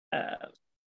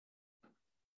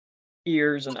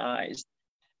ears and eyes,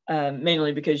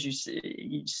 mainly because you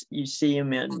see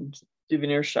them in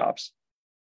souvenir shops.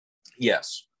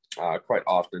 Yes, quite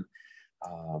often.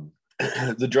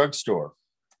 The drugstore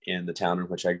in the town in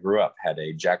which I grew up had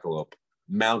a jackalope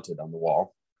mounted on the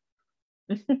wall.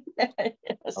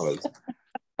 Yes. I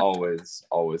was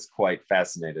always quite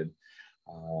fascinated.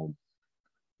 I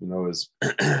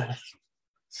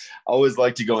always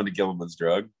liked to go into Gilliman's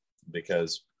Drug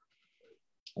because,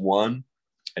 one,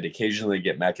 I'd occasionally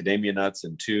get macadamia nuts,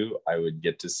 and two, I would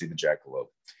get to see the jackalope.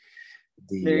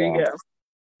 There you go.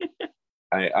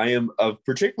 I am of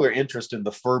particular interest in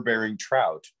the fur-bearing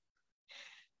trout.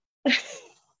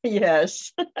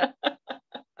 Yes.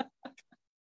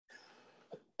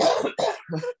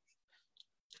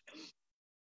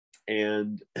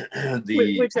 And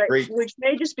the which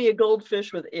may just be a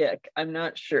goldfish with ick. I'm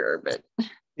not sure, but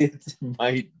it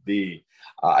might be.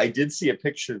 I did see a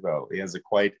picture though. He has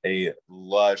quite a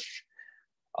lush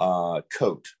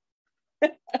coat.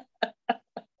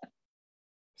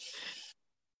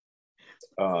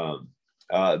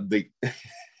 The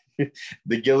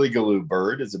the gilly-galoo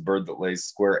bird is a bird that lays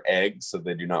square eggs so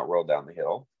they do not roll down the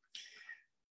hill.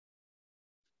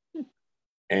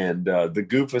 And the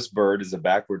goofus bird is a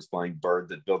backwards flying bird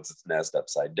that builds its nest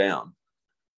upside down.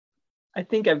 I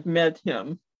think I've met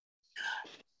him.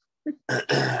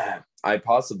 I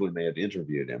possibly may have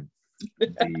interviewed him.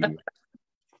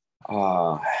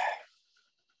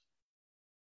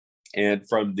 And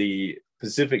from the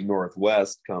Pacific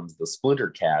Northwest comes the splinter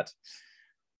cat.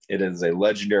 It is a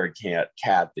legendary cat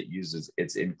that uses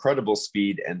its incredible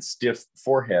speed and stiff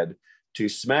forehead to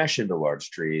smash into large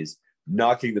trees,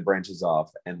 knocking the branches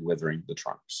off and withering the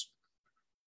trunks.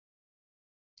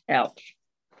 Ouch.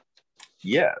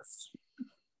 Yes.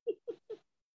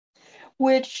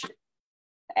 Which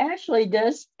actually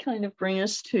does kind of bring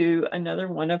us to another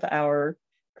one of our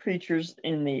creatures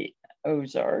in the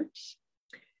Ozarks.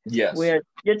 Yes. Which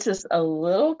gets us a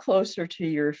little closer to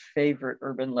your favorite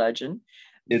urban legend.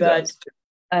 It does.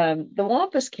 The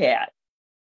Wampus cat.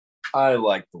 I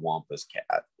like the Wampus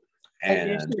cat.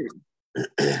 And I do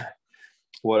too.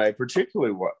 What I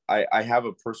particularly I have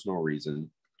a personal reason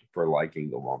for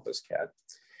liking the Wampus cat,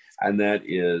 and that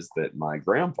is that my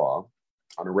grandpa,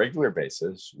 on a regular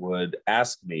basis, would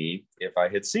ask me if I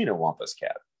had seen a Wampus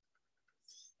cat.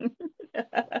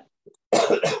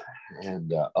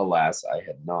 And alas, I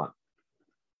had not.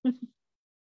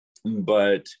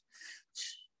 But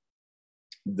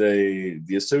the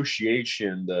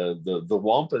association, the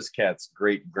Wampus cat's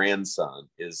great grandson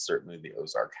is certainly the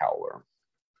Ozark Howler.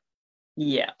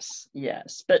 Yes.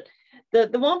 But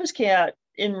the Wampus cat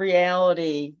in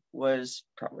reality was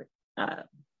probably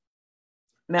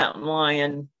mountain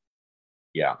lion,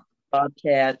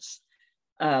 bobcats,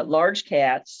 large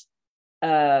cats,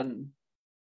 and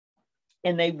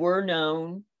they were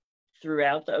known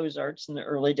throughout the Ozarks in the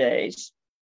early days.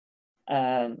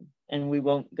 And we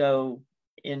won't go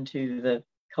into the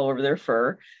color of their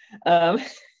fur.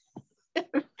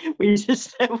 We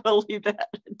just will leave that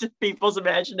to people's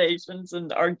imaginations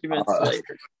and arguments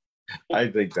later. I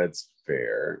think that's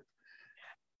fair.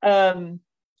 And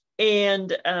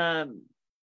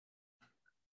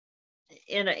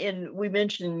we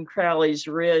mentioned Crowley's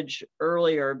Ridge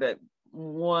earlier, but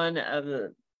one of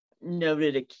the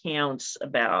noted accounts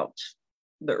about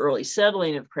the early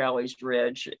settling of Crowley's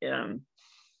Ridge,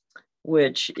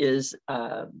 which is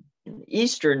in the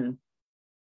eastern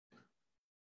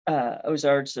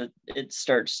Ozarks. It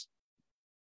starts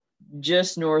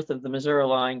just north of the Missouri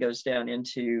line, goes down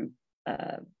into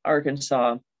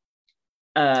Arkansas,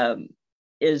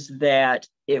 is that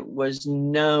it was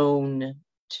known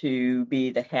to be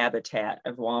the habitat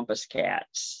of Wampus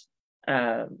cats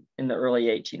in the early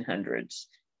 1800s.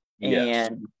 Yes.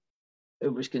 And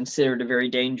it was considered a very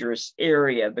dangerous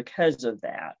area because of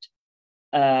that.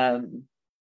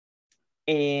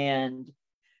 And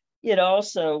it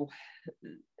also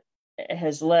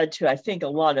has led to, I think, a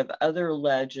lot of other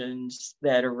legends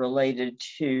that are related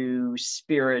to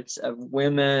spirits of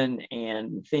women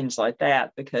and things like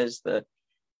that, because the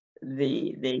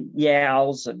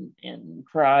yowls and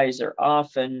cries are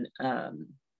often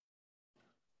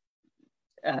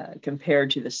compared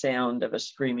to the sound of a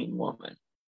screaming woman.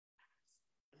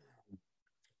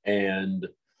 And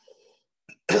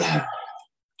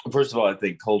first of all, I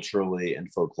think culturally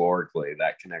and folklorically,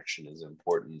 that connection is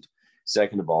important.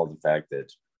 Second of all, the fact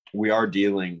that we are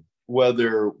dealing,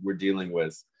 whether we're dealing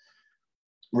with,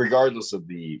 regardless of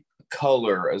the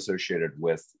color associated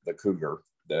with the cougar,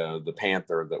 the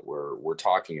panther that we're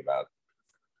talking about,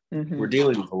 we're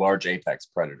dealing with a large apex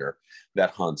predator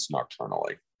that hunts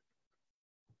nocturnally.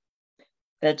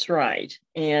 That's right.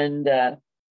 And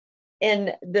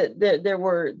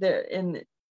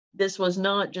this was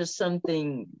not just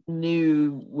something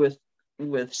new with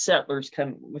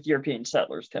European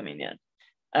settlers coming in.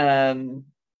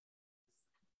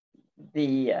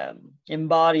 The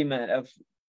embodiment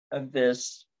of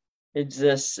this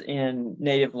exists in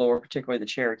native lore, particularly the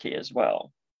Cherokee as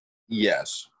well.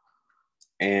 Yes.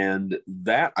 And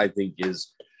that, I think,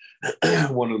 is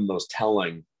one of the most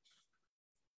telling,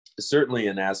 certainly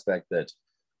an aspect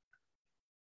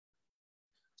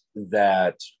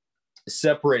that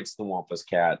separates the Wampus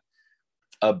cat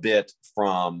a bit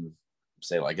from,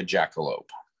 say, like a jackalope.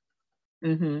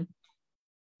 Mm-hmm.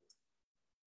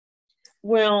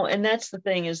 Well, and that's the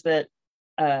thing, is that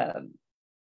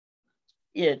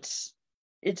it's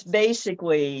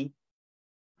basically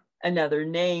another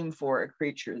name for a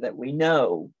creature that we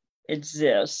know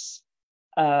exists,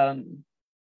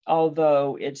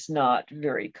 although it's not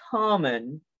very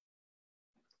common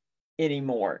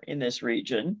anymore in this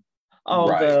region,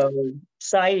 although Right.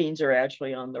 sightings are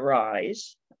actually on the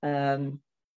rise. And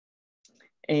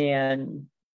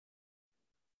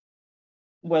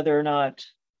whether or not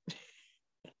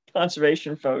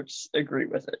conservation folks agree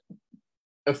with it.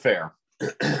 Fair.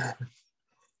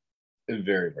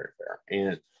 Very, very fair.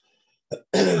 And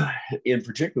in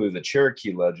particular, the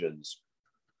Cherokee legends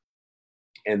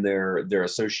and their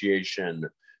association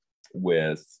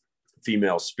with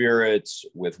female spirits,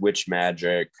 with witch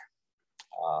magic,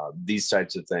 these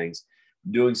types of things,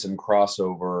 doing some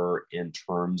crossover in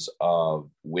terms of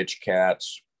witch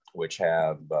cats, which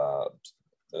have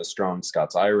a strong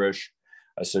Scots-Irish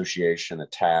association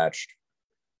attached.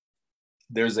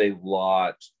 There's a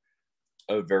lot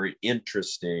of very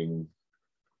interesting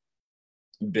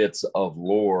bits of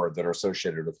lore that are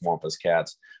associated with Wampus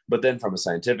cats. But then from a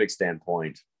scientific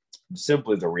standpoint,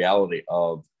 simply the reality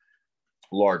of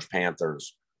large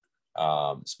panthers,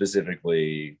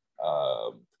 specifically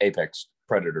apex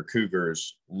predator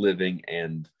cougars, living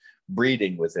and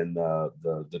breeding within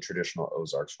the traditional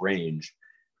Ozarks range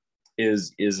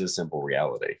is a simple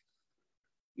reality.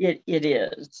 It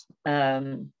is.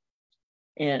 And,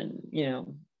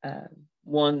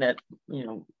 one that,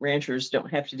 ranchers don't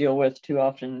have to deal with too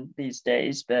often these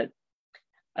days. But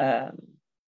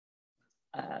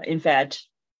in fact,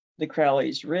 the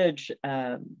Crowley's Ridge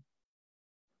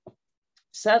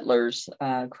settlers,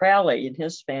 Crowley and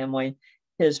his family,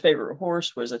 his favorite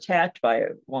horse was attacked by a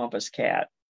Wampus cat.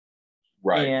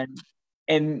 Right.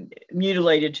 And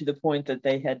mutilated to the point that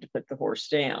they had to put the horse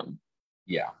down.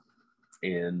 Yeah.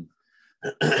 And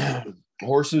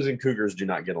horses and cougars do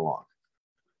not get along.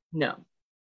 No.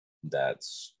 That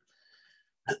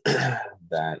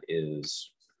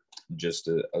is just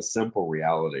a simple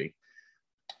reality.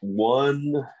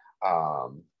 One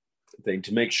thing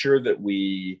to make sure that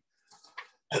we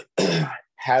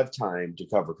have time to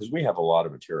cover, because we have a lot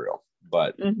of material,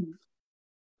 but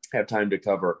have time to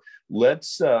cover.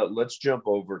 Let's jump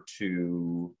over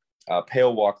to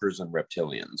Pale Walkers and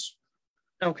Reptilians.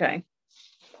 Okay.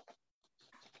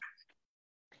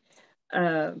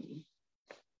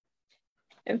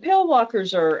 And Pale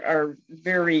Walkers are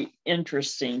very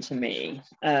interesting to me.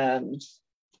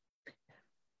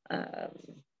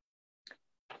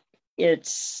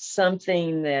 It's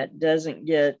something that doesn't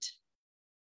get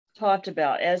talked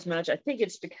about as much. I think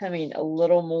it's becoming a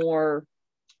little more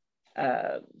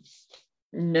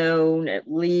known,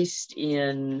 at least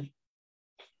in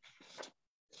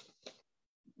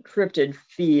cryptid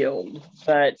field,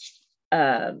 but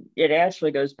it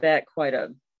actually goes back quite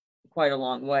a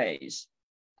long ways.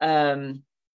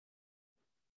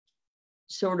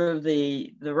 Sort of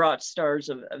the rock stars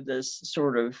of this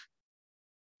sort of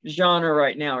genre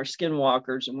right now are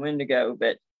skinwalkers and wendigo,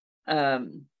 but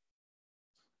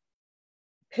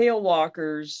Pale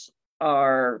Walkers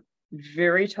are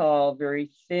very tall,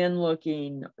 very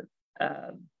thin-looking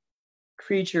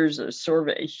creatures of sort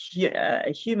of a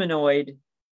humanoid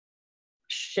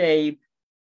shape,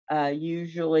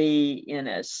 usually in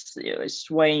a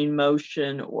swaying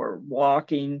motion or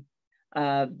walking,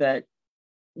 but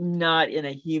not in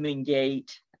a human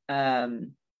gait,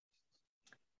 and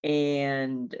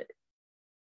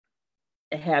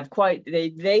have quite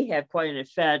they have quite an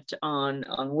effect on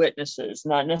witnesses,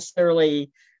 not necessarily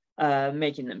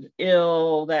making them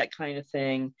ill, that kind of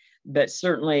thing, but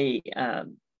certainly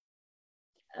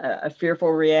a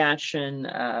fearful reaction,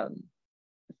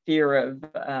 fear of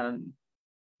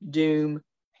doom,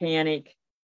 panic,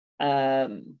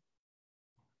 and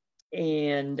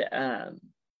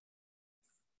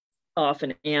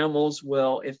often animals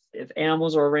will, if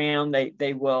animals are around,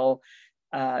 they will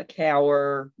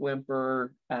cower,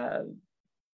 whimper,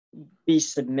 be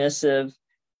submissive,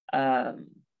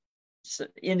 so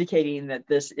indicating that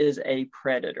this is a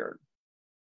predator.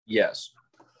 Yes.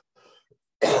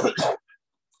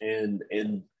 and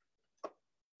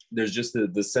there's just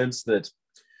the sense that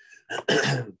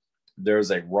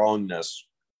there's a wrongness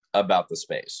about the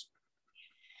space.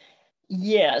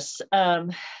 Yes.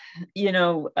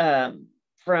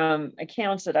 From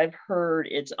accounts that I've heard,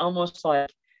 it's almost like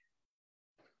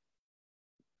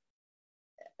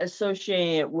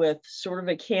associating it with sort of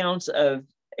accounts of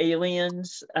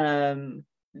aliens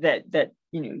that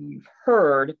you've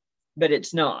heard, but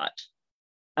it's not,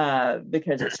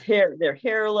 because they're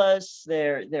hairless,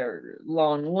 they're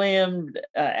long-limbed,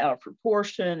 out of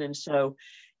proportion, and so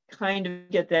kind of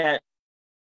get that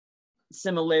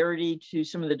similarity to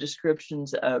some of the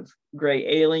descriptions of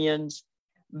gray aliens,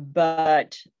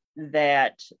 but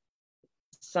that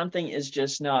something is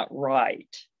just not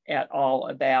right at all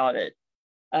about it.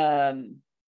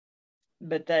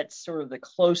 But that's sort of the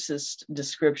closest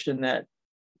description that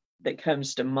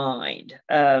comes to mind.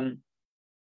 And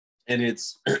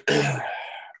it's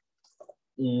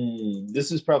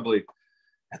this is probably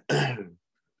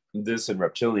this and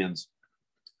reptilians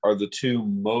are the two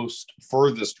most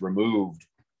furthest removed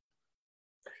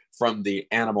from the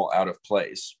animal out of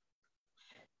place.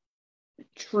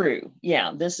 True.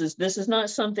 Yeah, this is not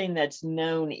something that's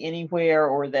known anywhere,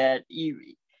 or that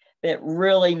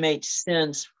really makes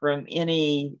sense from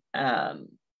any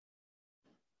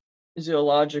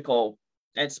zoological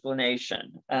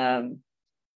explanation.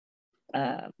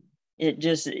 It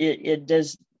just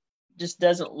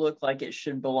doesn't look like it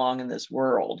should belong in this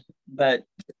world, but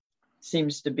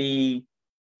seems to be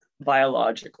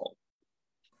biological,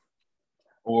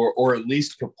 or at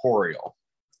least corporeal.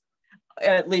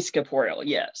 At least corporeal,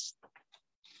 yes.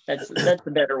 That's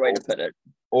the better way to put it.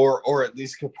 Or at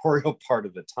least corporeal part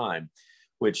of the time,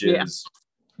 which is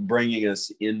bringing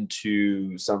us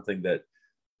into something that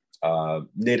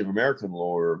Native American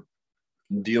lore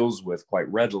deals with quite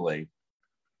readily,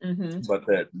 but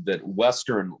that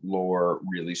Western lore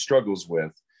really struggles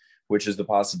with, which is the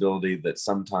possibility that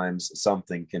sometimes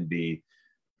something can be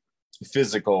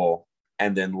physical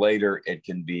and then later it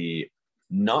can be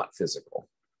not physical.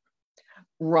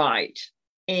 Right.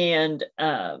 And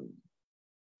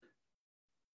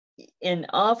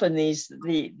often these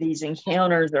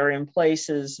encounters are in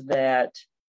places that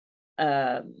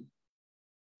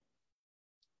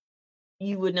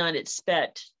you would not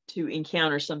expect to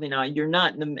encounter something. You're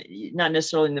not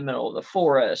necessarily in the middle of the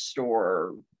forest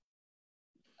or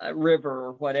a river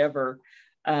or whatever,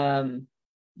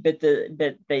 but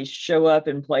they show up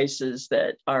in places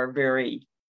that are very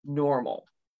normal.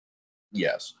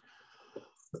 Yes.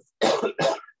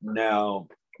 Now,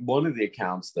 one of the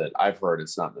accounts that I've heard,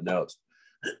 it's not in the notes,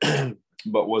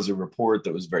 but was a report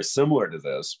that was very similar to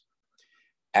this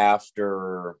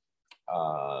after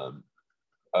a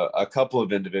couple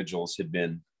of individuals had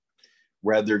been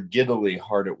rather giddily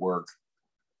hard at work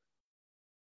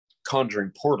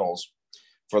conjuring portals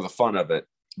for the fun of it,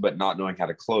 but not knowing how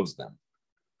to close them.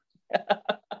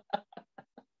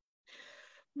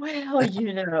 Well,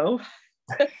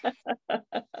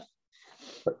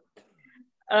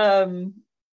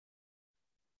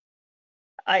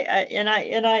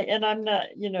 I'm not,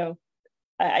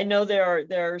 I know there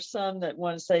are some that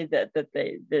want to say that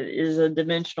is a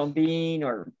dimensional being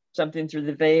or something through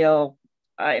the veil.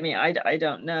 I mean, I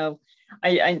don't know.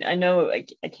 I know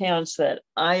accounts that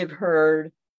I've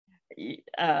heard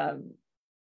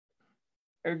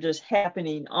are just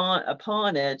happening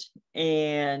upon it,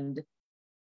 and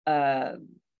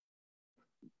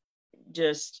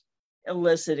just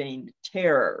eliciting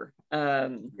terror.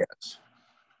 Yes.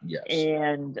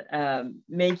 And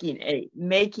making a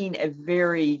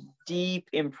very deep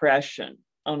impression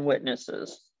on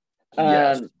witnesses.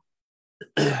 Yes.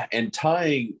 And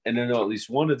tying, and I know at least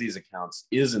one of these accounts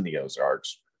is in the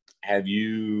Ozarks. Have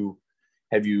you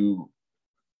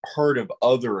heard of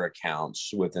other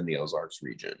accounts within the Ozarks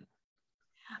region?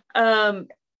 I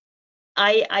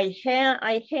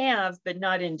have, but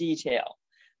not in detail.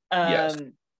 Yes.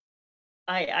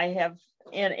 I have,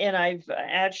 and I've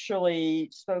actually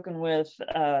spoken with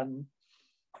a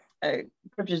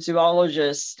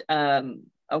cryptozoologist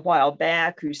a while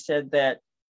back who said that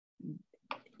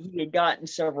he had gotten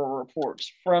several reports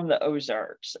from the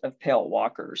Ozarks of Pale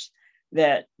Walkers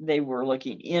that they were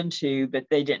looking into, but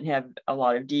they didn't have a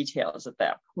lot of details at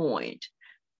that point.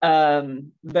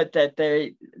 But that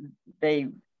they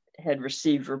had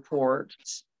received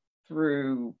reports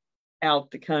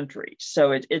throughout the country.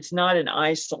 So it's not an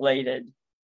isolated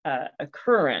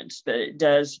occurrence, but it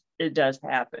does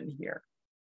happen here.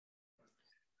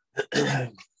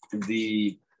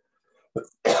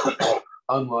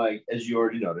 Unlike, as you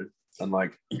already noted,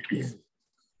 unlike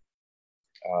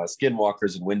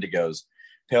skinwalkers and wendigos,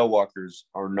 pale walkers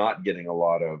are not getting a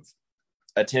lot of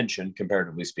attention,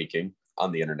 comparatively speaking,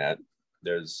 on the internet.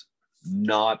 There's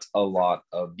not a lot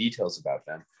of details about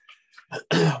them.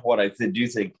 What I do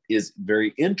think is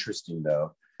very interesting,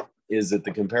 though, is that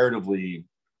the comparatively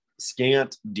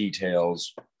scant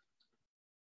details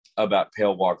about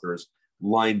pale walkers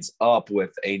lines up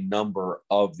with a number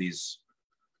of these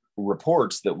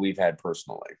reports that we've had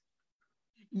personally.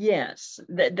 Yes,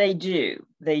 they do.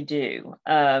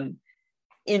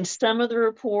 In some of the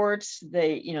reports,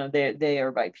 they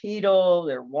are bipedal,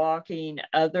 they're walking.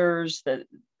 Others that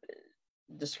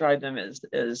describe them as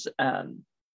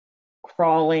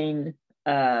crawling.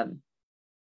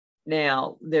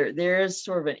 Now there is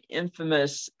sort of an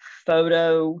infamous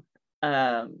photo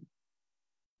of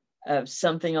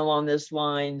something along these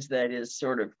lines that is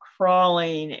sort of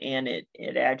crawling, and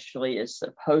it actually is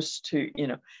supposed to,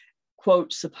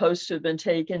 quote, supposed to have been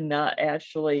taken, not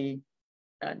actually,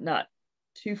 not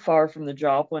too far from the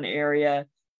Joplin area.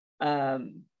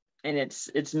 And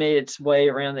it's made its way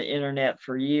around the internet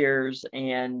for years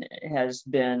and has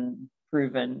been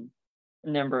proven a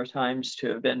number of times to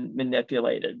have been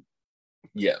manipulated.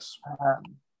 Yes.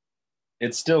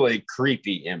 It's still a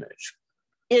creepy image.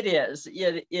 It is.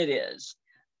 It is.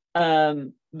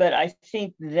 But I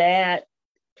think that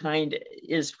kind of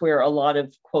is where a lot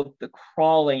of, quote, the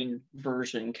crawling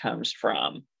version comes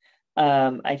from.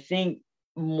 I think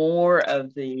more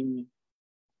of the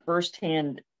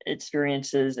firsthand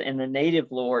experiences and the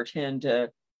native lore tend to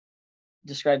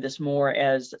describe this more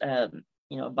as,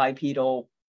 bipedal.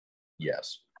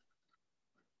 Yes.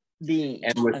 Being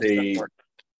and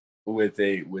with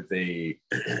a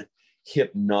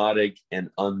hypnotic and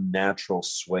unnatural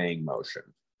swaying motion.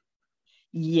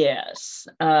 Yes.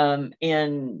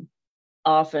 And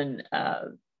often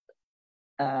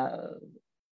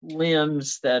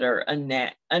limbs that are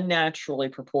unnaturally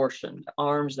proportioned,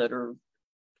 arms that are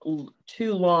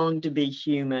too long to be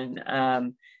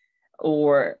human,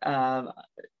 or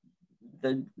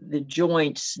the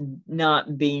joints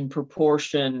not being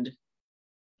proportioned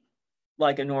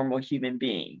like a normal human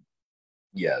being.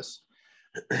 Yes.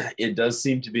 It does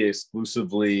seem to be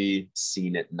exclusively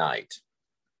seen at night.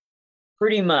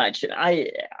 Pretty much.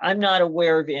 I'm not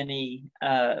aware of any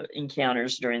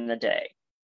encounters during the day.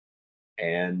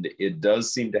 And it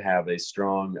does seem to have a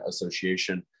strong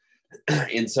association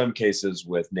in some cases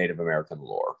with Native American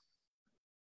lore.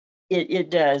 It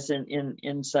does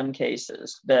in some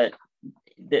cases, but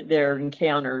there are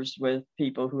encounters with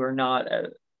people who are not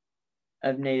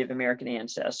of Native American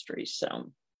ancestry.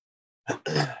 So,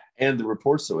 and the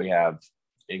reports that we have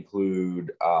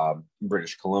include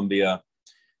British Columbia,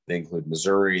 they include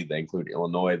Missouri, they include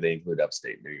Illinois, they include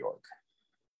upstate New York.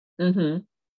 Mm-hmm.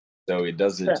 So it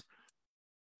doesn't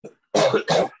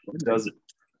it doesn't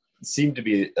seem to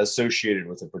be associated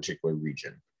with a particular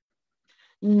region.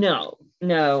 No.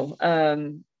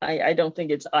 I don't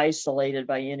think it's isolated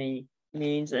by any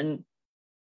means, and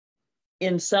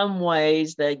in some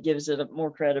ways that gives it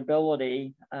more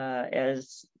credibility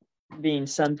as being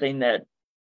something that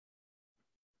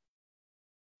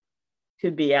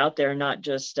could be out there, not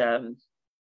just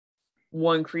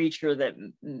one creature that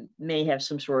may have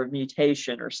some sort of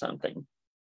mutation or something.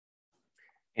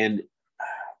 And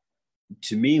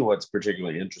to me, what's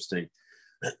particularly interesting,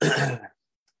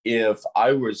 if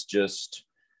I was just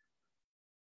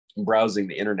browsing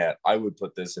the internet, I would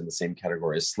put this in the same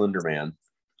category as Slender Man,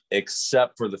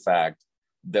 except for the fact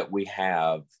that we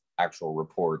have actual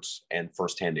reports and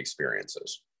firsthand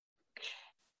experiences.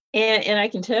 And I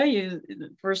can tell you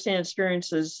firsthand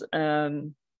experiences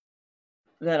that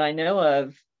I know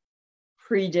of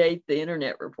predate the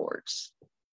internet reports.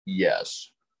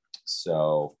 Yes.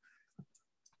 So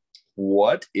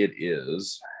what it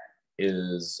is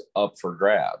up for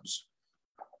grabs.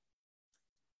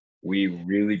 We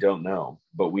really don't know,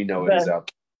 but we know it is out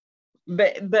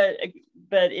there.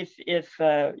 But if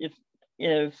the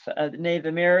Native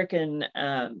American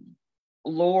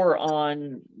lore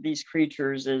on these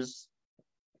creatures is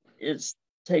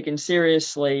taken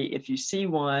seriously, if you see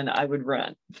one, I would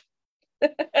run.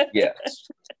 Yes,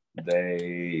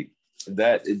 that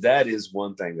is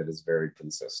one thing that is very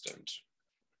consistent.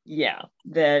 Yeah,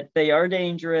 that they are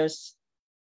dangerous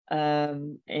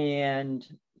and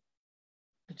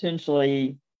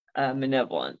potentially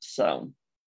malevolent. So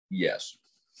yes,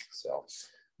 so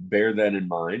bear that in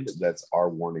mind. That's our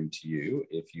warning to you.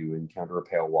 If you encounter a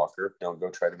pale walker, don't go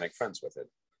try to make friends with it.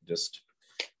 Just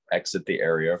exit the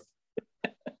area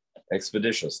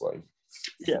expeditiously.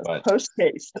 Yes, post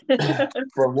case.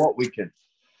 from what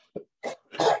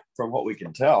we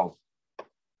can tell,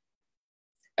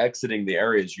 exiting the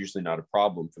area is usually not a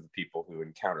problem for the people who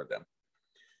encounter them.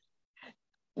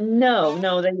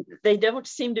 No, they don't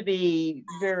seem to be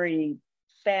very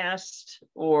fast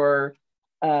or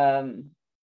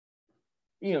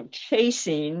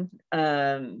chasing,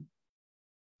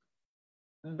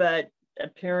 but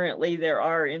apparently there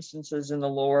are instances in the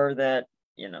lore that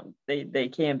they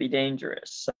can be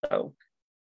dangerous, so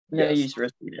no use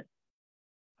risking it.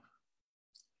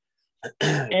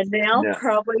 And now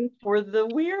probably for the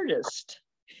weirdest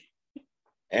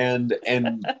and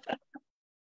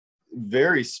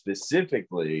very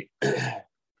specifically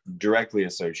directly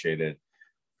associated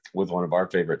with one of our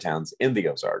favorite towns in the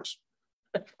Ozarks.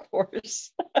 Of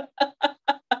course.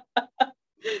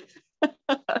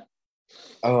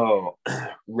 Oh,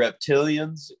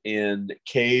 reptilians in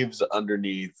caves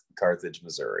underneath Carthage,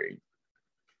 Missouri.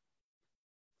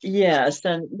 Yes,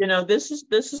 and this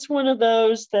is one of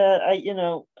those that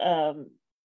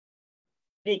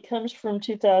it comes from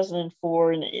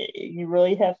 2004, and you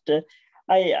really have to.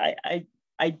 I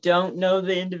don't know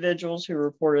the individuals who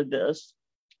reported this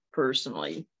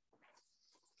personally.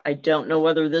 I don't know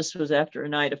whether this was after a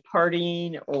night of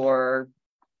partying or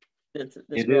this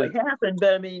really happened.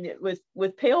 But I mean, with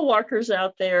Pale Walkers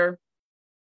out there,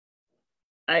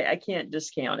 I can't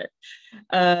discount it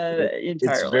entirely.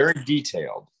 It's very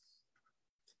detailed.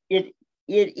 It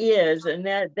is, and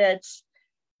that's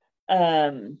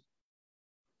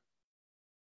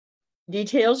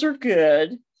details are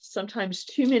good. Sometimes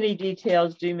too many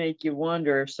details do make you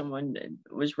wonder if someone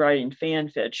was writing fan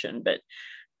fiction, but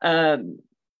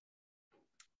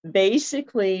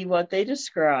basically what they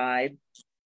describe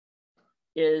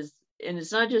is, and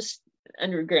it's not just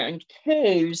underground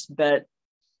caves, but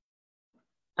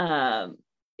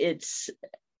it's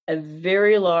a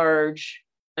very large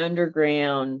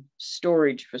underground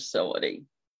storage facility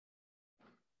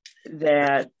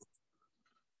that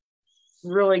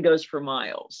really goes for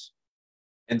miles.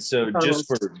 And so just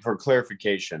for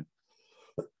clarification,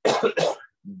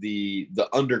 the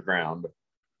underground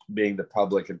being the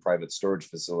public and private storage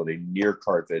facility near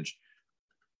Carthage,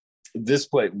 this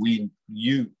place,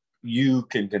 you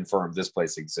can confirm this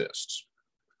place exists.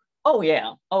 Oh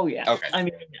yeah. Okay. I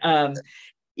mean,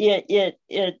 it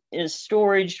is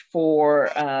storage for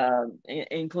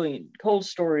including cold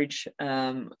storage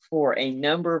for a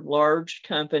number of large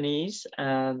companies.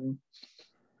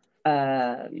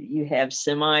 You have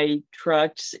semi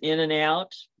trucks in and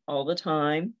out all the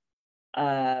time.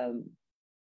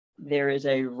 There is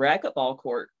a racquetball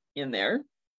court in there.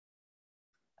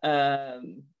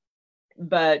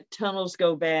 But tunnels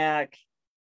go back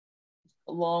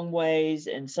a long ways,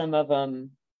 and some of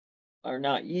them are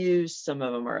not used, some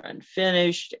of them are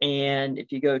unfinished. And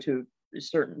if you go to a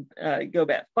certain, go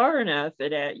back far enough,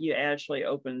 you actually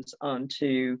opens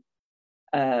onto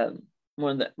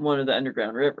one of the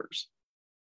underground rivers.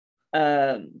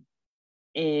 And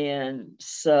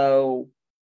so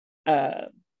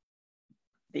the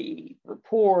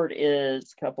report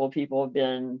is a couple of people have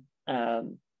been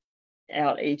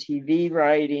out ATV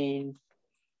riding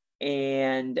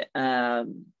and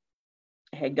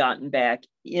had gotten back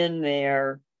in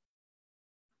there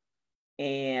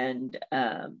and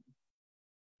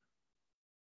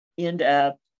end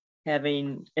up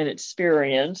having an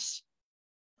experience.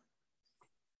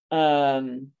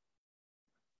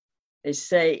 They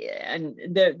say, and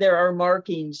there are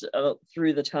markings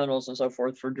through the tunnels and so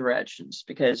forth for directions,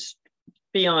 because to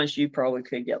be honest, you probably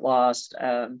could get lost.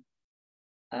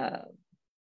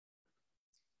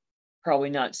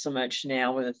 Probably not so much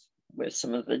now with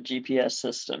some of the GPS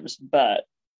systems, but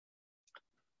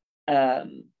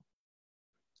and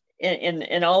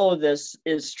all of this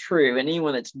is true, and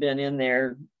anyone that's been in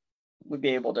there would be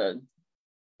able to,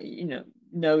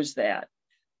 knows that.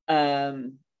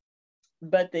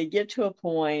 But they get to a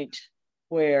point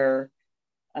where,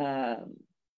 that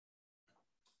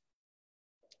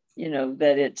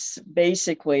it's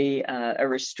basically a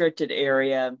restricted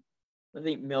area. I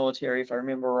think military, if I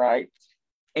remember right,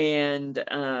 and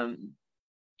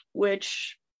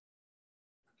which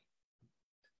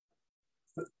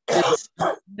is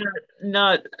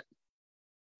not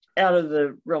out of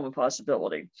the realm of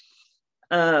possibility,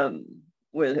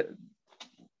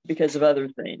 because of other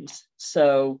things.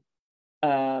 So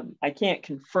I can't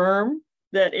confirm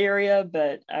that area,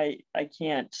 but I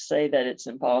can't say that it's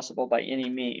impossible by any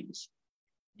means.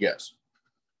 Yes.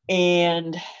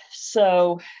 And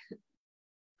so,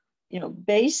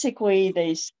 basically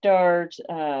they start,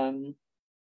 the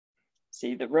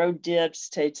road dips,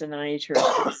 takes a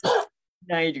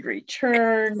 90-degree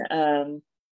turn.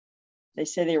 They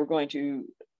say they were going to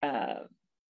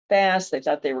fast. They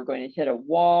thought they were going to hit a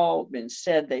wall.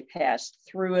 Instead, they passed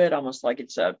through it, almost like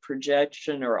it's a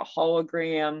projection or a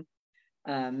hologram.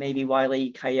 Maybe Wile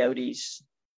E. Coyote's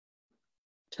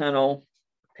tunnel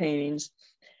paintings.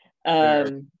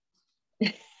 And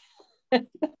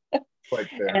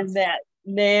that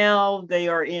now they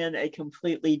are in a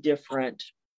completely different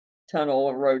tunnel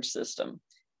or road system,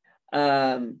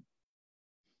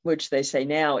 which they say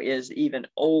now is even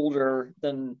older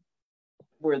than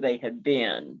where they had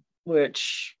been,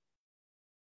 which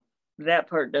that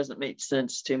part doesn't make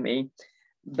sense to me,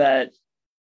 but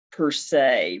per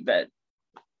se, but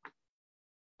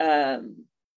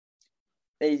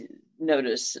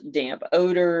notice damp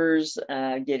odors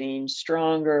getting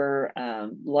stronger,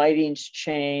 lighting's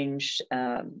changed,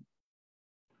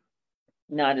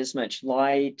 not as much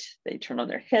light. They turn on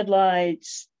their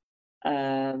headlights.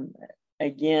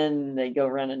 Again, they go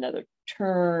around another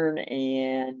turn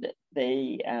and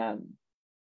they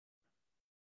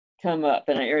come up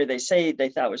in an area they say they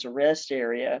thought was a rest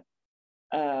area.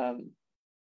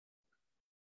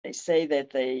 They say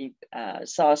that they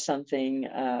saw something,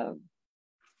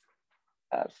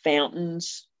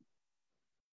 fountains,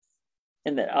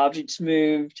 and that objects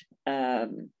moved.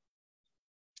 And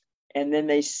then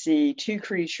they see two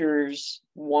creatures.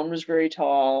 One was very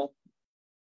tall,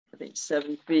 I think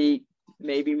 7 feet,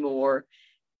 maybe more,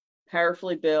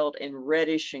 powerfully built and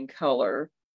reddish in color.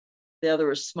 The other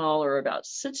was smaller, about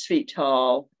 6 feet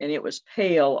tall, and it was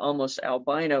pale, almost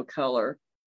albino color,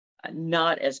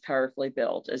 not as powerfully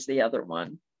built as the other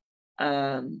one,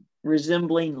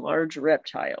 resembling large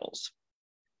reptiles.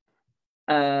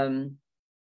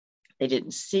 They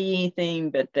didn't see anything,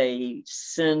 but they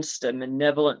sensed a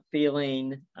malevolent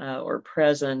feeling or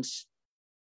presence,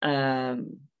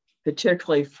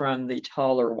 particularly from the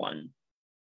taller one.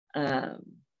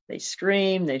 They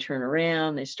scream, they turn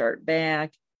around, they start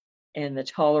back, and the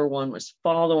taller one was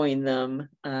following them.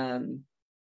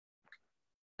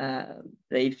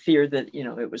 They feared that,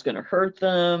 it was going to hurt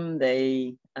them.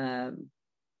 They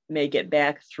may get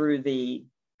back through the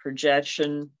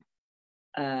projection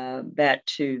back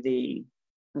to the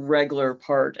regular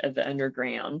part of the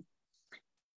underground.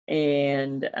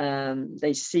 And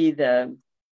they see the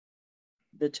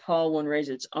tall one raise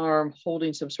its arm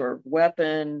holding some sort of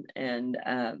weapon, and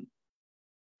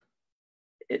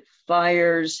it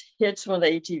fires, hits one of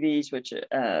the ATVs, which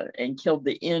and killed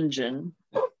the engine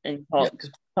and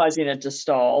causing it to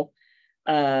stall.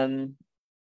 The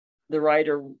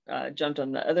rider jumped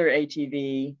on the other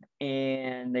ATV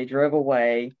and they drove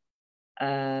away.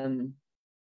 I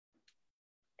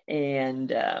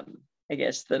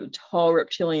guess the tall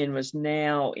reptilian was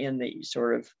now in the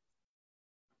sort of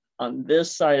on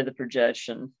this side of the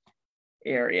projection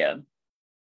area,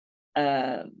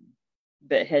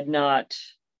 but had not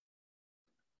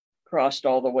crossed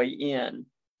all the way in.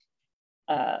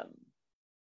 That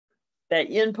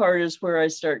end part is where I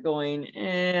start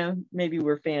going, maybe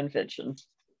we're fan fiction.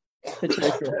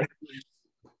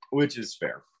 Which is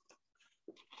fair.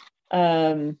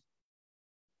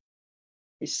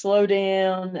 They slow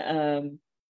down,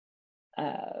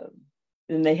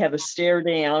 then they have a stare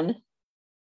down.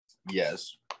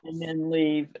 Yes. And then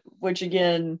leave, which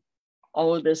again,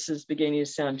 all of this is beginning to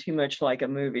sound too much like a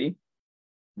movie.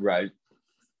 Right.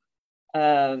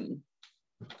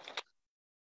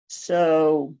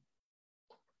 So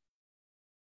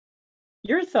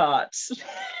your thoughts?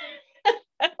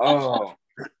 Oh.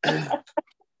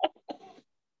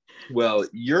 Well,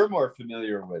 you're more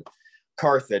familiar with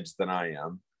Carthage than I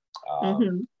am.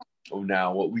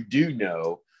 Now, what we do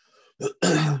know,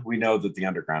 we know that the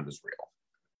underground is real.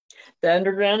 The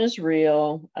underground is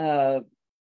real. And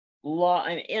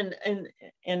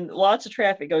lots of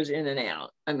traffic goes in and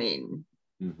out. I mean,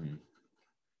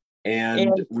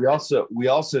 and we also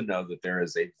know that there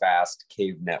is a vast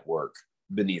cave network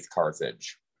beneath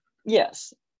Carthage.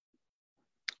 Yes.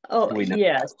 Oh,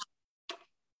 yes.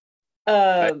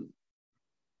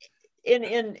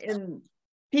 In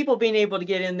people being able to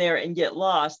get in there and get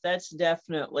lost, that's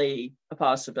definitely a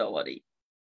possibility.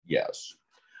 Yes.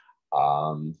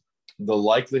 The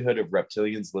likelihood of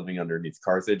reptilians living underneath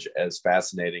Carthage, as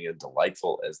fascinating and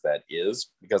delightful as that is,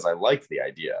 because I like the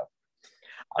idea.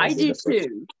 I do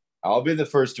too. I'll be the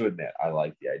first to admit I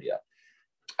like the idea.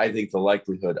 I think the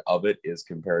likelihood of it is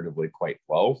comparatively quite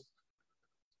low.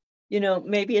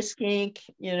 Maybe a skink,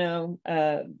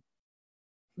 but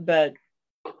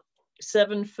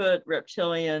 7-foot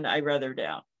reptilian, I rather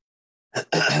doubt.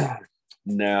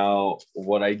 Now,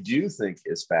 what I do think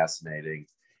is fascinating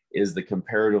is the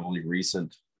comparatively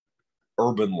recent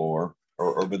urban lore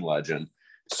or urban legend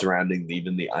surrounding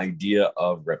even the idea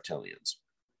of reptilians.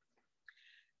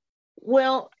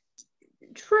 Well,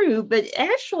 true, but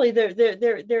actually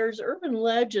there's urban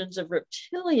legends of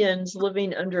reptilians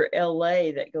living under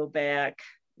LA that go back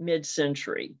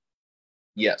mid-century.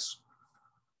 Yes.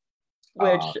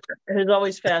 Which has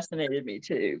always fascinated me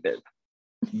too, but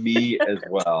me as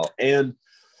well. And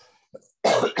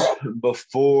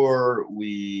before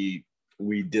we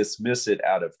dismiss it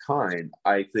out of kind,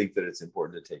 I think that it's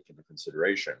important to take into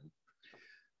consideration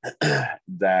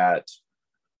that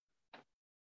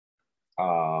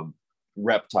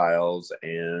reptiles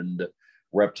and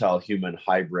reptile human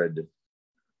hybrid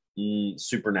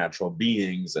supernatural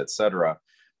beings, etc.,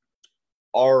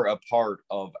 are a part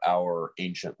of our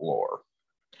ancient lore.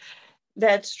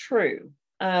 That's true.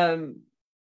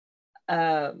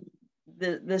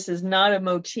 This is not a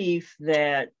motif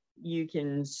that you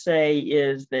can say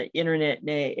is the internet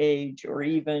age, or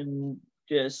even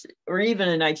a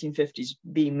 1950s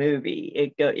B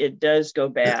movie. It does go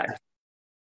back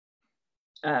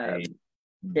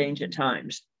ancient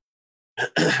times.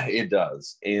 It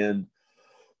does. And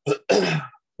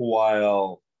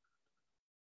while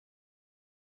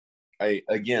I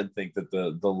again think that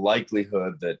the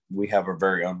likelihood that we have our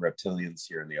very own reptilians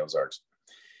here in the Ozarks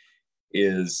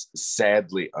is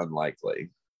sadly unlikely,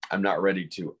 I'm not ready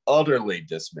to utterly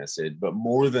dismiss it, but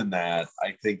more than that,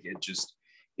 I think it just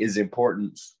is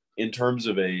important in terms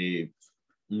of a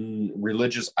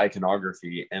religious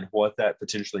iconography and what that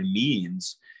potentially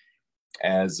means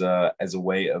as a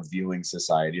way of viewing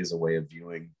society, as a way of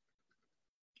viewing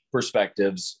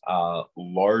perspectives,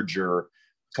 larger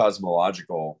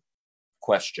cosmological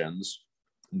questions,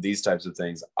 these types of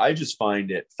things. I just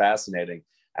find it fascinating,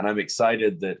 and I'm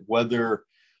excited that whether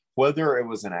it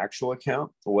was an actual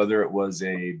account, whether it was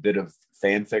a bit of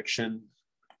fan fiction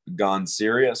gone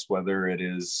serious, whether it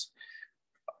is,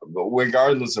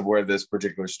 regardless of where this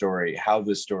particular story, how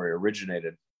this story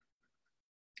originated,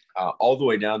 all the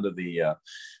way down to the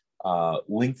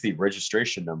lengthy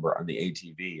registration number on the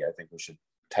ATV. I think we should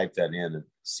type that in and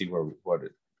see what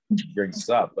it brings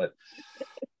up. But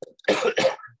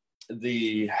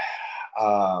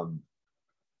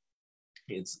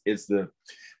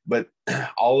but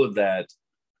all of that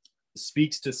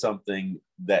speaks to something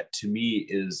that to me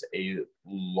is a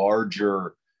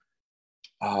larger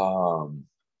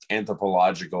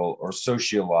anthropological or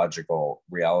sociological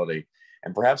reality.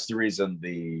 And perhaps the reason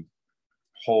the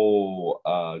whole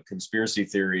conspiracy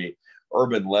theory,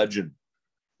 urban legend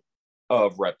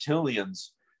of reptilians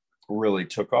really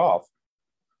took off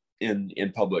in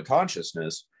public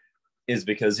consciousness is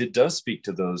because it does speak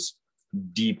to those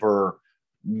deeper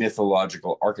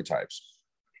mythological archetypes.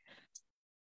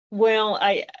 Well,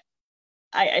 I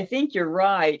think you're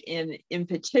right. And in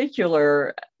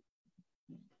particular,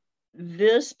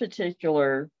 this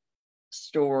particular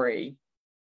story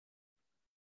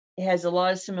has a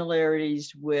lot of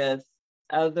similarities with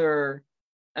other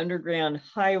underground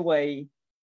highway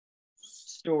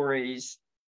stories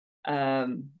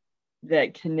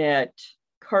that connect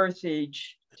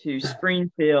Carthage to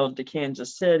Springfield to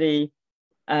Kansas City,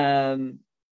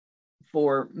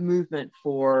 for movement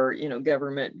for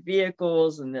government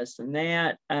vehicles and this and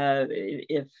that.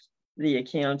 If the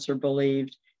accounts are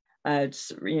believed,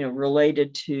 it's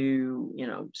related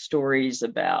to stories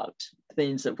about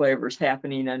things that whatever's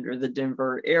happening under the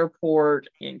Denver airport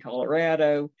in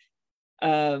Colorado.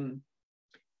 And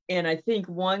I think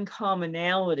one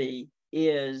commonality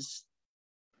is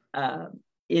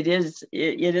it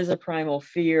is a primal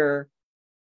fear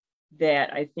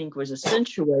that I think was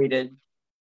accentuated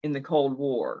in the Cold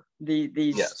War.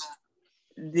 The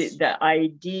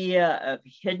idea of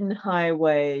hidden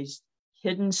highways,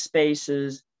 hidden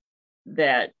spaces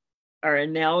that are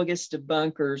analogous to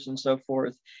bunkers and so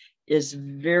forth is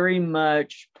very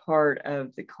much part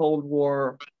of the Cold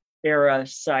War era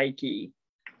psyche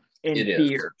and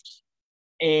fears,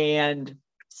 and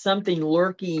something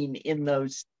lurking in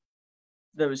those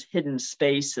hidden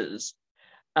spaces.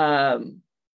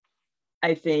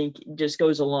 I think just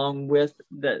goes along with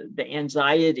the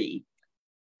anxiety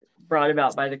brought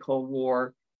about by the Cold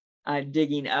War,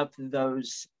 digging up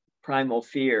those primal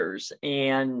fears.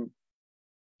 And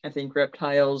I think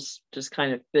reptiles just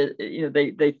kind of fit,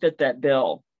 they fit that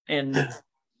bill. And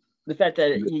the fact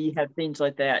that you have things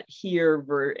like that here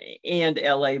and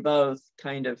LA both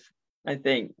kind of, I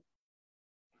think,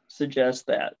 suggest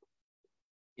that.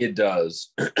 It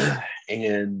does.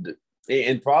 and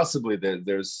possibly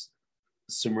there's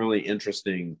some really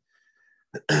interesting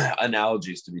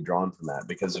analogies to be drawn from that,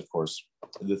 because of course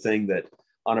the thing that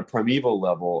on a primeval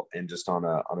level and just on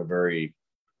a very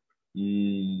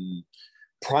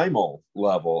primal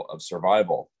level of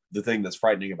survival, the thing that's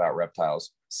frightening about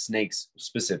reptiles, snakes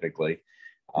specifically,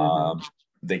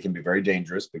 they can be very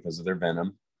dangerous because of their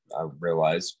venom. I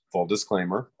realize, full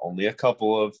disclaimer, only a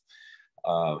couple of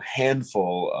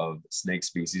handful of snake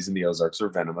species in the Ozarks are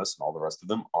venomous, and all the rest of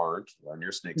them aren't. Learn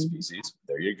your snake species.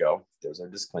 There you go. There's a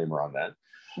disclaimer on that.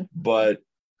 But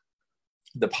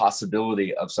the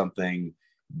possibility of something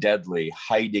deadly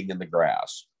hiding in the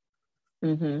grass,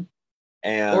 and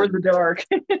or the dark,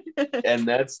 and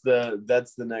that's the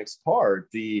next part.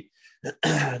 The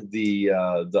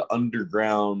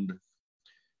underground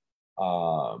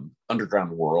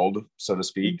world, so to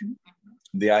speak.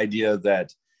 The idea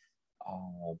that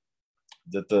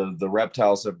that the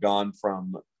reptiles have gone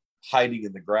from hiding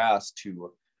in the grass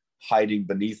to hiding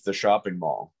beneath the shopping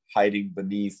mall, hiding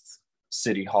beneath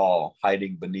City Hall,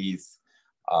 hiding beneath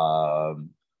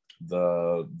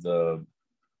the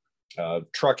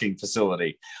trucking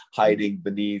facility, hiding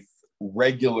beneath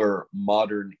regular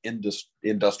modern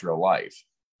industrial life,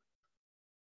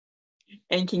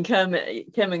 and can come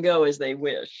and go as they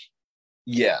wish.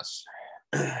 Yes.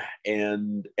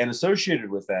 And associated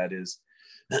with that is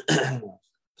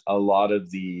a lot of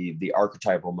the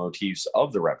archetypal motifs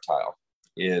of the reptile.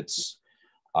 It's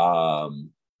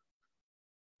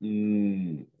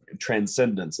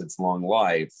transcendence, it's long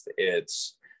life,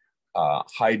 it's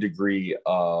high degree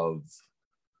of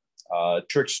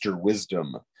trickster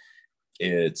wisdom,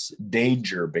 it's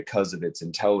danger because of its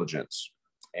intelligence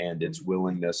and its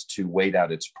willingness to wait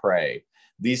out its prey,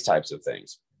 these types of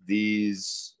things.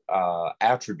 These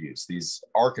attributes, these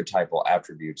archetypal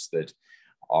attributes that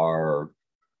are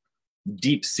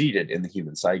deep-seated in the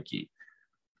human psyche,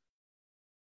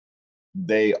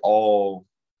 they all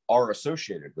are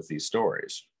associated with these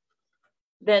stories.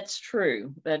 That's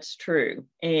true. That's true.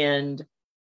 And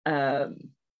that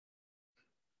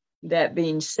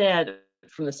being said,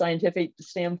 from the scientific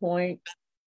standpoint,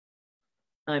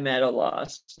 I'm at a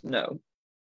loss. No.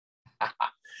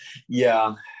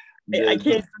 Yeah. I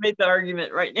can't make the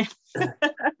argument right now.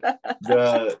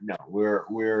 No,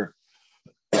 we're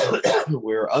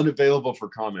we're unavailable for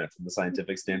comment from the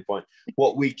scientific standpoint.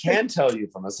 What we can tell you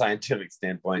from a scientific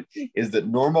standpoint is that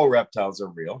normal reptiles are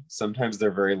real. Sometimes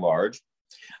they're very large,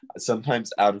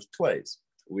 sometimes out of place.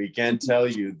 We can tell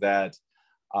you that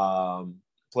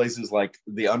places like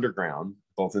the underground,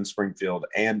 both in Springfield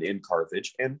and in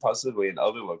Carthage, and possibly in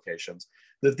other locations,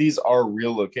 that these are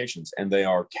real locations and they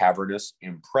are cavernous,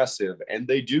 impressive, and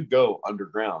they do go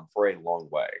underground for a long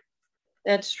way.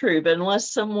 That's true, but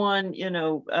unless someone,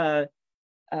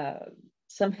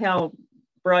 somehow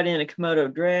brought in a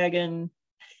Komodo dragon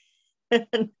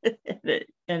and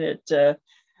it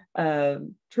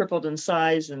tripled in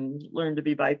size and learned to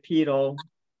be bipedal,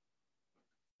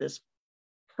 this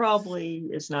probably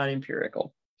is not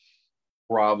empirical.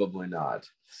 Probably not.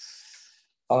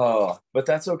 But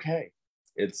that's okay.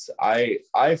 I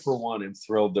for one am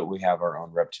thrilled that we have our own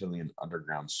reptilian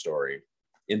underground story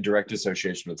in direct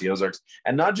association with the Ozarks,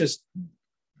 and not just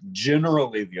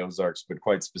generally the Ozarks, but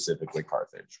quite specifically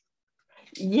Carthage.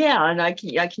 Yeah, and I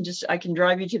can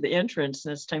drive you to the entrance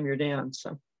next time you're down.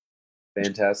 So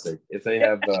fantastic. If they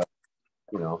have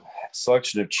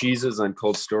selection of cheeses on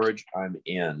cold storage, I'm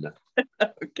in.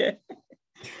 Okay.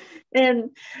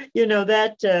 And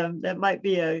that might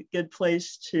be a good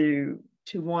place to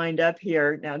wind up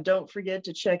here. Now, don't forget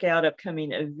to check out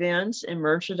upcoming events and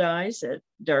merchandise at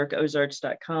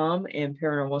darkozarks.com and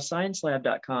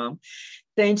paranormalsciencelab.com.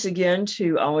 Thanks again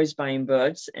to Always Buying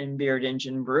Books and Beard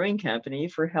Engine Brewing Company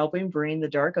for helping bring the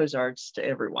Dark Ozarks to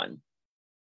everyone.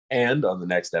 And on the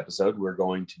next episode, we're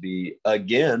going to be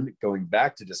again going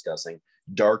back to discussing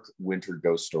dark winter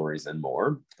ghost stories and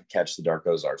more. Catch the Dark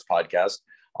Ozarks podcast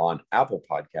on Apple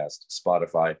Podcasts,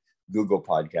 Spotify, Google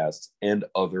Podcasts, and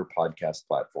other podcast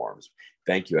platforms.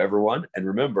 Thank you, everyone. And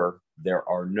remember, there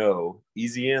are no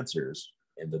easy answers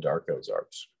in the Dark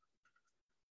Ozarks.